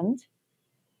happened.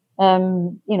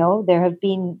 There have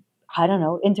been, I don't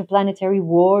know, interplanetary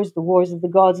wars, the wars of the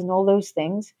gods, and all those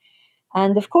things.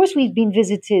 And of course, we've been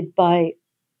visited by,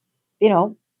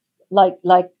 all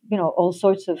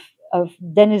sorts of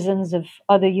denizens of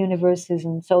other universes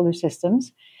and solar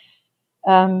systems.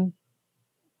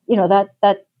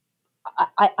 That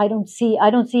I don't see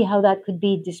how that could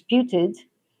be disputed.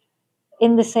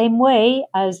 In the same way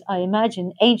as I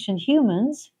imagine ancient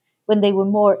humans, when they were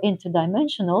more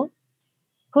interdimensional,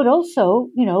 could also,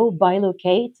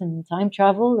 bilocate and time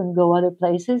travel and go other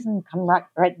places and come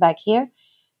right back here.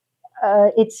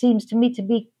 It seems to me to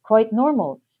be quite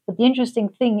normal. But the interesting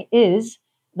thing is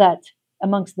that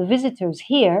amongst the visitors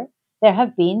here, there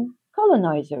have been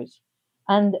colonizers.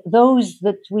 And those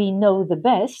that we know the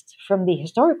best from the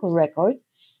historical record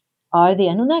are the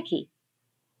Anunnaki.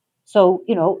 So,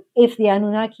 if the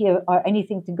Anunnaki are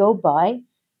anything to go by,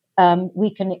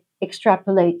 we can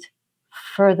extrapolate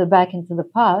further back into the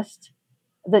past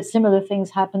that similar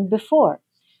things happened before.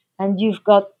 And you've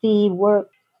got the work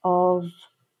of,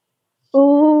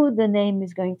 the name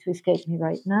is going to escape me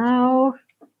right now.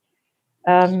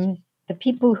 The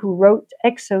people who wrote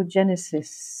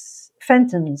Exogenesis,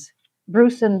 Fenton's,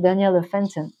 Bruce and Daniela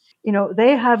Fenton.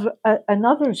 They have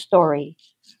another story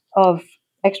of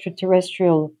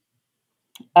extraterrestrial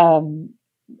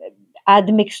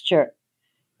admixture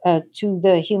to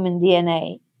the human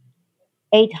DNA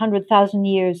 800,000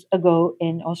 years ago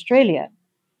in Australia.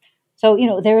 So,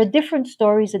 there are different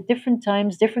stories at different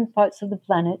times, different parts of the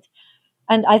planet,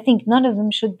 and I think none of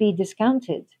them should be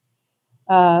discounted.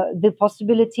 The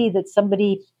possibility that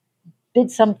somebody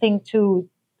did something to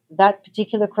that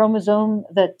particular chromosome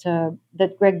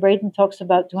that Greg Braden talks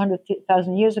about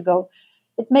 200,000 years ago,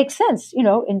 it makes sense,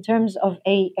 in terms of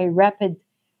a rapid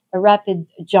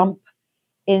jump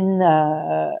in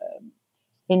our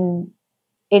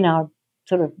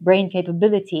sort of brain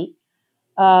capability.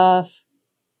 And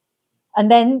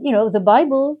then, the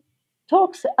Bible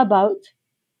talks about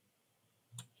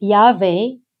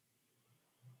Yahweh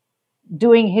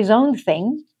doing his own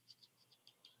thing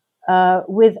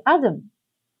with Adam.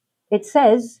 It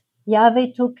says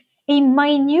Yahweh took a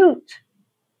minute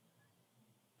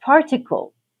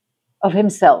particle of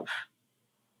himself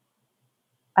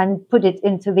and put it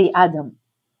into the Adam.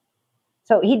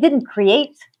 So he didn't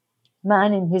create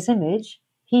man in his image.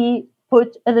 He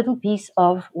put a little piece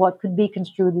of what could be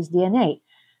construed as DNA.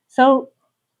 So,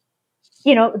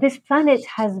 this planet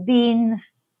has been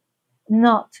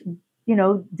not,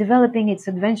 developing its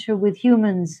adventure with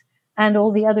humans and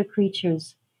all the other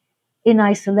creatures in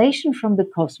isolation from the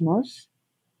cosmos.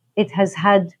 It has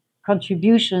had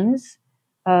contributions,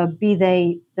 be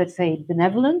they, let's say,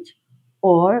 benevolent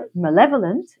or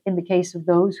malevolent, in the case of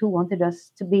those who wanted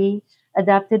us to be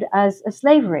adapted as a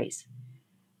slave race.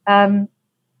 In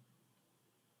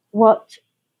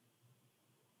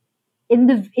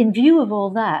view of all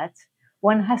that,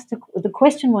 the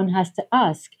question one has to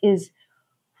ask is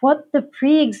what the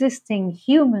pre-existing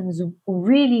humans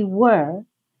really were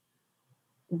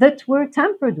that were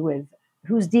tampered with,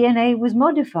 whose DNA was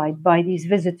modified by these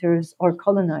visitors or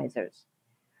colonizers.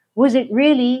 Was it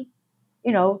really,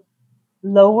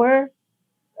 lower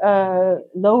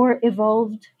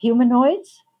evolved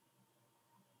humanoids,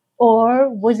 or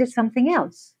was it something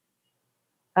else?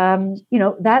 That's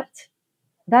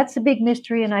a big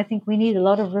mystery, and I think we need a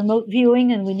lot of remote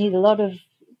viewing, and we need a lot of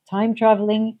time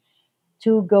traveling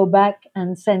to go back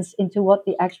and sense into what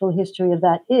the actual history of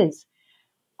that is.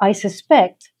 I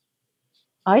suspect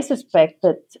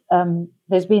that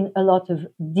there's been a lot of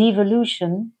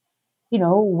devolution,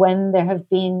 when there have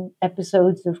been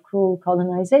episodes of cruel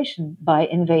colonization by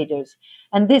invaders.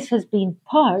 And this has been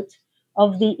part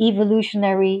of the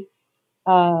evolutionary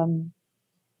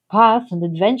path and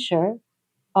adventure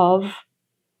of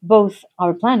both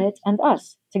our planet and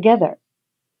us together.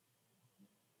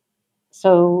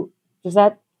 So does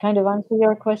that kind of answer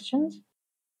your questions?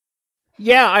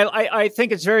 Yeah, I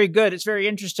think it's very good. It's very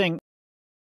interesting.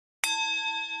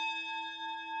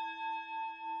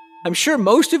 I'm sure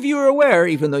most of you are aware,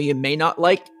 even though you may not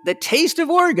like the taste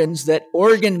of organs, that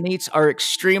organ meats are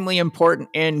extremely important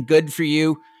and good for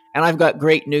you. And I've got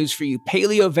great news for you.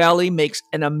 Paleo Valley makes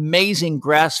an amazing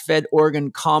grass-fed organ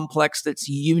complex that's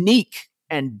unique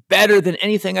and better than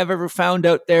anything I've ever found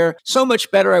out there. So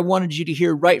much better, I wanted you to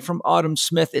hear right from Autumn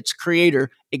Smith, its creator,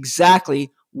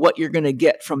 exactly what you're going to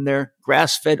get from their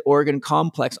grass-fed organ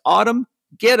complex. Autumn,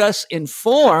 get us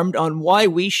informed on why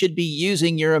we should be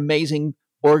using your amazing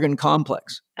organ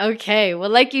complex. Okay, well,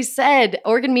 like you said,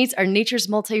 organ meats are nature's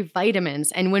multivitamins.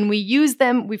 And when we use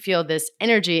them, we feel this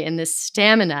energy and this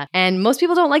stamina. And most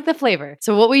people don't like the flavor.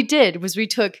 So what we did was we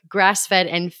took grass-fed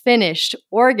and finished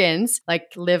organs like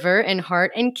liver and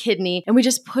heart and kidney, and we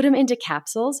just put them into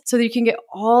capsules so that you can get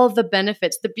all the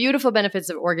benefits, the beautiful benefits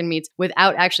of organ meats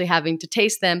without actually having to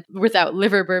taste them, without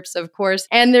liver burps, of course.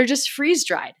 And they're just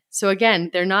freeze-dried. So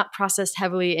again, they're not processed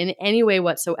heavily in any way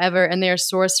whatsoever, and they are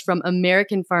sourced from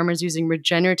American farmers using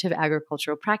regenerative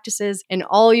agricultural practices. And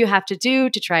all you have to do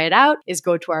to try it out is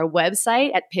go to our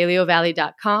website at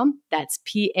paleovalley.com. That's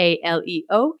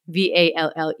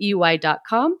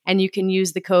PALEOVALLEY.com. And you can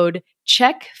use the code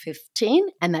CHEK15,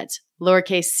 and that's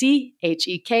lowercase c,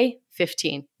 HEK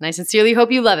 15. And I sincerely hope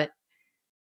you love it.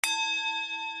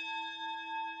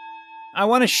 I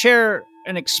want to share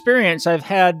an experience I've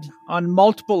had on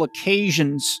multiple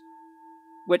occasions,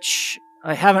 which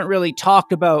I haven't really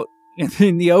talked about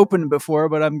in the open before,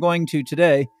 but I'm going to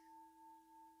today.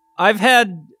 I've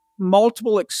had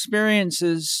multiple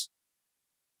experiences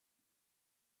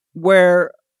where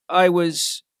I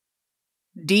was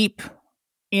deep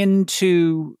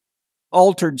into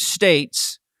altered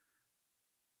states,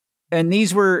 and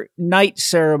these were night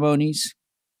ceremonies,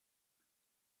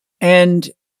 and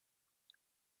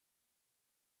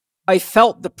I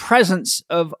felt the presence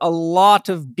of a lot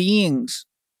of beings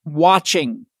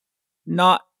watching,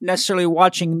 not necessarily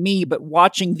watching me, but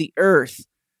watching the earth.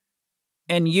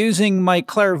 And using my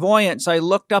clairvoyance, I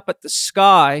looked up at the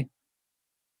sky,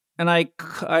 and I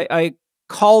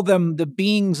call them the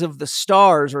beings of the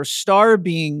stars, or star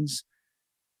beings.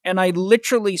 And I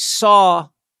literally saw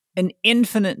an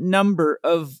infinite number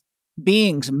of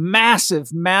beings,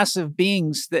 massive, massive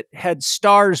beings that had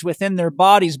stars within their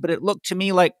bodies, but it looked to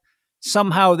me like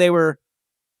somehow they were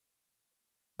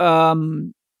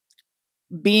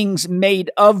beings made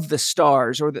of the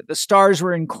stars, or that the stars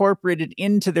were incorporated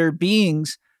into their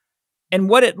beings. And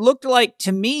what it looked like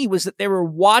to me was that they were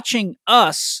watching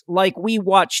us like we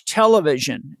watch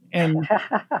television. And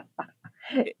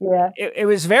Yeah. it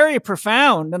was very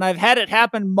profound. And I've had it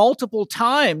happen multiple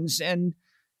times. And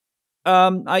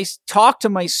I talked to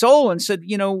my soul and said,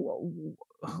 you know,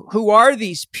 who are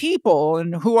these people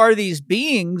and who are these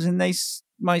beings? And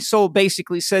my soul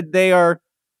basically said they are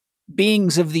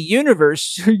beings of the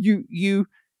universe. You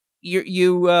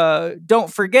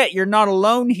don't forget, you're not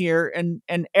alone here,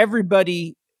 and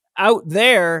everybody out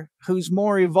there who's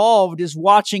more evolved is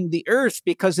watching the earth,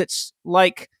 because it's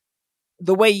like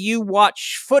the way you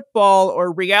watch football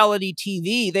or reality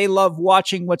TV. They love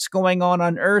watching what's going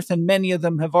on earth, and many of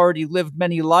them have already lived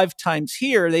many lifetimes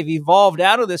here. They've evolved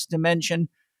out of this dimension,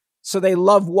 so they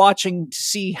love watching to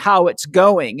see how it's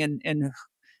going. And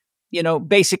you know,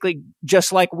 basically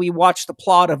just like we watch the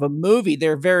plot of a movie,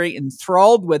 they're very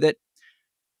enthralled with it.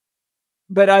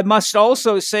 But I must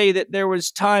also say that there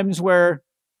was times where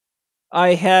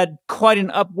I had quite an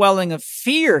upwelling of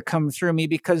fear come through me,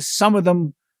 because some of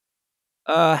them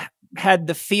had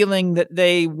the feeling that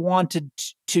they wanted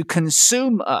to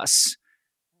consume us.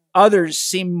 Others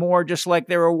seemed more just like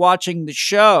they were watching the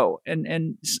show.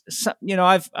 And you know,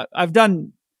 I've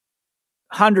done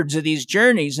hundreds of these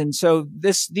journeys, and so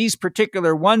these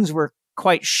particular ones were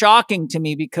quite shocking to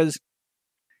me, because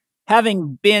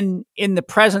having been in the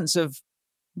presence of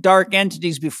dark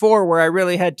entities before, where I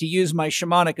really had to use my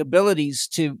shamanic abilities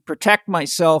to protect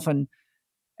myself and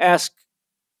ask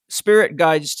spirit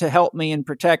guides to help me and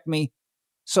protect me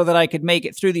so that I could make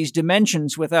it through these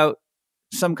dimensions without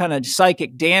some kind of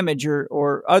psychic damage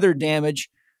or other damage.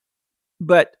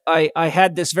 But I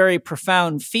had this very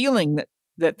profound feeling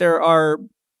that there are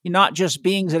not just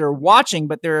beings that are watching,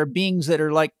 but there are beings that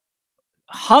are like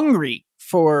hungry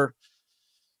for,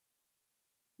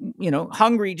 you know,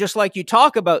 hungry, just like you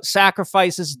talk about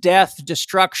sacrifices, death,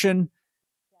 destruction.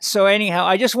 So anyhow,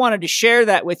 I just wanted to share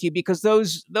that with you, because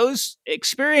those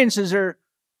experiences are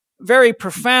very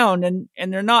profound,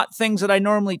 and they're not things that I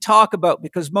normally talk about,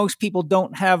 because most people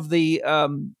don't have the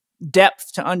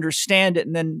depth to understand it.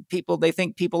 And then they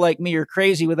think people like me are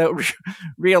crazy without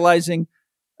realizing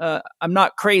I'm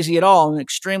not crazy at all. I'm an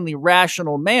extremely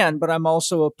rational man, but I'm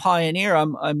also a pioneer.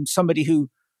 I'm somebody who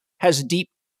has deep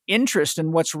interest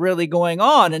in what's really going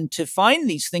on. And to find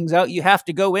these things out, you have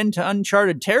to go into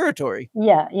uncharted territory.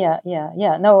 Yeah.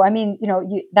 No, I mean, you know,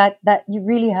 that you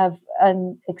really have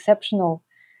an exceptional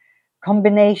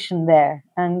combination there,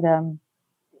 and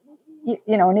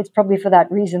you know, and it's probably for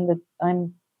that reason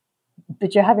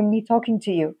that you're having me talking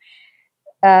to you.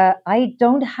 I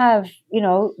don't have,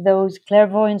 those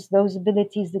clairvoyance, those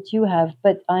abilities that you have,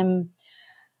 but I'm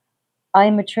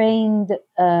a trained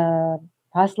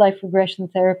past life regression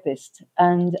therapist,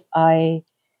 and I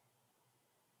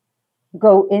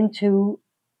go into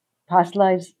past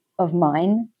lives of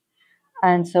mine,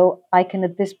 and so I can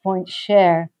at this point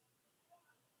share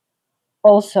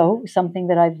also something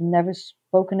that I've never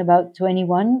spoken about to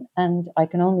anyone, and I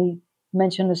can only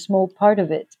mention a small part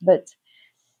of it. But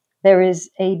there is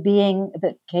a being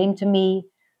that came to me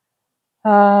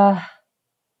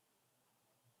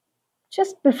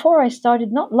just before I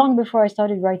started, not long before I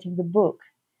started writing the book,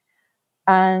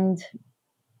 and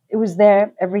it was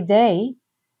there every day,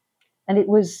 and it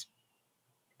was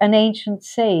an ancient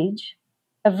sage,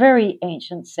 a very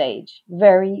ancient sage,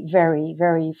 very, very,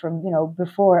 very from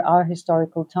before our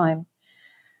historical time.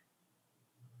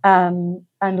 And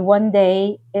one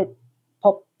day it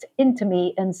popped into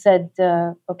me and said,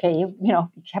 "Okay, you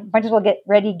might as well get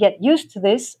ready, get used to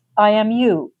this. I am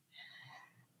you,"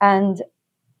 and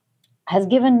has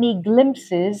given me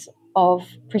glimpses of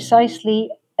precisely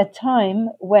a time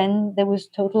when there was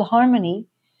total harmony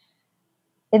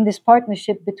in this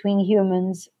partnership between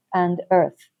humans and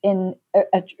Earth, in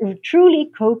a truly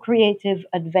co-creative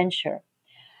adventure.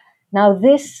 Now,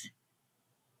 this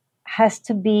has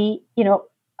to be,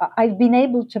 I've been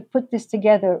able to put this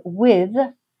together with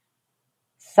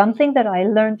something that I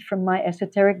learned from my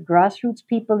esoteric grassroots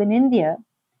people in India,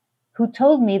 who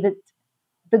told me that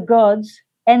the gods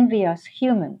envy us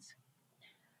humans.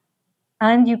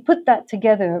 And you put that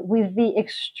together with the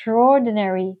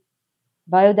extraordinary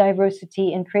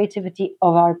biodiversity and creativity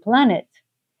of our planet,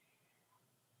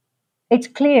 it's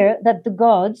clear that the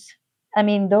gods, I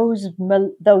mean, those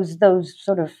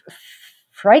sort of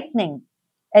frightening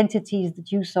entities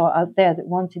that you saw out there that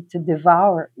wanted to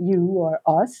devour you or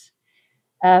us.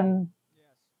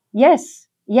 Yes,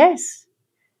 yes.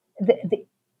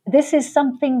 This is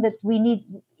something that we need.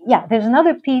 Yeah, there's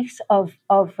another piece of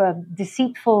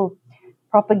deceitful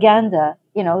propaganda,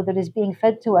 that is being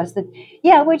fed to us. That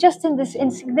we're just in this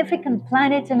insignificant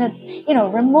planet in a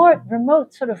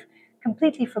remote sort of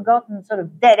completely forgotten sort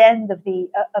of dead end of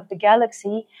the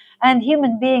galaxy, and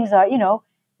human beings are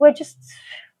we're just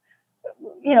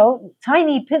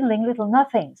tiny piddling little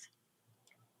nothings.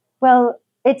 Well,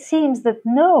 it seems that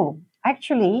no,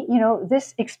 actually,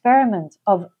 this experiment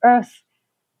of Earth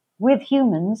with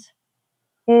humans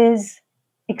is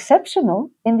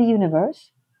exceptional in the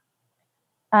universe,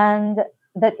 and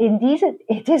that indeed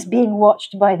it is being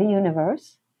watched by the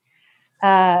universe,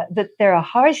 that there are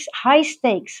high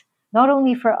stakes, not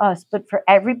only for us, but for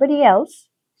everybody else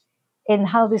in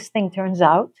how this thing turns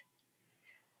out.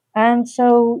 And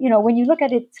so, when you look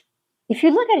at it, if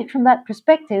you look at it from that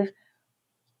perspective,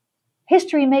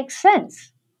 history makes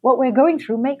sense. What we're going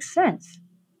through makes sense.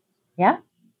 Yeah?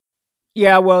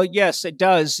 Yeah, well, yes, it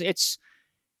does. It's,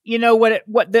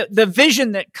 what the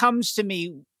vision that comes to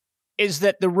me is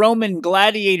that the Roman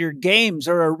gladiator games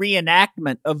are a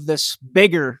reenactment of this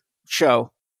bigger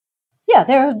show. Yeah,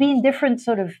 there have been different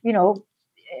sort of,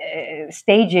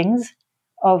 stagings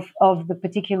of the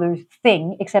particular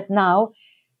thing, except now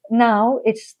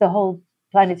it's the whole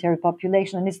planetary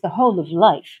population, and it's the whole of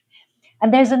life.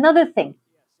 And there's another thing.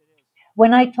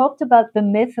 When I talked about the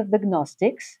myth of the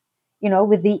Gnostics,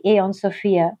 with the Aeon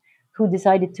Sophia who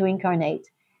decided to incarnate.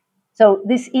 So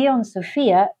this Aeon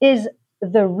Sophia is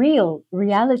the real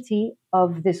reality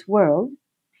of this world.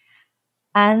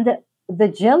 And the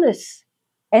jealous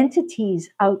entities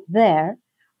out there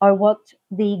are what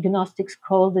the Gnostics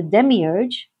call the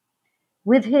demiurge,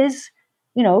 with his,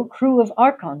 crew of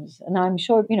archons. And I'm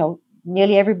sure,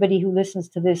 nearly everybody who listens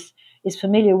to this is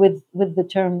familiar with the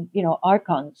term,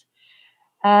 archons.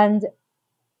 And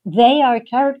they are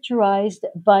characterized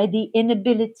by the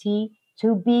inability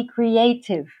to be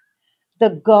creative. The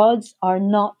gods are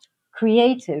not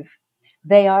creative.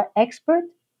 They are expert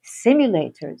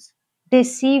simulators,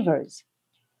 deceivers.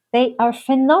 They are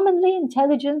phenomenally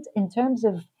intelligent in terms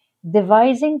of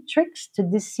devising tricks to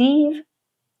deceive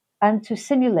and to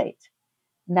simulate.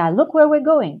 Now, look where we're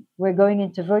going. We're going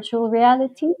into virtual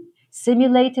reality,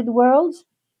 simulated worlds.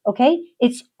 Okay,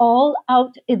 it's all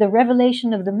out in the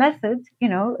revelation of the method,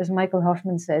 as Michael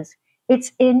Hoffman says,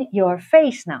 it's in your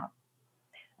face now.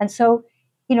 And so,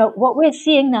 what we're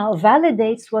seeing now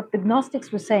validates what the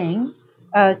Gnostics were saying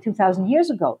 2,000 years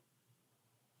ago.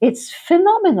 It's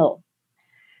phenomenal.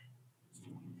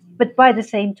 But by the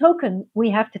same token, we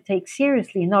have to take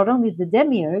seriously not only the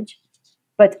demiurge,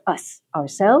 but us,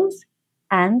 ourselves,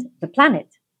 and the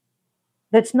planet.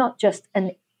 That's not just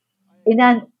an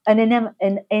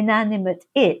inanimate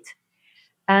it.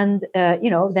 And,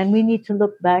 then we need to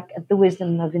look back at the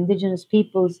wisdom of indigenous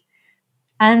peoples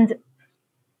and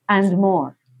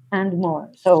more and more.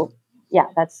 So yeah,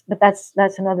 that's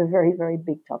another very, very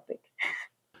big topic.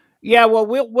 Yeah, well,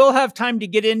 we'll have time to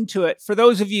get into it. For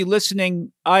those of you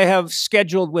listening, I have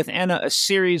scheduled with Enna a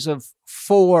series of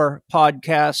 4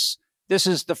 podcasts. This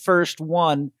is the first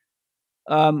one.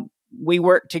 We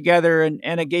worked together, and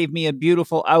Enna gave me a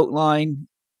beautiful outline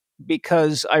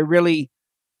because I really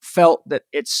felt that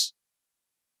it's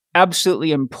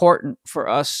absolutely important for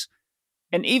us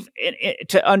and even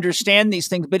to understand these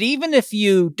things. But even if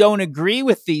you don't agree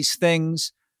with these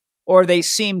things, or they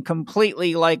seem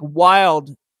completely like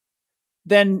wild,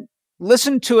 then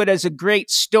listen to it as a great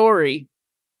story.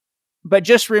 But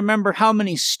just remember how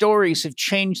many stories have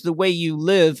changed the way you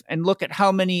live, and look at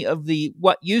how many of the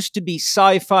what used to be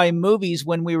sci-fi movies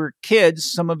when we were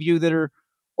kids. Some of you that are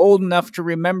old enough to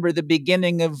remember the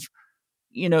beginning of,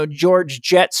 George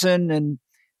Jetson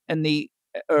and the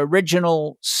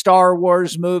original Star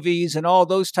Wars movies and all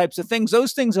those types of things.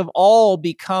 Those things have all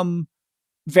become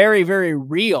very, very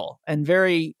real and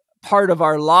very part of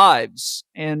our lives.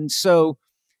 And so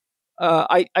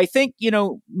I think,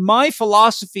 my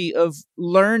philosophy of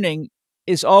learning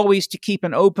is always to keep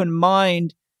an open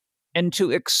mind and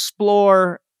to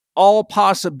explore all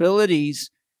possibilities,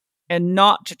 and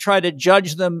not to try to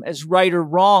judge them as right or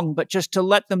wrong, but just to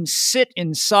let them sit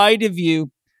inside of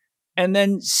you, and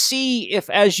then see if,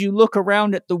 as you look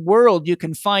around at the world, you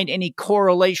can find any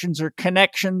correlations or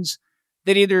connections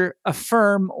that either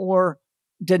affirm or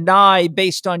deny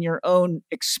based on your own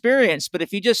experience. But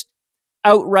if you just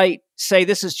outright say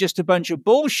this is just a bunch of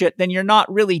bullshit, then you're not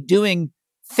really doing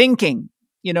thinking.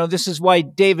 This is why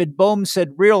David Bohm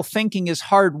said real thinking is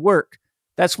hard work.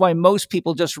 That's why most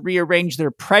people just rearrange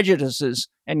their prejudices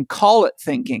and call it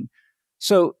thinking.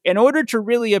 So in order to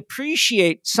really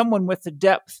appreciate someone with the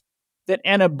depth that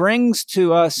Enna brings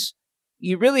to us,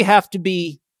 you really have to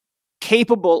be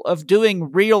capable of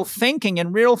doing real thinking.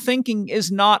 And real thinking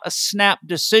is not a snap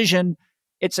decision.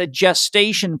 It's a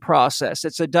gestation process.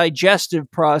 It's a digestive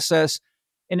process.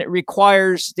 And it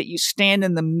requires that you stand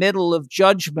in the middle of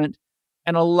judgment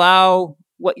and allow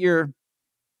what you're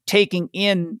taking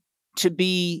in to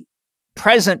be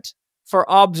present for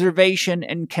observation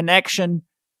and connection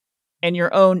and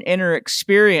your own inner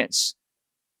experience.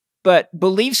 But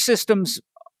belief systems,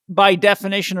 by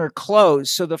definition, are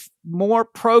closed. So the more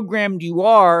programmed you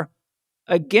are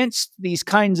against these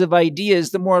kinds of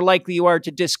ideas, the more likely you are to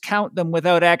discount them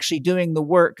without actually doing the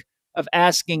work of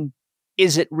asking,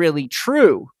 is it really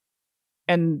true?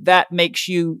 And that makes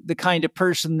you the kind of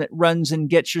person that runs and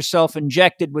gets yourself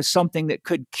injected with something that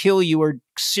could kill you or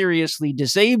seriously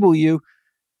disable you.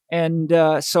 And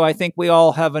so I think we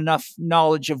all have enough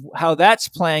knowledge of how that's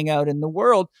playing out in the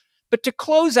world. But to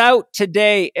close out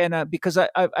today, and because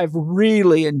I've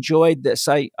really enjoyed this,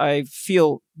 I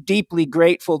feel deeply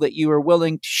grateful that you are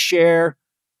willing to share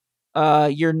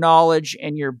your knowledge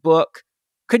and your book.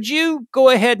 Could you go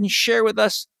ahead and share with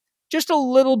us just a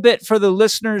little bit for the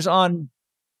listeners on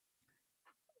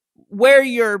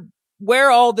where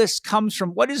all this comes from?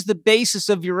 What is the basis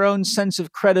of your own sense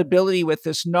of credibility with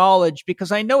this knowledge?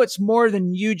 Because I know it's more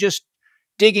than you just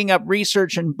digging up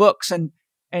research and books and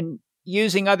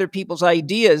using other people's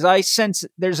ideas. I sense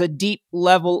there's a deep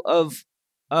level of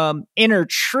inner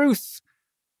truth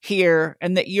here,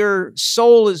 and that your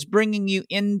soul is bringing you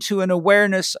into an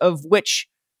awareness of which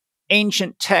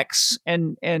ancient texts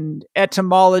and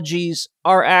etymologies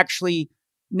are actually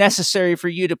necessary for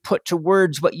you to put to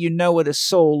words what you know at a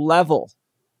soul level.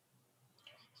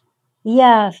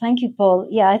 Yeah, thank you, Paul.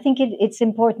 Yeah, I think it's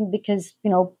important because,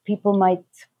 people might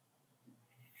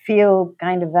feel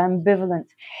kind of ambivalent.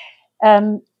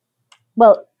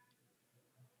 Well,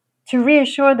 to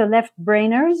reassure the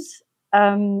left-brainers,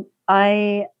 I'm,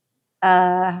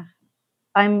 I've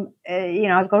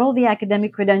got all the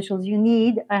academic credentials you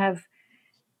need. I have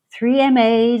 3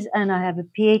 MAs and I have a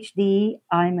PhD.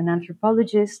 I'm an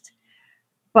anthropologist.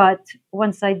 But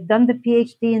once I'd done the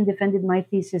PhD and defended my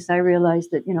thesis, I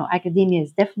realized that, academia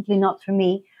is definitely not for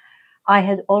me. I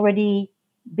had already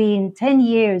been 10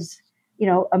 years,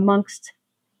 amongst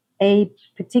a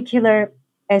particular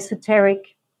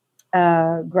esoteric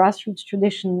grassroots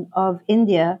tradition of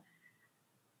India,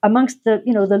 amongst the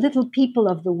little people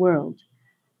of the world.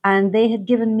 And they had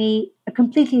given me a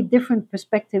completely different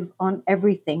perspective on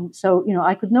everything. So,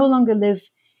 I could no longer live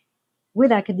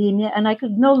with academia, and I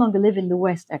could no longer live in the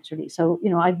West, actually. So,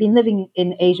 I've been living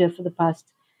in Asia for the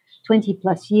past 20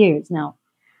 plus years now.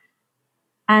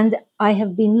 And I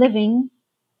have been living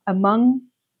among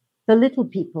the little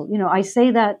people. I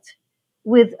say that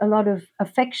with a lot of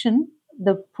affection,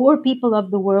 the poor people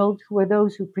of the world, who are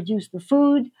those who produce the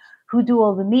food, who do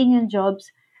all the menial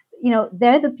jobs,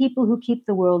 they're the people who keep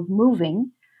the world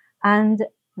moving, and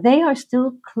they are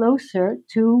still closer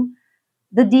to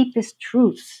the deepest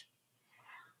truths.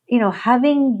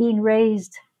 Having been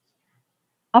raised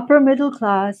upper middle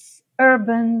class,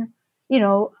 urban,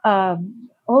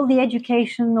 all the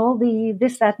education, all the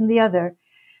this, that, and the other,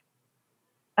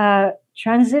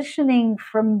 transitioning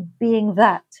from being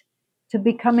that to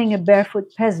becoming a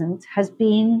barefoot peasant has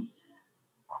been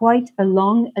quite a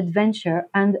long adventure,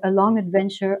 and a long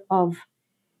adventure of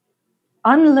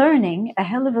unlearning a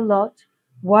hell of a lot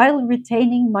while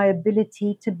retaining my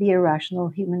ability to be a rational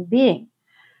human being.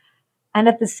 And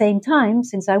at the same time,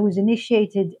 since I was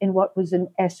initiated in what was an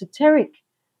esoteric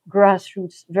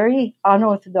grassroots, very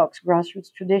unorthodox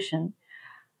grassroots tradition,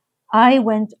 I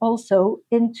went also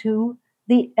into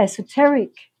the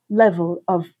esoteric level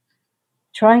of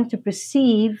trying to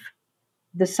perceive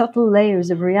the subtle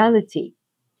layers of reality,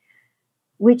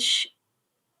 which,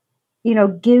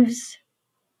 gives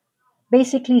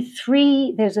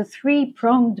basically there's a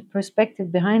three-pronged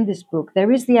perspective behind this book.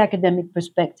 There is the academic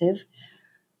perspective,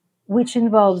 which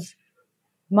involves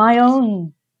my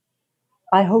own,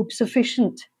 I hope,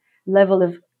 sufficient level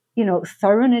of,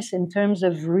 thoroughness in terms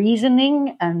of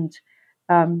reasoning and,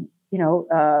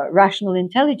 rational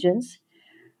intelligence,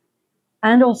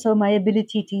 and also my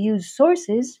ability to use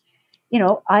sources.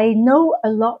 I know a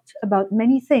lot about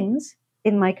many things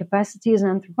in my capacity as an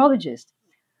anthropologist,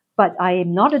 but I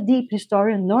am not a deep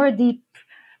historian nor a deep,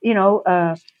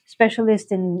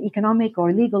 specialist in economic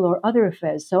or legal or other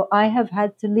affairs. So I have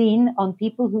had to lean on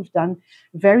people who've done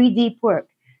very deep work.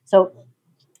 So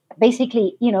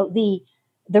basically,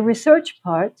 the research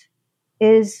part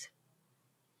is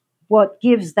what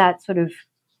gives that sort of,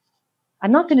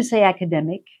 I'm not going to say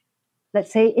academic,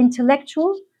 let's say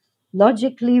intellectual,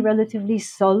 logically relatively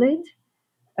solid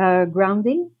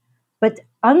grounding. But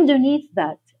underneath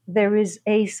that, there is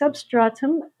a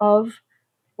substratum of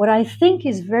what I think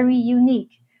is very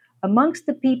unique amongst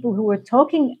the people who are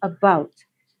talking about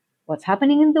what's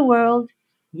happening in the world,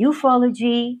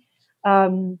 ufology,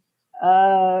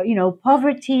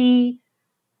 poverty,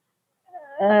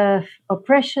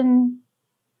 oppression,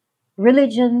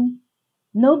 religion.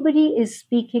 Nobody is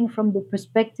speaking from the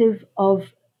perspective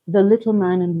of the little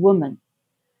man and woman.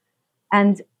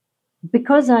 And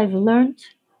because I've learned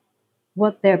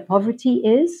what their poverty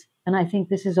is, and I think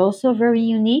this is also very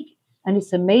unique, and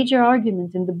it's a major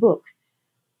argument in the book,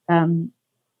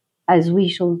 as we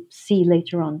shall see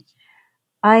later on,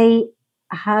 I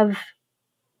have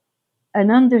an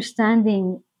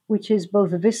understanding which is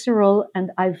both visceral,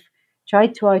 and I've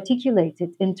tried to articulate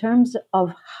it in terms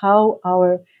of how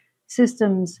our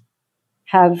systems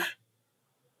have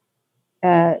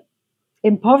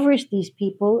impoverished these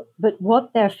people, but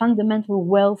what their fundamental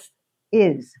wealth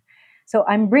is. So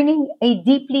I'm bringing a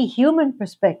deeply human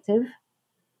perspective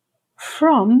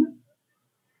from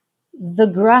the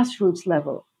grassroots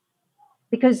level,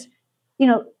 because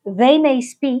they may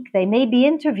speak, they may be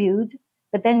interviewed,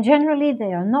 but then generally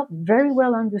they are not very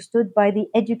well understood by the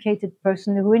educated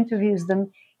person who interviews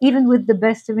them, even with the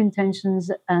best of intentions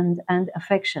and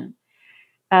affection.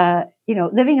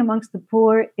 Living amongst the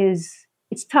poor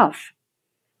it's tough,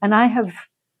 and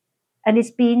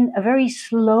it's been a very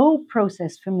slow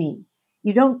process for me.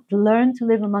 You don't learn to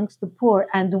live amongst the poor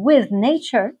and with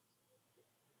nature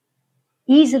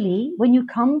easily when you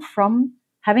come from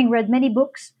having read many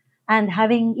books and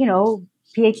having,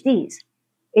 PhDs.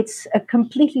 It's a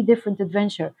completely different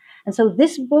adventure. And so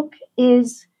this book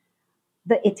is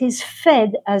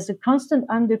fed as a constant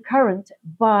undercurrent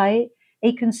by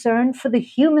a concern for the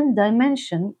human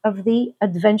dimension of the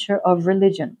adventure of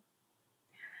religion.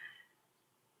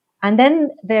 And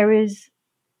then there is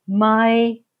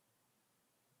my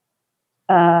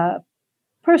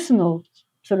personal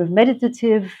sort of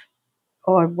meditative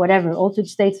or whatever, altered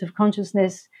states of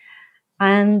consciousness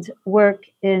and work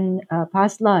in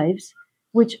past lives,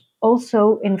 which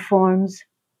also informs,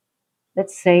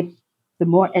 let's say, the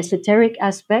more esoteric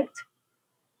aspect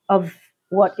of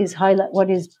what is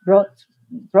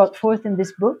brought forth in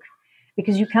this book,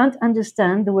 because you can't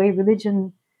understand the way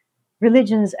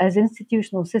religions as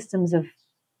institutional systems of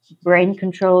brain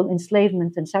control,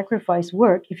 enslavement, and sacrifice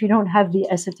work if you don't have the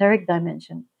esoteric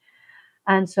dimension.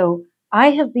 And so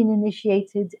I have been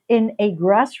initiated in a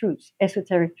grassroots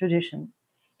esoteric tradition.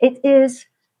 It is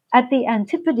at the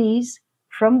antipodes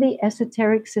from the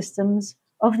esoteric systems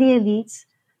of the elites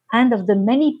and of the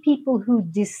many people who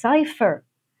decipher,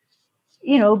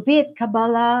 be it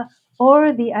Kabbalah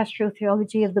or the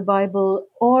astrotheology of the Bible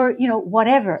or,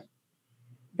 whatever.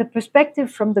 the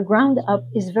perspective from the ground up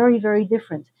is very, very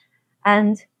different.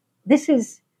 And this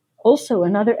is also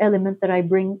another element that I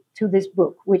bring to this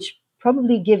book, which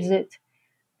probably gives it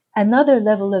another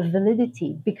level of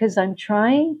validity, because I'm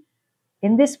trying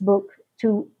in this book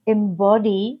to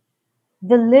embody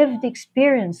the lived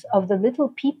experience of the little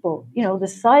people, the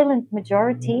silent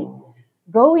majority,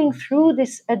 going through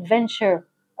this adventure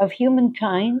of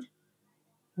humankind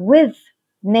with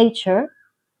nature,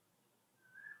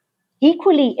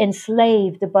 equally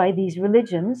enslaved by these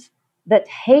religions that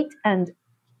hate and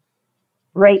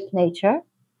rape nature.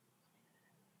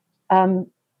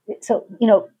 So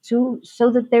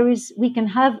that we can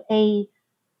have a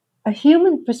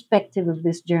human perspective of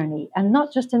this journey, and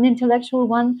not just an intellectual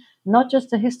one, not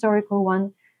just a historical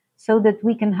one, so that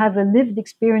we can have a lived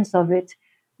experience of it,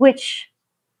 which,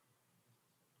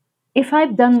 if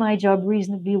I've done my job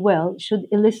reasonably well, should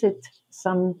elicit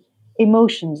some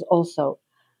emotions also.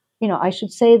 I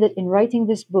should say that in writing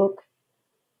this book,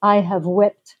 I have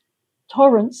wept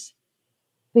torrents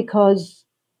because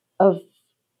of,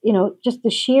 just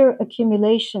the sheer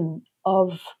accumulation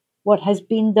of what has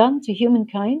been done to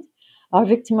humankind, our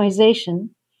victimization.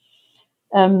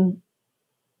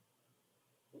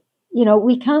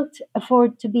 We can't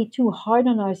afford to be too hard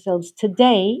on ourselves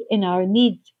today in our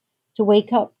need to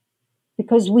wake up,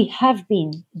 because we have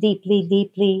been deeply,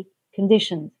 deeply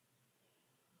conditioned.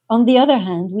 On the other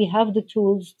hand, we have the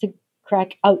tools to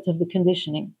crack out of the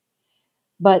conditioning.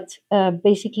 But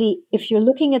basically, if you're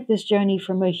looking at this journey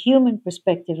from a human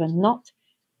perspective and not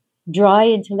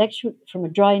from a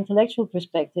dry intellectual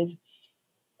perspective,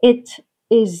 it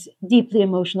is deeply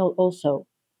emotional also.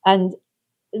 And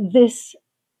this,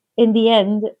 in the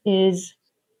end, is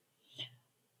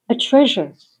a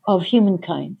treasure of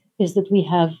humankind, is that we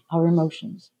have our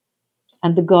emotions,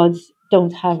 and the gods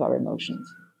don't have our emotions.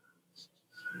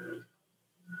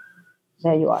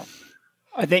 There you are.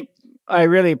 I think I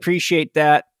really appreciate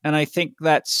that. And I think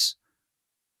that's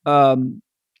a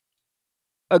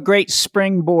great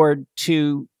springboard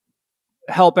to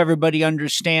help everybody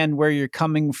understand where you're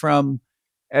coming from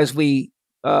as we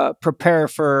prepare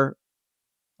for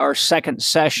our second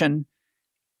session.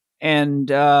 And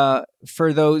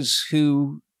for those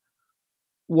who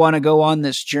want to go on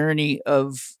this journey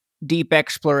of deep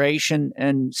exploration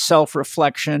and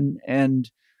self-reflection and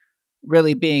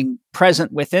really being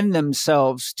present within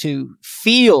themselves to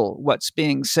feel what's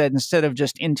being said instead of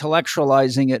just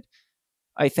intellectualizing it,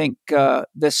 I think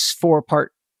this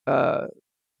 4-part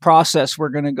process we're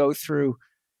going to go through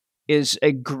is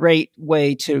a great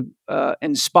way to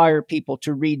inspire people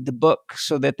to read the book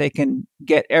so that they can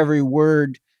get every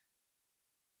word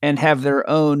and have their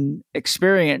own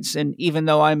experience. And even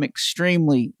though I'm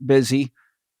extremely busy,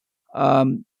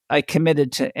 I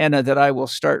committed to Enna that I will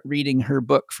start reading her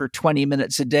book for 20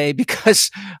 minutes a day, because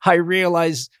I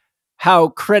realize how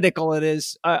critical it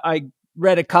is. I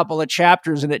read a couple of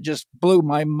chapters and it just blew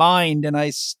my mind, and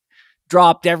I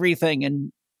dropped everything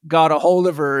and got a hold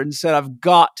of her and said, I've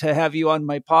got to have you on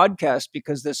my podcast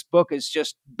because this book is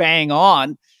just bang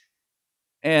on.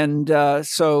 And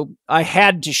so I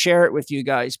had to share it with you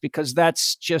guys, because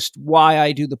that's just why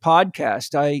I do the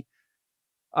podcast.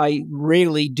 I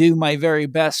really do my very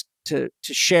best to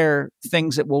share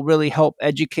things that will really help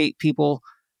educate people,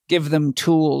 give them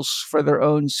tools for their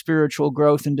own spiritual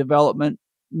growth and development,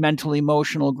 mental,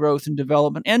 emotional growth and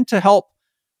development, and to help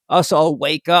us all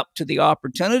wake up to the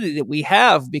opportunity that we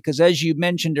have. Because as you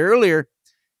mentioned earlier,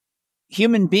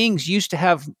 human beings used to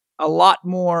have a lot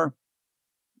more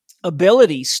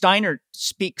ability. Steiner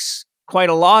speaks quite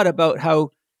a lot about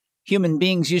how human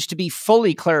beings used to be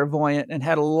fully clairvoyant and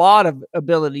had a lot of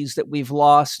abilities that we've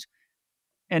lost,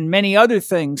 and many other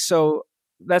things. So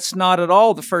that's not at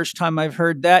all the first time I've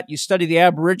heard that. You study the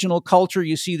Aboriginal culture,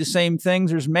 you see the same things.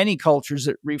 There's many cultures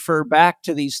that refer back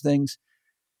to these things.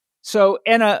 So,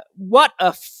 Enna, what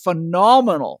a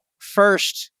phenomenal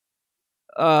first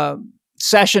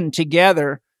session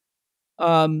together.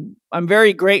 I'm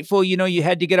very grateful. You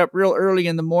had to get up real early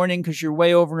in the morning because you're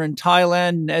way over in Thailand.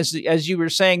 And as you were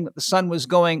saying that the sun was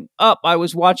going up, I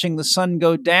was watching the sun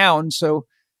go down. So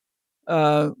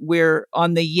we're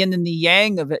on the yin and the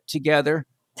yang of it together.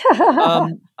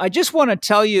 I just want to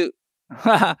tell you,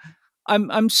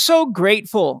 I'm so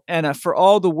grateful, Enna, for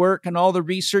all the work and all the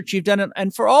research you've done,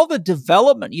 and for all the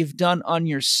development you've done on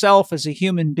yourself as a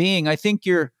human being. I think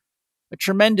you're a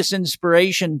tremendous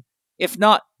inspiration, if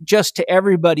not just to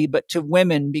everybody, but to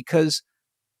women, because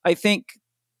I think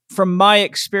from my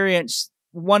experience,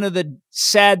 one of the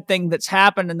sad things that's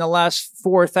happened in the last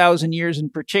 4,000 years in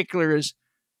particular is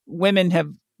women have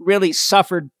really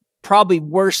suffered probably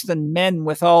worse than men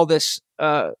with all this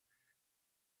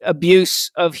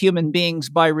abuse of human beings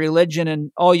by religion.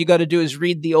 And all you got to do is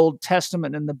read the Old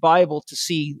Testament and the Bible to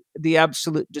see the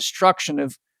absolute destruction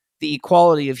of the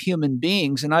equality of human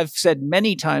beings. And I've said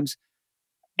many times,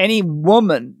 any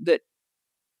woman that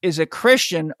is a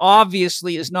Christian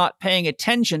obviously is not paying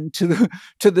attention to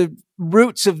the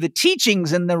roots of the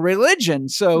teachings and the religion.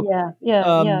 So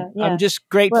I'm just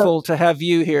grateful to have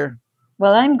you here.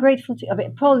 Well, I'm grateful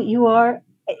to Paul. You are.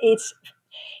 It's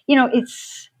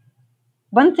it's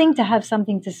one thing to have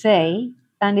something to say,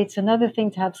 and it's another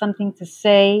thing to have something to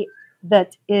say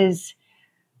that is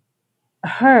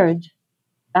heard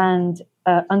and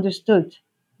understood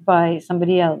by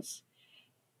somebody else.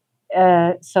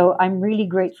 So I'm really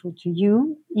grateful to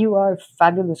you. You are a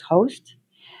fabulous host.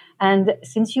 And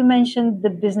since you mentioned the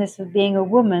business of being a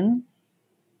woman,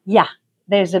 we're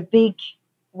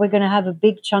going to have a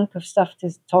big chunk of stuff to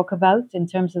talk about in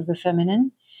terms of the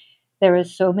feminine. There are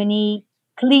so many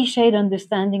cliched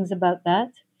understandings about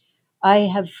that. I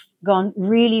have gone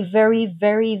really very,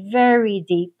 very, very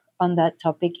deep on that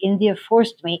topic. India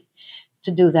forced me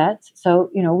to do that. So,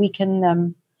 we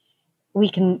can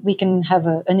have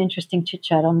an interesting chit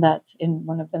chat on that in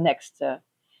one of the next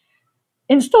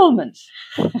installments.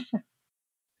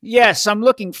 Yes, I'm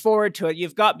looking forward to it.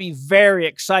 You've got me very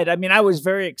excited. I mean, I was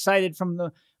very excited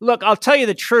look, I'll tell you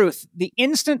the truth. The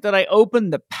instant that I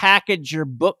opened the package your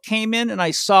book came in and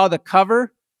I saw the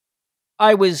cover,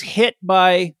 I was hit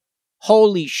by,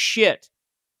 holy shit,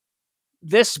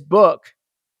 this book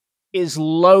is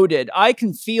loaded. I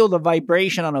can feel the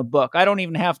vibration on a book. I don't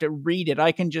even have to read it.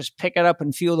 I can just pick it up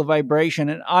and feel the vibration.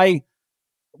 And I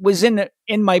was in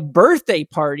my birthday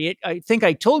party. I think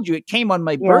I told you it came on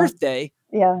my birthday.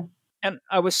 Yeah. And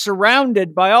I was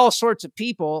surrounded by all sorts of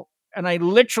people. And I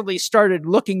literally started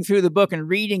looking through the book and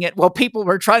reading it while people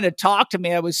were trying to talk to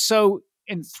me. I was so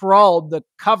enthralled. The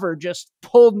cover just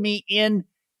pulled me in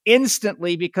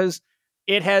instantly because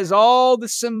it has all the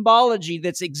symbology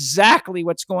that's exactly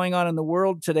what's going on in the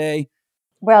world today.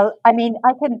 Well, I mean,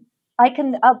 I'll put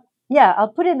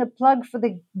in a plug for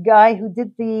the guy who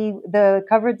did the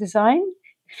cover design.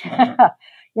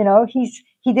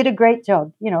 He did a great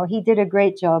job. He did a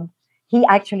great job. He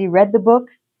actually read the book.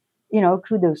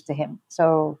 Kudos to him.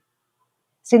 So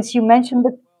since you mentioned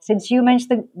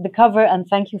the cover, and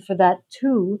thank you for that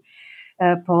too,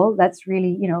 Paul, that's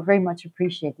really, very much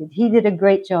appreciated. He did a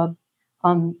great job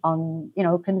on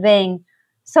conveying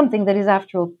something that is,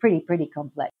 after all, pretty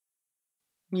complex.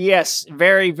 Yes,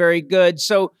 very, very good.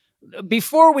 So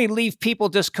before we leave people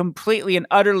just completely and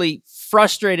utterly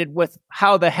frustrated with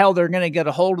how the hell they're going to get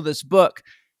a hold of this book,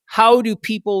 how do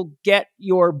people get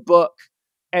your book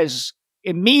as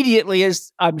immediately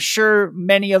as I'm sure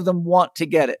many of them want to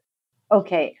get it?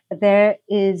 Okay, there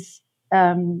is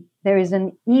an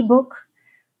ebook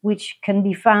which can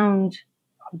be found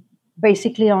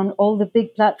basically on all the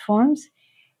big platforms.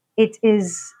 It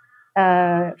is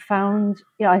found,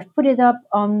 I've put it up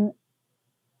on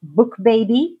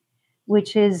BookBaby,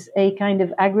 which is a kind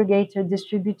of aggregator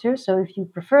distributor. So if you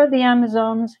prefer the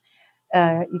Amazons,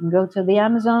 you can go to the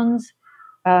Amazons.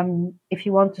 If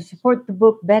you want to support the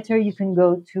book better, you can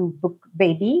go to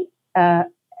BookBaby,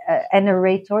 Enna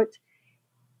Reittort.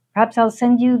 Perhaps I'll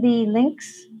send you the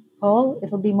links, Paul.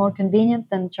 It'll be more convenient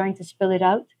than trying to spell it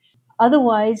out.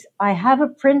 Otherwise, I have a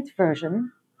print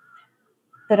version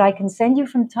that I can send you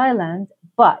from Thailand,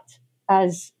 but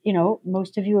as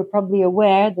most of you are probably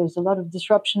aware, there's a lot of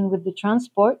disruption with the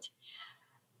transport.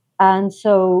 And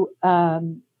so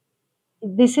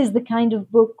this is the kind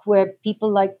of book where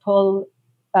people like Paul,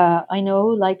 I know,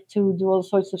 like to do all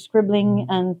sorts of scribbling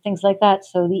and things like that.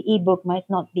 So the ebook might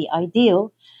not be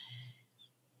ideal.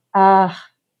 I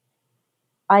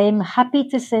am happy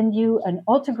to send you an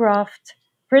autographed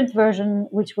print version,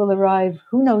 which will arrive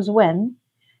who knows when.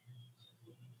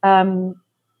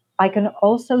 I can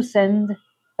also send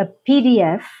a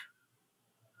PDF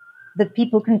that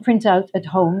people can print out at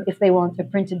home if they want a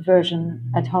printed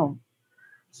version at home.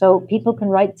 So people can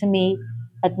write to me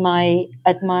at my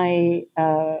my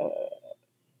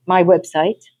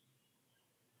website,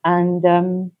 and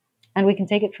we can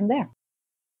take it from there.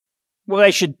 Well,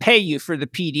 they should pay you for the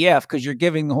PDF because you're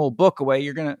giving the whole book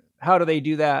away. How do they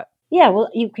do that? Yeah, well,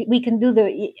 we can do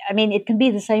it can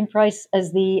be the same price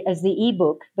as the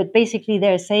ebook, but basically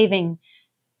they're saving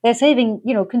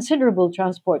considerable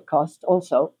transport cost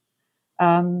also.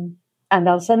 And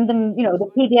I'll send them,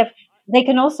 the PDF. They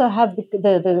can also have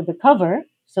the cover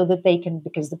so that they can,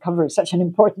 because the cover is such an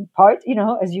important part,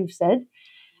 as you've said,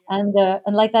 and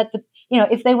like that. But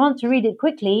if they want to read it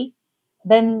quickly,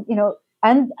 then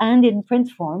and in print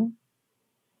form,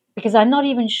 because I'm not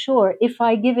even sure if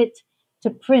I give it to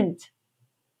print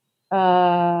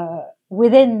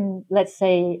within, let's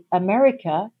say,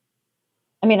 America,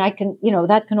 I mean,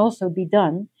 that can also be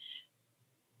done.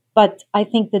 But I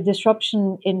think the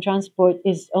disruption in transport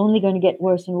is only going to get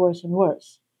worse and worse and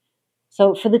worse.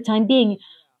 So for the time being,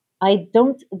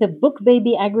 the Book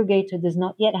Baby aggregator does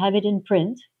not yet have it in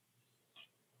print.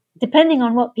 Depending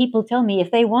on what people tell me,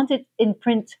 if they want it in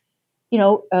print,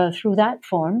 through that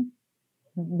form,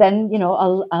 then,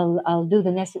 I'll do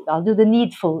the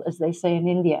needful, as they say in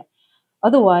India.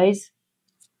 Otherwise,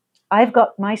 I've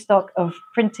got my stock of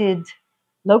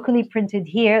locally printed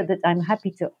here that I'm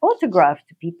happy to autograph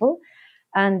to people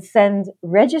and send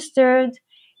registered,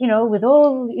 with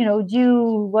all,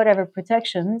 due whatever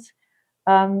protections.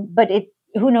 But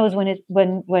who knows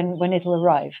when it'll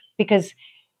arrive, because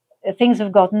things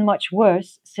have gotten much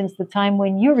worse since the time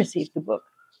when you received the book,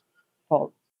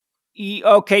 Paul.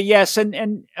 Okay, yes,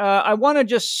 and I want to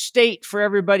just state for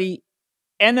everybody,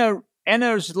 Enna's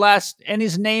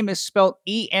name is spelled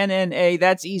Enna.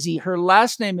 That's easy. Her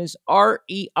last name is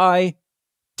Reittort.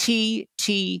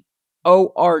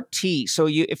 So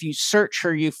if you search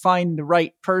her, you find the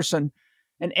right person.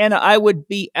 And Enna, I would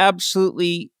be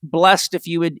absolutely blessed if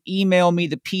you would email me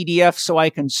the PDF so I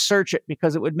can search it,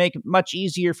 because it would make it much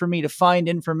easier for me to find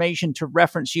information to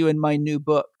reference you in my new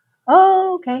book.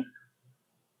 Oh, okay.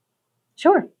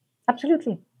 Sure.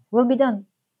 Absolutely. Will be done.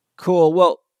 Cool.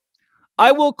 Well,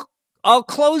 I'll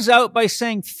close out by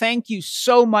saying thank you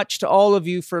so much to all of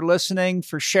you for listening,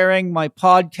 for sharing my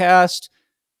podcast,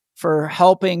 for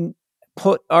helping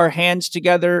put our hands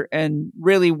together and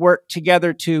really work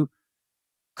together to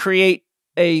create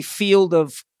a field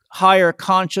of higher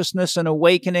consciousness and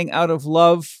awakening out of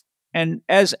love. And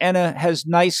as Enna has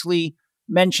nicely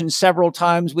mentioned several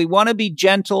times, we want to be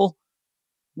gentle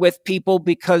with people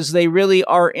because they really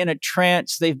are in a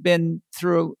trance. They've been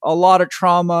through a lot of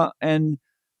trauma, and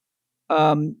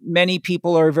many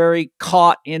people are very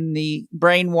caught in the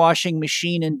brainwashing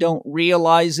machine and don't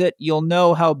realize it. You'll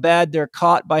know how bad they're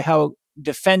caught by how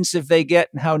defensive they get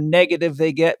and how negative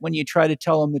they get when you try to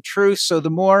tell them the truth. So the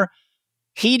more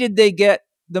heated they get,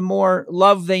 the more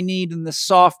love they need and the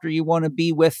softer you want to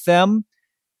be with them.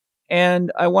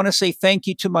 And I want to say thank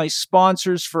you to my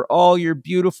sponsors for all your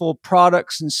beautiful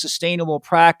products and sustainable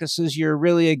practices. You're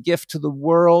really a gift to the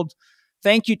world.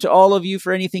 Thank you to all of you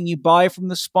for anything you buy from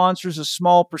the sponsors. A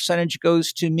small percentage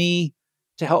goes to me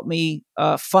to help me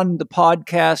fund the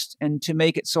podcast and to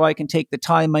make it so I can take the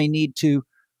time I need to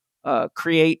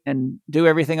create and do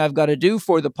everything I've got to do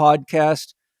for the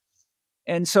podcast.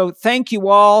 And so thank you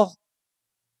all.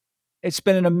 It's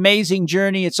been an amazing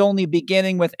journey. It's only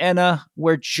beginning with Enna.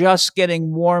 We're just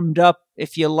getting warmed up.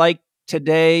 If you like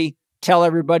today, tell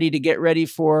everybody to get ready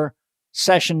for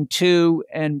session 2,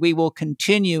 and we will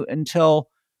continue until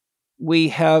we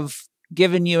have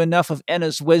given you enough of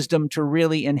Enna's wisdom to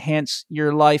really enhance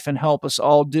your life and help us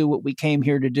all do what we came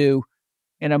here to do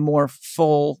in a more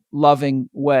full, loving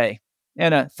way.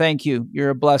 Enna, thank you.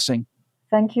 You're a blessing.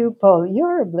 Thank you, Paul.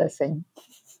 You're a blessing.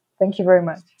 Thank you very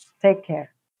much. Take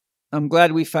care. I'm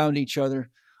glad we found each other.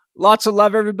 Lots of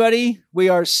love, everybody. We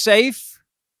are safe.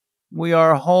 We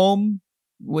are home.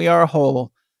 We are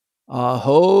whole.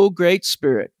 Aho, Great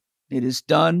Spirit. It is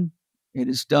done. It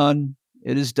is done.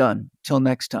 It is done. Till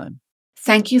next time.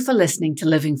 Thank you for listening to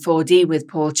Living 4D with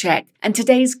Paul Chek and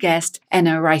today's guest,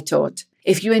 Enna Reittort.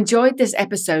 If you enjoyed this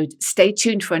episode, stay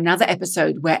tuned for another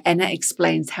episode where Enna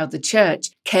explains how the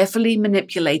church carefully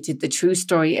manipulated the true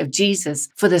story of Jesus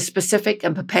for the specific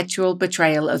and perpetual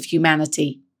betrayal of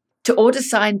humanity. To order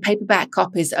signed paperback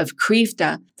copies of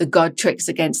Krivda, the Godtrix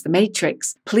Against The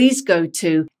Matrix, please go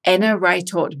to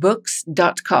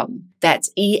EnnaReittortBooks.com. That's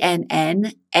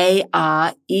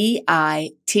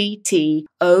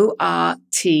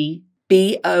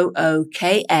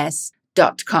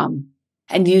EnnaReittortBooks.com.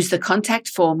 And use the contact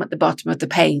form at the bottom of the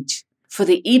page. For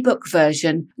the ebook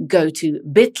version, go to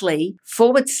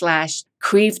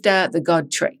bit.ly/Krivda the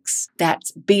Godtrix.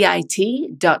 That's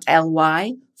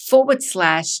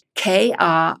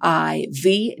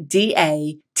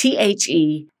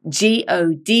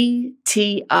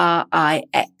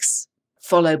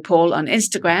Follow Paul on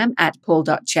Instagram at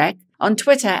paul.chek, on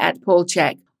Twitter at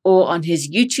paulchek, or on his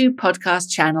YouTube podcast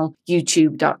channel,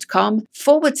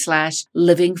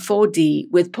 youtube.com/living4D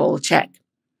with Paul Chek.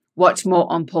 Watch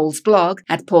more on Paul's blog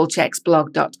at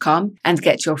paulcheksblog.com and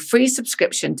get your free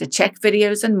subscription to Chek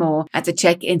videos and more at the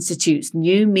Chek Institute's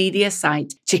new media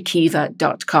site,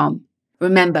 chekiva.com.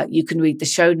 Remember, you can read the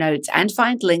show notes and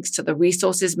find links to the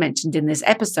resources mentioned in this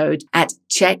episode at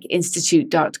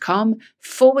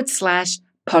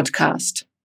chekinstitute.com/podcast.